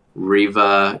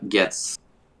Reva gets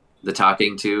the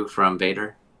talking to from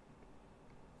Vader.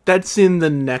 That's in the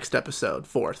next episode,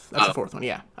 4th. That's the 4th one,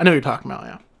 yeah. I know what you're talking about,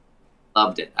 yeah.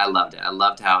 Loved it. I loved it. I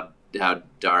loved how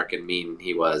dark and mean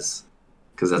he was,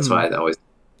 because that's why I always...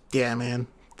 Yeah, man.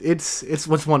 It's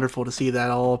what's wonderful to see that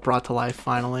all brought to life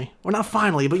finally. Well, not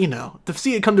finally, but to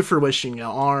see it come to fruition,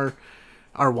 our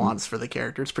wants for the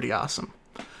character. It's pretty awesome.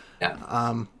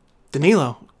 Yeah.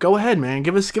 Danilo, go ahead, man.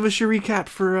 Give us your recap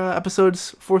for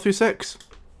episodes 4 through 6.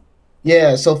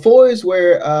 Yeah, so 4 is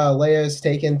where Leia is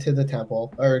taken to the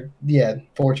temple,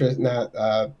 fortress, not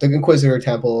the Inquisitor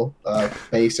temple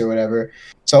base or whatever.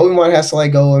 So Obi-Wan has to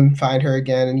go and find her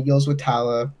again, and he goes with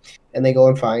Tala, and they go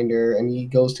and find her, and he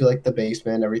goes to the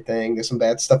basement and everything. There's some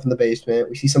bad stuff in the basement.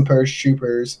 We see some Purge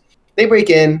troopers. They break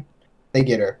in, they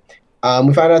get her.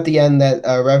 We find out at the end that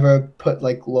Reva put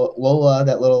Lola,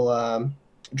 that little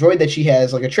droid that she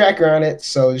has, a tracker on it,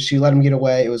 so she let him get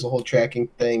away. It was a whole tracking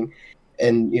thing.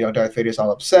 And, Darth Vader's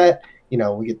all upset.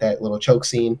 We get that little choke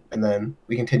scene, and then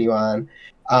we continue on.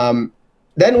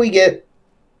 Then we get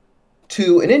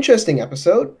to an interesting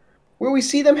episode where we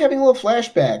see them having a little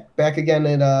flashback back again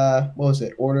at,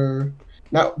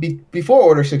 before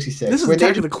Order 66. This is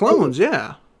Attack of the Clones,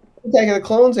 yeah. Attack of the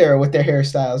Clones era with their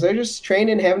hairstyles. They're just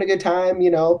training, having a good time,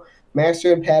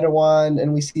 Master and Padawan,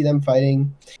 and we see them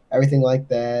fighting, everything like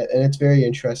that, and it's very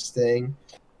interesting.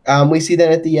 We see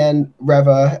that at the end,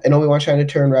 Reva and Obi-Wan trying to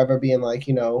turn Reva, being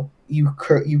you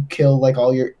kill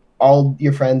all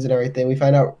your friends and everything. We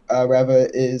find out Reva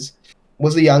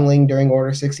was a youngling during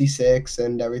Order 66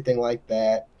 and everything like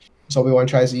that. So Obi-Wan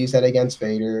tries to use that against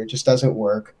Vader. It just doesn't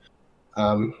work,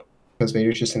 because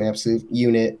Vader's just an absolute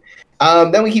unit.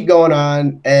 Then we keep going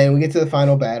on, and we get to the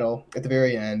final battle at the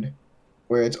very end,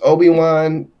 where it's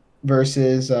Obi-Wan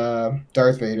versus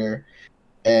Darth Vader,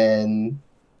 and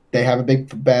they have a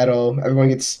big battle. Everyone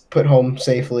gets put home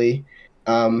safely.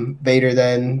 Vader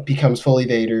then becomes fully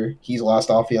Vader. He's lost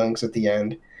all feelings at the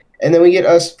end. And then we get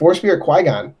us Force Spirit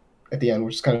Qui-Gon at the end,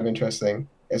 which is kind of interesting,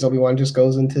 as Obi-Wan just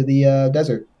goes into the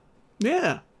desert.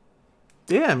 Yeah.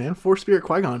 Yeah, man. Force Spirit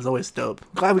Qui-Gon is always dope.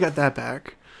 Glad we got that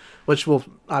back, which we'll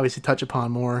obviously touch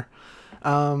upon more.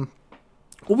 What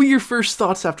were your first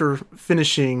thoughts after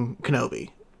finishing Kenobi?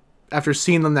 After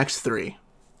seeing the next 3?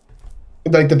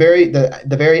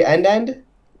 The very end?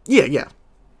 Yeah.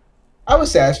 I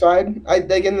was satisfied. And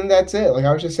then that's it.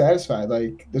 I was just satisfied.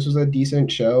 This was a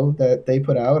decent show that they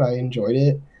put out. I enjoyed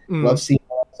it. Loved seeing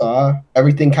what I saw.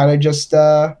 Everything kind of just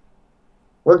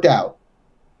worked out.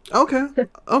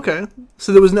 Okay.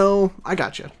 So there was no... I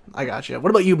gotcha. What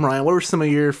about you, Brian? What were some of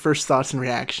your first thoughts and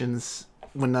reactions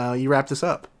when you wrapped this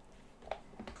up?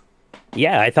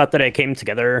 Yeah, I thought that it came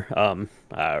together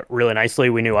really nicely.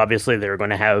 We knew obviously they were going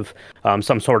to have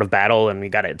some sort of battle, and we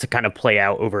got it to kind of play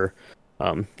out over,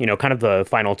 kind of the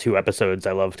final two episodes.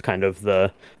 I loved kind of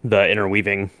the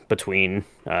interweaving between,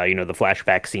 the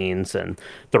flashback scenes and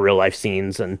the real life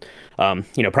scenes, and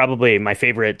probably my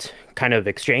favorite kind of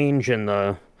exchange in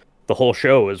the whole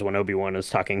show is when Obi-Wan is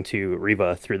talking to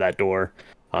Reva through that door.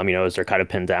 As they're kind of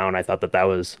pinned down. I thought that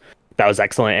was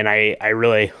excellent, and I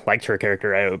really liked her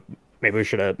character. Maybe we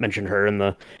should have mentioned her in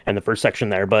the first section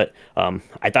there, but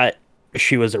I thought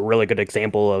she was a really good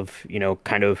example of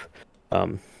kind of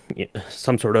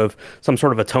some sort of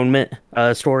atonement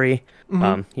story.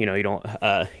 You don't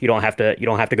have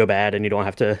to go bad, and you don't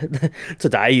have to to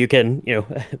die. You can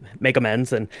make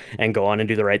amends and go on and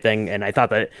do the right thing. And I thought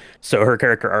that her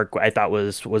character arc I thought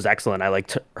was excellent. I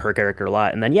liked her character a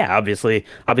lot. And then obviously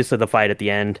the fight at the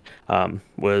end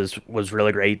was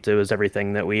really great. It was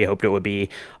everything that we hoped it would be.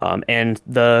 And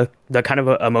the kind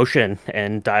of emotion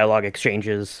and dialogue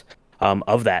exchanges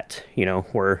of that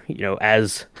were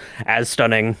as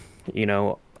stunning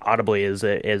audibly as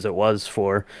it was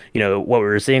for what we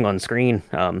were seeing on screen.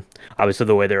 Obviously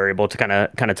the way they were able to kind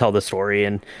of tell the story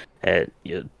and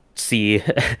see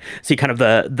see kind of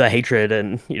the hatred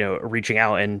and reaching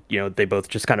out, and they both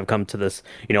just kind of come to this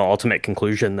ultimate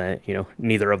conclusion that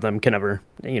neither of them can ever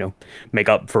make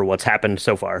up for what's happened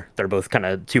so far. They're both kind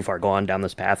of too far gone down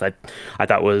this path. I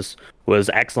thought was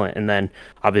excellent. And then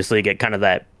obviously get kind of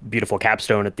that beautiful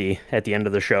capstone at the end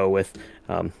of the show with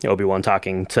Obi-Wan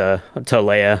talking to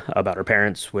Leia about her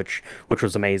parents, which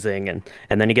was amazing.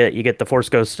 And then you get the Force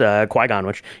Ghost Qui-Gon,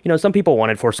 which some people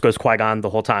wanted Force Ghost Qui-Gon the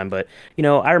whole time, but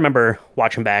I remember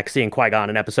watching back, seeing Qui-Gon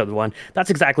in episode 1. That's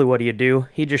exactly what he'd do.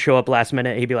 He'd just show up last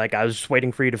minute. He'd be like, I was just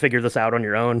waiting for you to figure this out on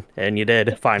your own, and you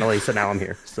did finally. So now I'm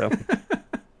here. So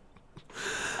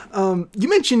you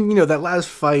mentioned that last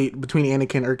fight between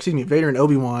Vader and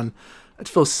Obi-Wan. It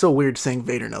feels so weird saying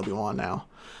Vader and Obi-Wan now.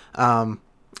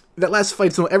 That last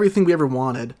fight's everything we ever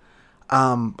wanted.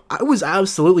 I was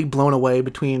absolutely blown away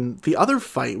between the other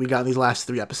fight we got in these last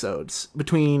 3 episodes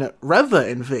between Reva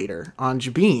and Vader on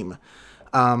Jabeem.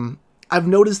 I've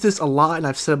noticed this a lot, and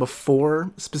I've said it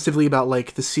before, specifically about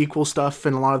like the sequel stuff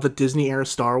and a lot of the Disney era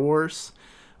Star Wars.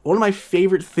 One of my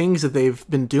favorite things that they've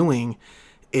been doing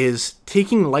is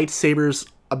taking lightsabers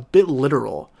a bit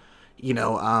literal.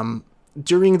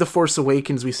 During The Force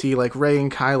Awakens, we see like Rey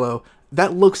and Kylo.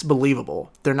 That looks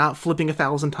believable. They're not flipping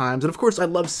 1,000 times. And of course, I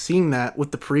love seeing that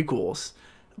with the prequels.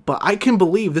 But I can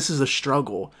believe this is a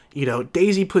struggle.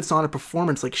 Daisy puts on a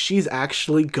performance like she's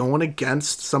actually going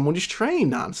against someone who's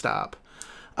trained nonstop.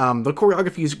 The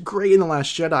choreography is great in The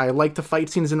Last Jedi. I like the fight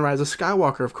scenes in Rise of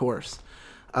Skywalker, of course.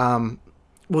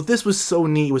 What this was so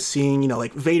neat was seeing,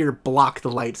 like Vader block the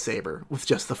lightsaber with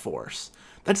just the Force.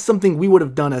 That's something we would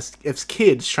have done as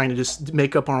kids, trying to just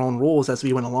make up our own rules as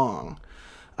we went along.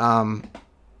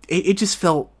 It just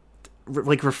felt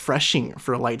like refreshing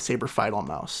for a lightsaber fight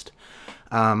almost.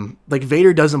 Like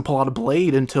Vader doesn't pull out a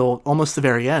blade until almost the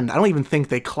very end. I don't even think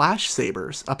they clash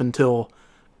sabers up until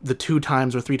the 2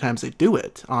 times or 3 times they do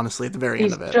it, honestly, at the very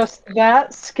end of it. He's just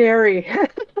that scary.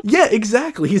 Yeah,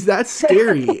 exactly. He's that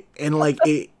scary. And like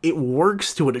it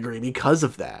works to a degree because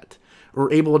of that.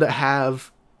 We're able to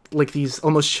have like these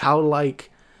almost childlike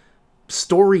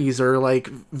stories or like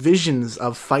visions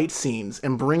of fight scenes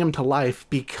and bring them to life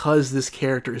because this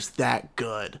character is that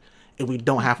good and we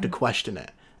don't have to question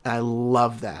it. And I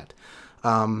love that.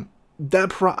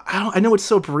 I know it's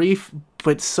so brief,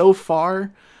 but so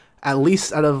far, at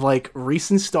least out of like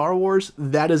recent Star Wars,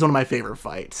 that is one of my favorite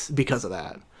fights because of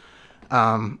that.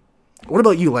 What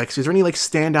about you, Lex? Is there any like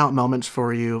standout moments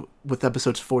for you with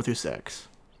episodes 4 through 6?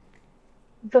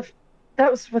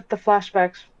 That was with the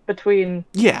flashbacks between.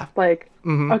 Yeah. Like,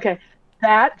 okay,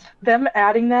 them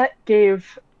adding that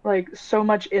gave like so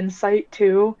much insight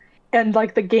too, and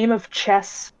like the game of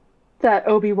chess that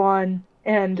Obi-Wan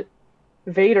and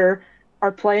Vader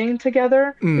are playing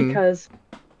together, because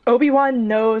Obi-Wan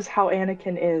knows how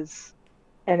Anakin is,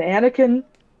 and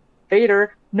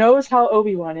Vader knows how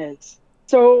Obi-Wan is.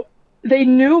 So they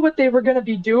knew what they were going to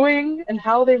be doing and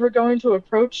how they were going to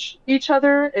approach each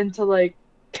other and to like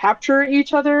capture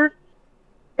each other.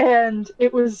 And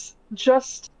it was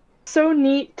just so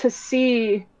neat to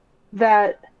see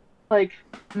that like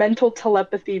mental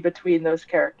telepathy between those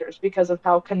characters because of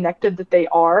how connected that they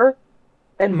are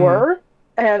and were.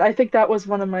 And I think that was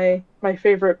one of my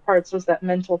favorite parts, was that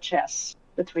mental chess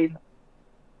between them.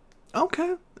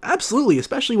 Okay, absolutely,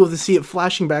 especially with to see it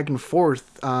flashing back and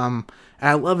forth. And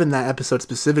I love in that episode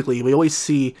specifically, we always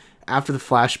see after the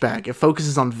flashback, it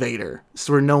focuses on Vader.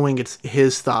 So we're knowing it's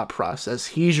his thought process.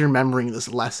 He's remembering this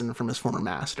lesson from his former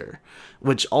master,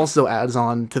 which also adds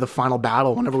on to the final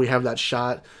battle whenever we have that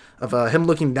shot of him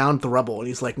looking down at the rubble. And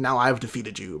he's like, now I've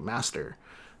defeated you, master.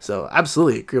 So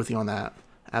absolutely agree with you on that.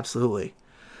 Absolutely.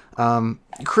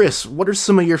 Chris, what are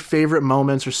some of your favorite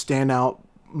moments or standout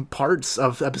parts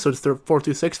of episodes 4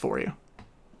 through 6 for you?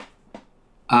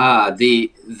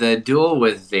 The duel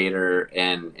with Vader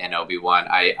and Obi-Wan,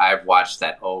 I've watched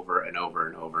that over and over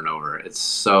and over and over. It's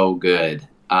so good.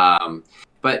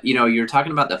 But you're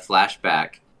talking about the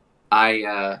flashback.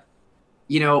 When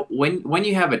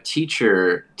you have a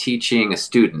teacher teaching a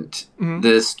student,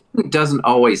 the student doesn't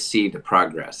always see the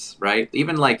progress, right?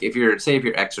 Even like if you're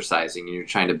exercising and you're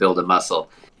trying to build a muscle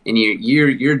and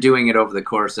you're doing it over the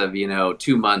course of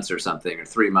 2 months or something, or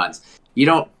 3 months, you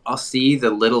don't see the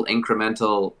little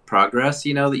incremental progress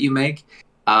that you make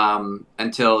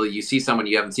until you see someone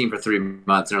you haven't seen for 3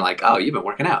 months and they're like, oh, you've been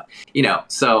working out,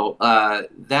 so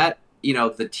that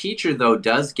the teacher though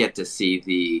does get to see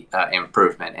the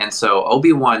improvement. And so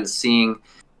Obi-Wan seeing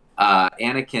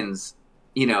Anakin's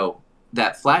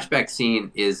that flashback scene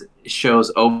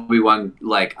shows Obi-Wan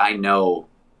like, I know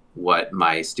what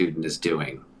my student is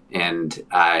doing, and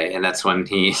that's when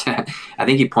he I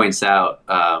think he points out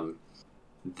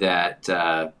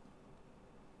that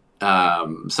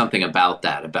something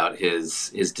about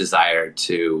his desire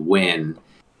to win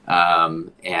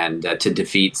and to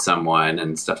defeat someone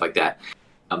and stuff like that.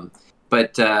 I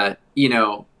thought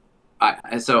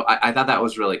that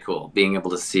was really cool, being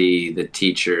able to see the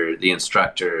teacher, the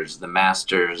instructors, the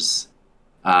master's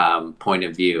point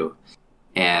of view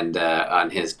and on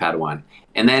his Padawan.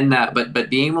 And then but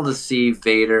being able to see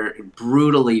Vader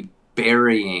brutally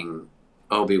burying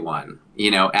Obi-Wan,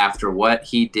 after what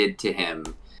he did to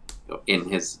him in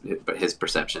his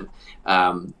perception,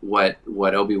 what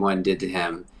Obi-Wan did to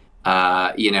him,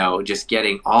 just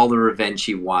getting all the revenge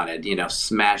he wanted,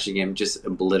 smashing him, just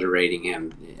obliterating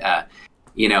him,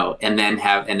 and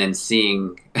then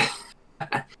seeing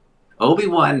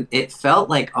Obi-Wan, it felt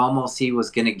like almost he was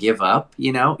going to give up,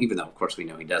 even though of course we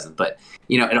know he doesn't, but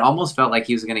it almost felt like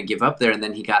he was going to give up there. And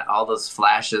then he got all those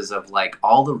flashes of like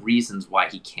all the reasons why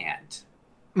he can't.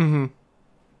 Mm-hmm.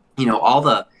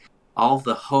 All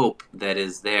the hope that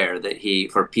is there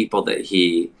for people that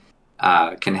he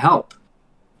can help.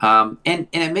 And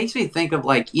it makes me think of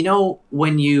like,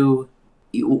 when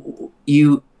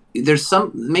there's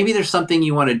something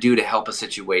you want to do to help a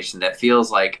situation that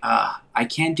feels like, I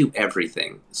can't do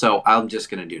everything, so I'm just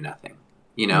going to do nothing,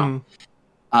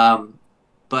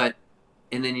 but,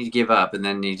 and then you give up, and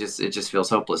then it just feels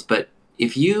hopeless. But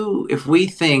if we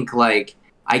think like,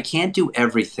 I can't do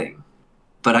everything,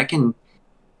 but I can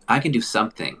do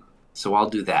something, so I'll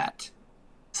do that.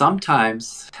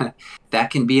 Sometimes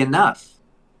that can be enough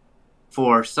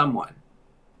for someone.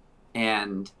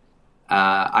 And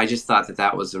I just thought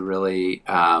that was a really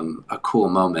a cool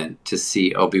moment to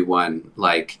see Obi-Wan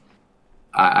like,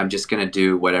 I'm just going to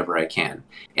do whatever I can.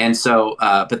 And so,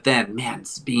 but then, man,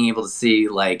 being able to see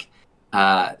like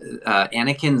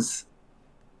Anakin's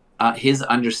his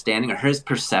understanding or his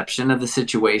perception of the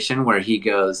situation, where he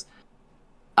goes,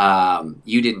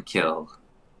 you didn't kill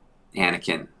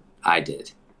Anakin, I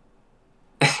did.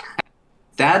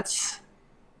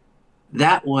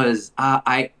 That was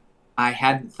I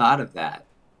hadn't thought of that,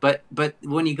 but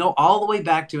when you go all the way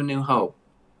back to A New Hope,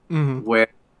 mm-hmm. where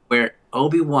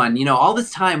Obi-Wan, all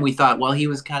this time we thought, well, he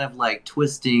was kind of like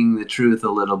twisting the truth a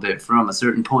little bit from a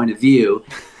certain point of view,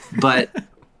 but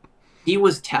he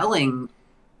was telling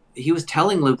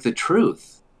Luke the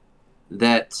truth,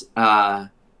 that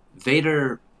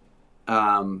Vader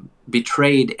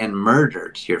betrayed and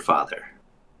murdered your father.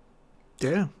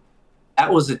 Yeah.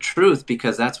 That was the truth,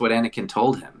 because that's what Anakin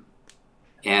told him.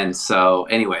 And so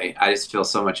anyway, I just feel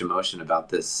so much emotion about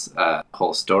this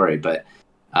whole story. But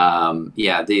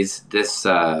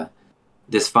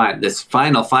this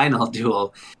final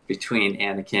duel between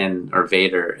Anakin or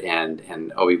Vader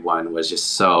and Obi-Wan was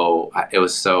just it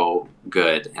was so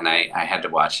good, and I had to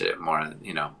watch it more,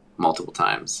 multiple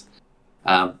times.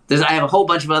 I have a whole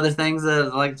bunch of other things that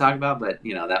I'd like to talk about, but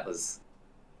that was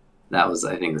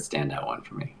I think the standout one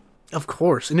for me. Of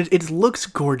course, and it looks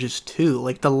gorgeous too.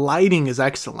 Like the lighting is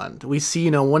excellent. We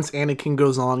see, once Anakin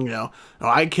goes on,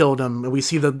 I killed him, and we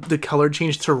see the color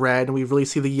change to red, and we really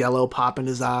see the yellow pop in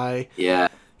his eye. Yeah.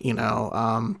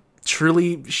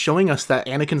 Truly showing us that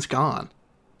Anakin's gone.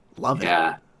 Love it.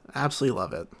 Yeah. Absolutely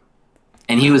love it.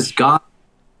 And he was gone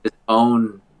his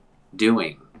own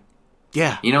doing.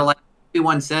 Yeah. Like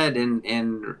everyone said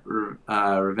in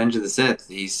Revenge of the Sith,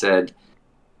 he said,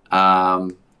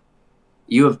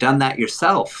 you have done that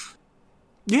yourself.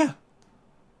 Yeah.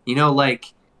 You know,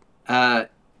 like,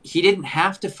 he didn't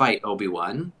have to fight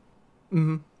Obi-Wan.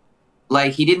 Mm-hmm.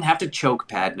 Like, he didn't have to choke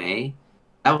Padme.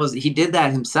 He did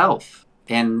that himself.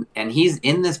 And he's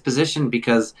in this position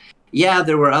because, yeah,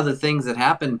 there were other things that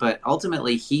happened, but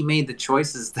ultimately he made the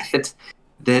choices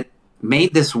that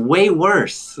made this way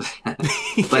worse.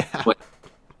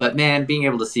 But man, being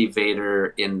able to see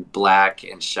Vader in black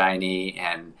and shiny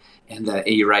and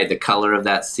you're right, the color of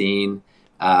that scene,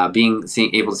 able to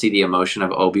see the emotion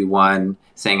of Obi-Wan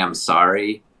saying, "I'm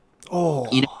sorry." Oh,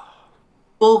 you know,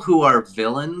 people who are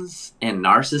villains and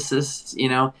narcissists, you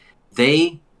know,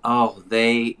 they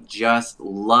just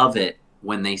love it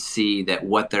when they see that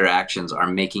what their actions are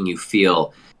making you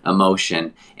feel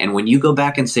emotion. And when you go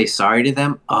back and say sorry to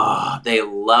them, they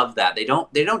love that. They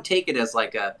don't take it as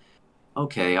like a,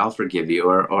 okay, I'll forgive you,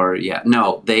 or yeah.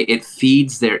 No, it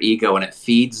feeds their ego and it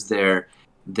feeds their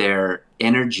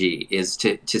energy is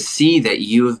to see that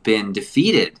you have been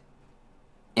defeated.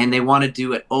 And they want to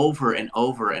do it over and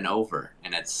over and over.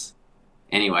 And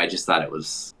anyway, I just thought it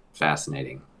was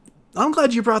fascinating. I'm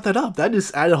glad you brought that up. That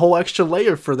just added a whole extra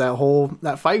layer for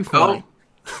that fight for me.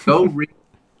 Go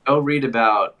read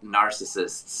about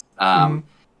narcissists.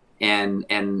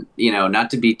 And you know, not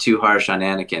to be too harsh on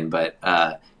Anakin, but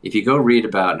if you go read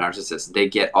about narcissists, they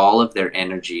get all of their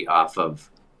energy off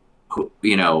of,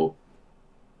 you know,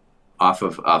 off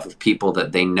of people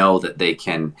that they know that they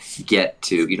can get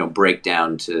to, you know, break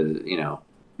down to, you know,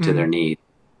 to their need.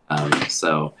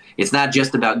 So it's not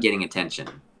just about getting attention.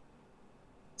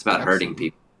 It's about hurting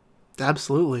people.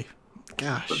 Absolutely.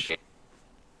 Gosh. Okay.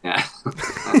 Yeah.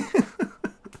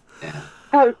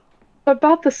 Yeah.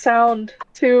 About the sound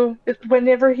too,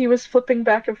 whenever he was flipping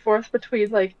back and forth between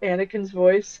like Anakin's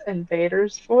voice and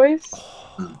Vader's voice,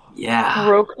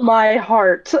 broke my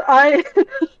heart.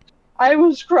 I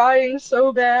was crying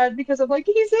so bad because I'm like,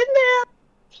 he's in there,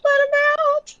 let him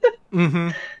out. Mm-hmm.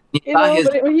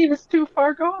 But he was too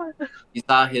far gone. You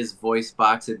saw his voice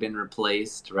box had been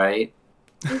replaced, right?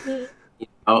 Mm-hmm. You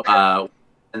know,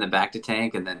 in the back to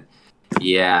tank, and then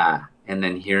and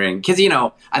then hearing, because you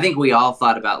know, I think we all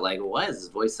thought about like, why is his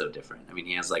voice so different? I mean,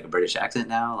 he has like a British accent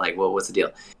now. Like, what's the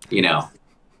deal? You know,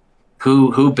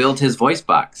 who built his voice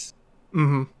box?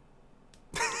 Mm-hmm.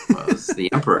 Well, it was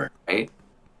the Emperor, right?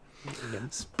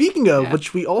 Speaking of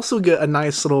which, we also get a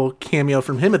nice little cameo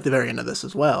from him at the very end of this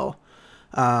as well.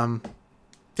 That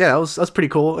was pretty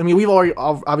cool. I mean, we've already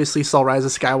obviously saw Rise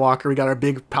of Skywalker. We got our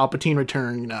big Palpatine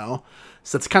return, you know,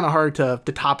 so it's kind of hard to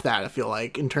top that. I feel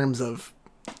like in terms of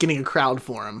getting a crowd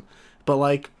for him, but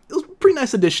like it was a pretty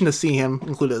nice addition to see him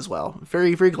included as well.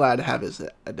 Very, very glad to have his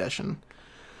addition.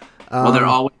 Well, they're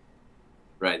always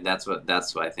right. That's what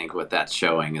I think. What that's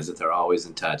showing is that they're always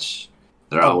in touch.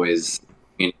 They're always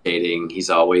communicating. He's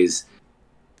always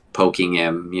poking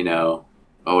him, you know,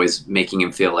 always making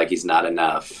him feel like he's not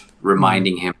enough,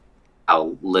 reminding him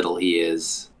how little he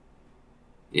is.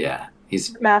 Yeah,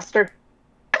 he's master.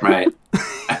 Right.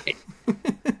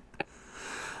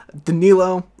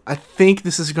 Danilo, I think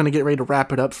this is going to get ready to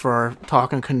wrap it up for our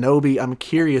talk on Kenobi. I'm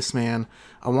curious, man.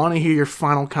 I want to hear your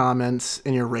final comments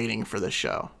and your rating for this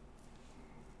show.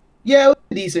 Yeah, it was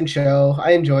a decent show.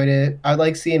 I enjoyed it. I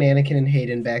like seeing Anakin and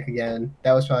Hayden back again.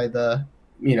 That was probably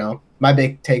my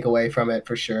big takeaway from it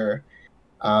for sure.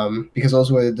 Because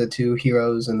those were the two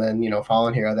heroes and then, you know,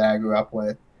 fallen hero that I grew up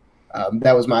with.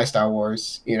 That was my Star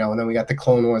Wars, you know, and then we got the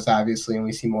Clone Wars, obviously, and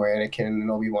we see more Anakin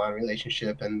and Obi-Wan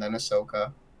relationship and then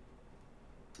Ahsoka.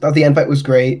 Thought the end fight was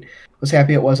great. Was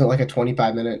happy it wasn't like a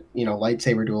 25-minute, you know,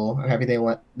 lightsaber duel. I'm happy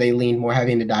they leaned more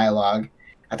heavy into dialogue.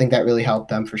 I think that really helped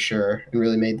them for sure and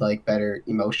really made like better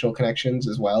emotional connections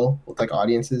as well with like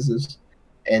audiences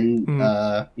and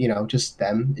you know, just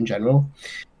them in general.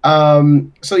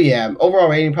 So yeah, overall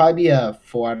rating probably be a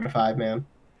 4 out of 5, man.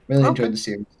 Really enjoyed the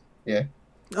series. Yeah.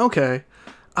 Okay.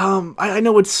 I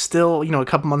know it's still, you know, a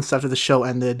couple months after the show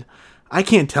ended. I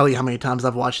can't tell you how many times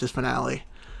I've watched this finale.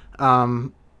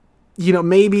 You know,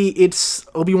 maybe it's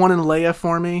Obi-Wan and Leia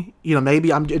for me. You know, maybe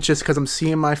it's just because I'm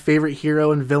seeing my favorite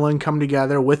hero and villain come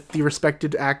together with the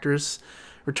respected actors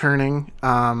returning.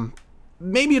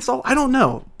 Maybe it's all, I don't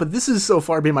know. But this has so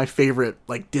far been my favorite,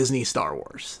 like, Disney Star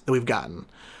Wars that we've gotten.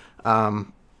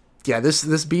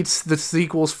 This beats the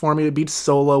sequels for me. It beats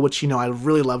Solo, which, you know, I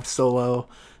really loved Solo.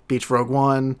 Beats Rogue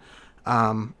One.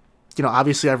 You know,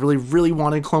 obviously I really, really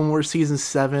wanted Clone Wars Season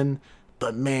 7.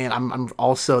 But man, I'm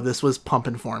also, this was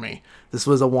pumping for me. This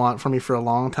was a want for me for a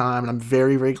long time, and I'm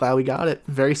very, very glad we got it.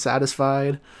 Very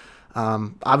satisfied.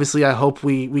 Obviously, I hope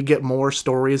we get more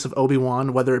stories of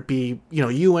Obi-Wan, whether it be, you know,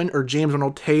 Ewan or James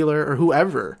Arnold Taylor or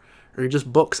whoever, or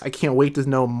just books. I can't wait to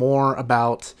know more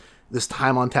about this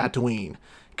time on Tatooine.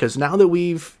 Because now that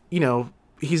we've,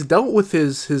 he's dealt with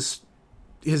his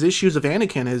issues of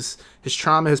Anakin, his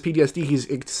trauma, his PTSD, he's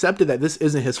accepted that this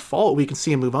isn't his fault. We can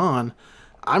see him move on.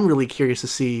 I'm really curious to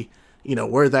see,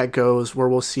 where that goes, where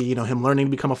we'll see, him learning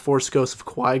to become a Force ghost of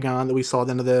Qui-Gon that we saw at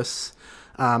the end of this.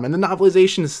 And the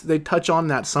novelizations, they touch on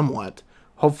that somewhat.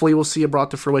 Hopefully we'll see it brought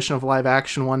to fruition of live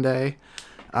action one day.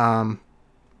 But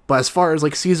as far as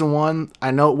like season 1,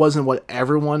 I know it wasn't what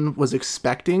everyone was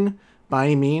expecting by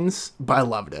any means, but I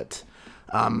loved it.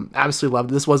 Absolutely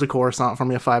loved it. This was a Coruscant for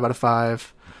me, a 5 out of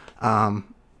 5.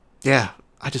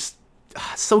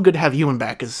 So good to have Ewan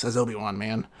back as Obi-Wan,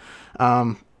 man.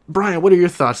 Brian, what are your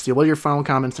thoughts, Steve? What are your final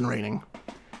comments and rating?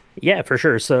 Yeah, for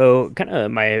sure. So kind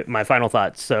of my final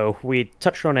thoughts. So we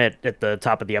touched on it at the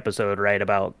top of the episode, right,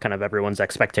 about kind of everyone's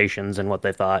expectations and what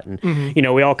they thought. And,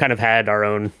 we all kind of had our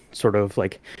own sort of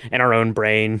like in our own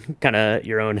brain, kind of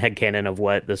your own headcanon of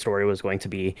what the story was going to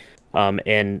be.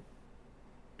 And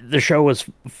the show was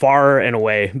far and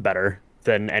away better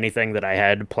than anything that I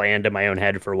had planned in my own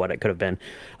head for what it could have been.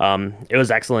 It was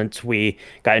excellent. We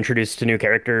got introduced to new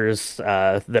characters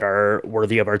that are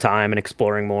worthy of our time and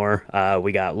exploring more.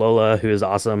 We got Lola, who is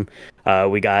awesome.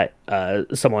 We got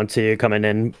someone to come in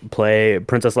and play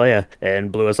Princess Leia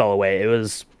and blew us all away. It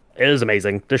was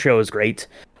amazing. The show was great.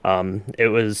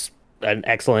 It was an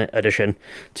excellent addition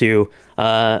to,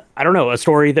 I don't know, a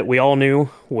story that we all knew.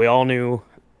 We all knew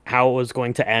how it was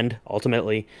going to end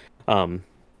ultimately.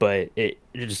 But it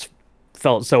just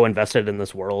felt so invested in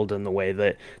this world and the way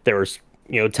that they were,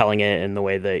 telling it and the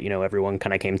way that, everyone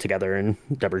kind of came together and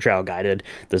Deborah Chow guided.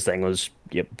 This thing was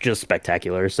just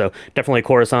spectacular. So definitely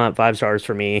Coruscant, 5 stars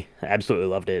for me. Absolutely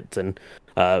loved it. And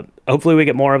hopefully we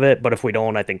get more of it. But if we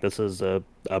don't, I think this is a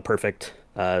perfect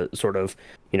sort of,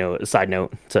 side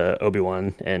note to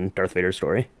Obi-Wan and Darth Vader's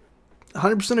story.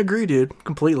 100% agree, dude.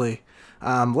 Completely.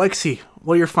 Lexi,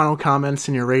 what are your final comments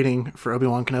and your rating for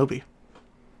Obi-Wan Kenobi?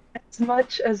 As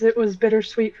much as it was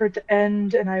bittersweet for it to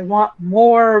end and I want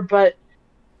more, but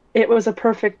it was a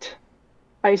perfect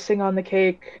icing on the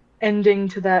cake ending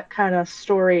to that kind of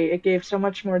story. It gave so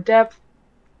much more depth.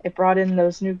 It brought in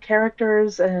those new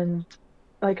characters, and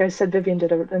like I said, Vivian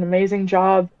did an amazing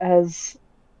job as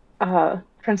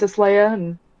Princess Leia,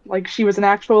 and like she was an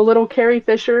actual little Carrie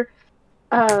Fisher.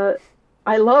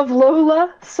 I love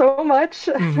Lola so much.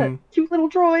 Cute little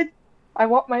droid. I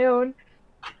want my own.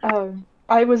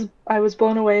 I was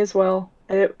blown away as well.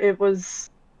 It was,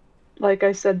 like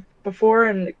I said before,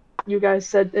 and you guys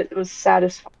said, it was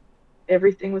satisfying.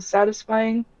 Everything was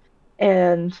satisfying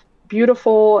and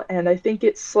beautiful, and I think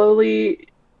it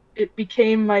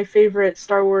became my favorite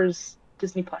Star Wars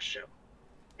Disney Plus show.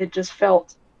 It just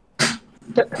felt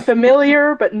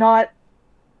familiar, but not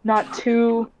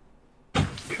too,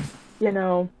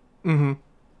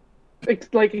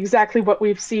 like exactly what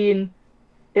we've seen.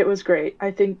 It was great.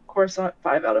 I think Coruscant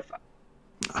 5 out of 5.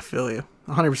 I feel you.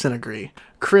 100% agree.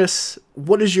 Chris,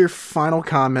 what is your final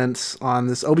comments on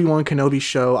this Obi-Wan Kenobi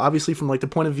show? Obviously from like the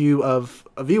point of view of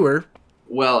a viewer.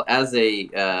 Well, as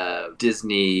a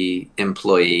Disney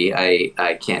employee,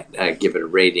 I can't give it a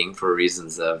rating for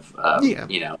reasons of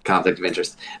conflict of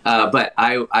interest. But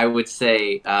I would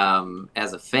say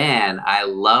as a fan, I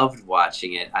loved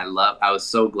watching it. I was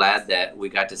so glad that we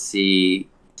got to see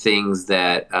things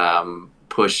that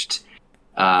pushed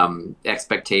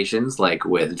expectations, like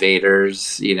with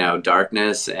Vader's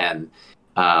darkness and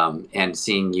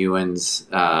seeing Ewan's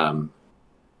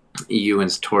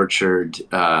tortured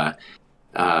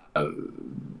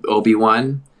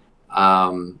Obi-Wan.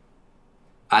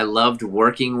 I loved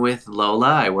working with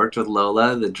Lola. I worked with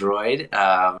Lola, the droid,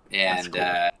 and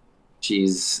cool.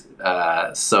 She's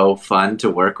so fun to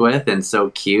work with and so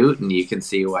cute, and you can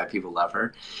see why people love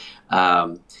her.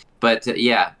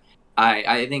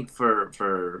 I think for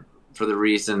the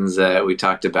reasons we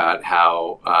talked about,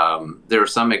 how there were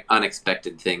some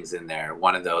unexpected things in there.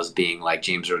 One of those being like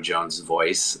James Earl Jones'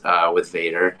 voice with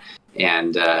Vader,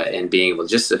 and being able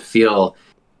just to feel.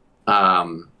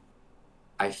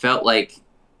 I felt like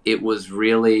it was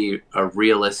really a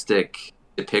realistic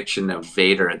depiction of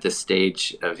Vader at this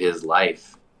stage of his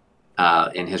life,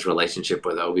 in his relationship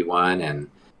with Obi-Wan, and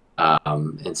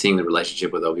seeing the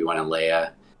relationship with Obi-Wan and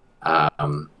Leia.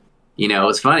 It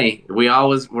was funny. We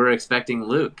always were expecting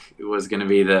Luke was going to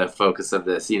be the focus of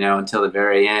this, until the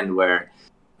very end, where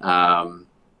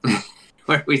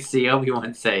we see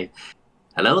Obi-Wan say,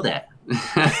 "Hello there."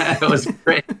 It was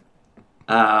great.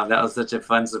 That was such a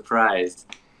fun surprise.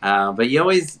 But you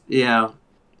always,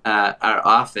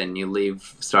 often you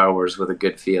leave Star Wars with a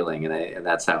good feeling, and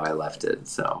that's how I left it.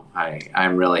 So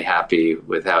I'm really happy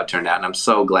with how it turned out, and I'm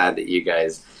so glad that you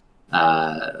guys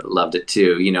loved it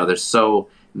too. You know, there's so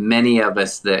many of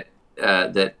us that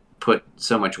put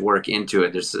so much work into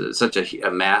it. There's such a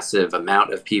massive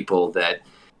amount of people that,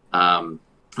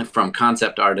 from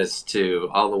concept artists to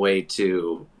all the way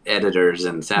to editors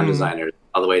and sound designers,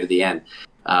 all the way to the end,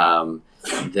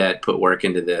 that put work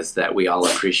into this, that we all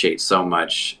appreciate so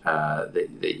much,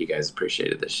 that you guys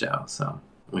appreciated this show. So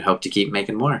we hope to keep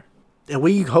making more. And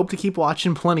we hope to keep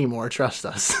watching plenty more, trust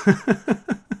us.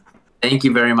 Thank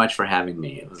you very much for having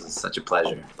me. It was such a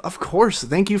pleasure. Of course.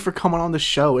 Thank you for coming on the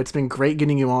show. It's been great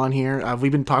getting you on here.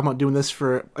 We've been talking about doing this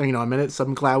for a minute, so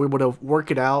I'm glad we were able to work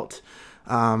it out.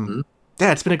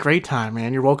 Yeah, it's been a great time,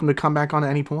 man. You're welcome to come back on at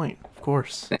any point, of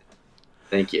course.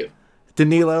 Thank you.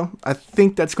 Danilo, I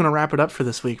think that's going to wrap it up for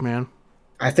this week, man.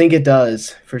 I think it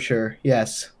does, for sure.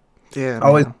 Yes. Yeah.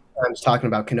 Always talking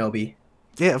about Kenobi.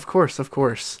 Yeah, of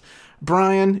course.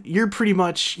 Brian, you're pretty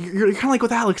much, you're kind of like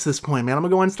with Alex at this point, man. I'm going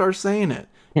to go and start saying it.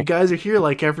 You guys are here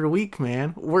like every week,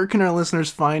 man. Where can our listeners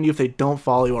find you if they don't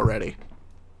follow you already?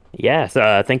 Yes,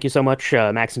 thank you so much,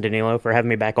 Max and Danilo, for having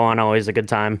me back on. Always a good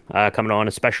time coming on,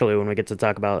 especially when we get to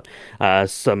talk about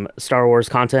some Star Wars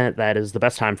content. That is the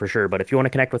best time for sure. But if you want to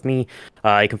connect with me,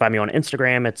 you can find me on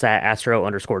Instagram. It's at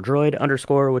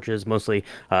astro_droid_, which is mostly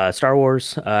Star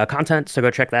Wars content. So go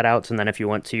check that out. And then if you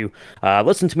want to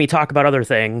listen to me talk about other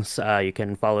things, you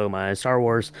can follow my Star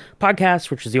Wars podcast,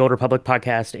 which is the Old Republic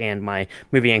podcast, and my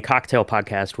movie and cocktail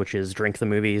podcast, which is Drink the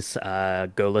Movies.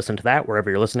 Go listen to that wherever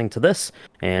you're listening to this.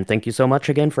 And thank you so much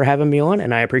again for having me on,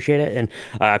 and I appreciate it.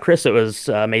 And Chris, it was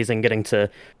amazing getting to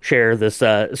share this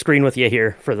screen with you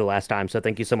here for the last time. So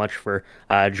thank you so much for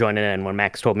joining in. When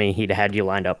Max told me he'd had you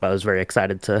lined up, I was very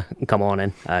excited to come on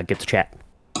and get to chat.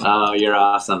 Oh, you're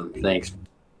awesome. Thanks.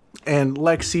 And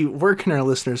Lexi, where can our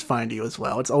listeners find you as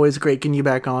well? It's always great getting you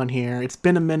back on here. It's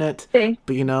been a minute,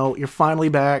 but you're finally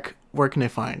back. Where can they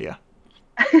find you?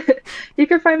 You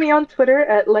can find me on Twitter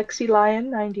at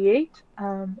LexiLion98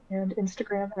 and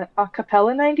Instagram at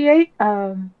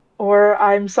Acapella98. Or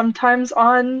I'm sometimes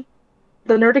on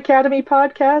the Nerd Academy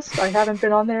podcast. I haven't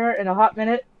been on there in a hot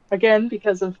minute, again,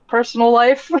 because of personal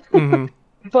life. Mm-hmm.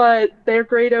 But they're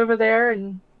great over there,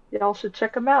 and y'all should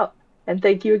check them out. And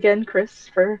thank you again, Chris,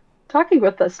 for talking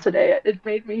with us today. It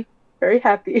made me very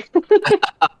happy.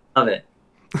 Love it.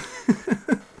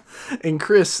 And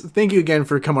Chris, thank you again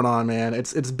for coming on, man.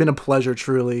 It's been a pleasure,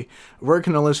 truly. Where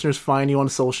can the listeners find you on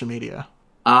social media?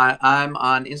 I'm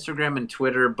on Instagram and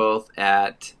Twitter, both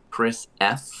at Chris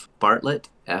F. Bartlett.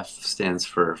 F stands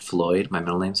for Floyd, my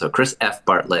middle name. So Chris F.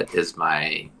 Bartlett is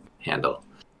my handle.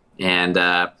 And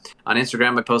on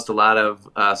Instagram, I post a lot of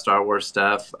Star Wars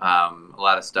stuff, a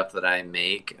lot of stuff that I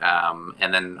make,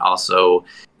 and then also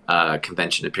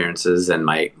convention appearances. And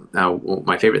my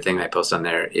favorite thing I post on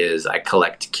there is I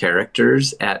collect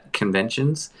characters at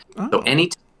conventions. Oh. So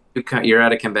anytime you're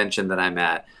at a convention that I'm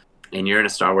at and you're in a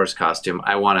Star Wars costume,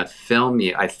 I want to film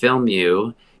you. I film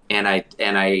you, and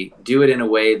I do it in a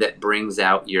way that brings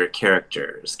out your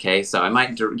characters. Okay, so I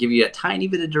might give you a tiny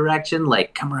bit of direction,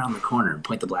 like come around the corner and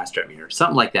point the blaster at me or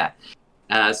something like that.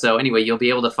 So anyway, you'll be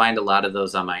able to find a lot of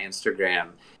those on my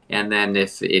Instagram. And then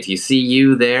if you see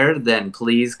you there, then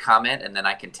please comment, and then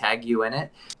I can tag you in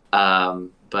it.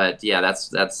 But yeah,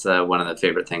 that's one of the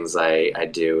favorite things I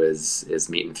do is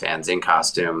meeting fans in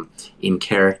costume, in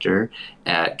character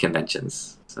at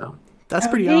conventions. So that's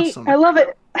pretty awesome. I love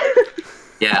it.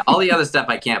 Yeah, all the other stuff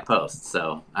I can't post.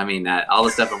 So I mean, all the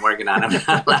stuff I'm working on, I'm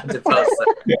not allowed to post.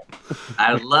 So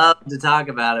I would love to talk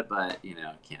about it, but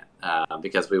can't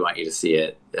because we want you to see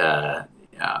it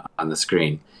on the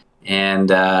screen. And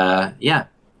yeah,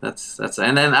 that's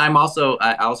and then I also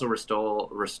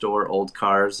restore old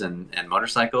cars and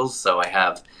motorcycles. So I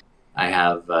have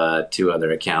two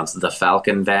other accounts. The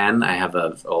Falcon Van. I have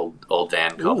an old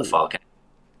van called the Falcon.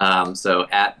 So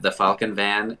at the Falcon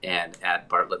Van and at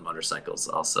Bartlett Motorcycles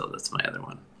also. That's my other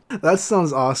one. That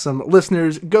sounds awesome.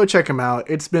 Listeners, go check them out.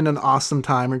 It's been an awesome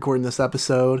time recording this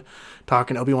episode,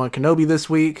 talking Obi-Wan Kenobi this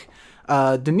week.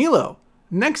 Danilo,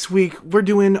 next week we're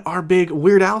doing our big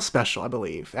Weird Al special, I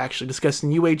believe, actually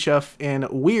discussing UHF and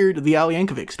Weird, the Al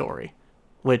Yankovic story,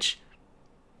 which...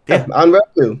 Yeah, on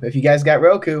Roku. If you guys got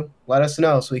Roku, let us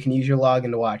know so we can use your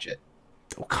login to watch it.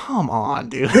 Oh, come on,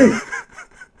 dude.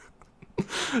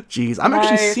 Jeez, I'm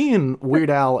actually seeing Weird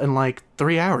Al in like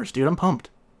 3 hours, dude. I'm pumped.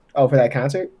 Oh, for that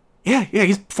concert? Yeah,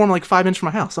 he's performing like 5 minutes from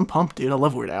my house. I'm pumped, dude. I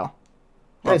love Weird Al.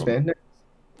 Nice, man.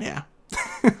 Yeah.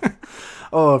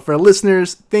 Oh, for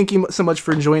listeners, thank you so much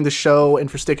for enjoying the show and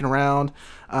for sticking around.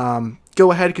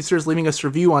 Go ahead, consider leaving us a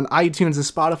review on iTunes and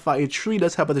Spotify. It truly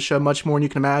does help out the show much more than you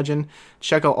can imagine.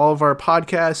 Check out all of our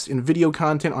podcasts and video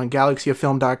content on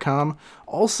galaxyoffilm.com.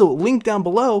 Also, link down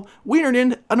below, we earned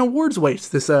in an awards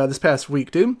waste this past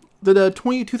week, dude. The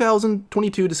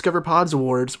 2022 Discover Pods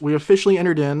Awards, we officially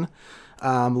entered in.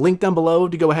 Link down below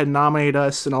to go ahead and nominate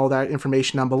us and all that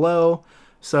information down below.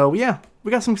 So, yeah,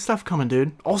 we got some stuff coming,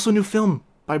 dude. Also, new film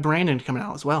by Brandon coming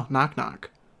out as well, Knock Knock.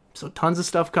 So, tons of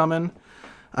stuff coming.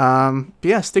 But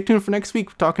yeah, stick tuned for next week.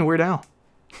 We're talking Weird Al.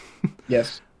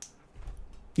 Yes.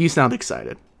 You sound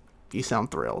excited. You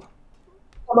sound thrilled.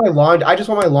 I just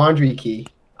want my laundry key.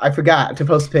 I forgot to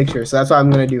post a picture, so that's what I'm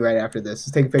gonna do right after this.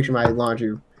 Is take a picture of my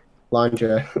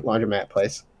laundromat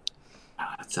place.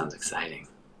 Oh, that sounds exciting.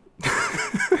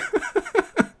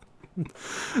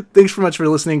 Thanks so much for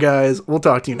listening, guys. We'll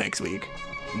talk to you next week.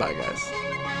 Bye, guys.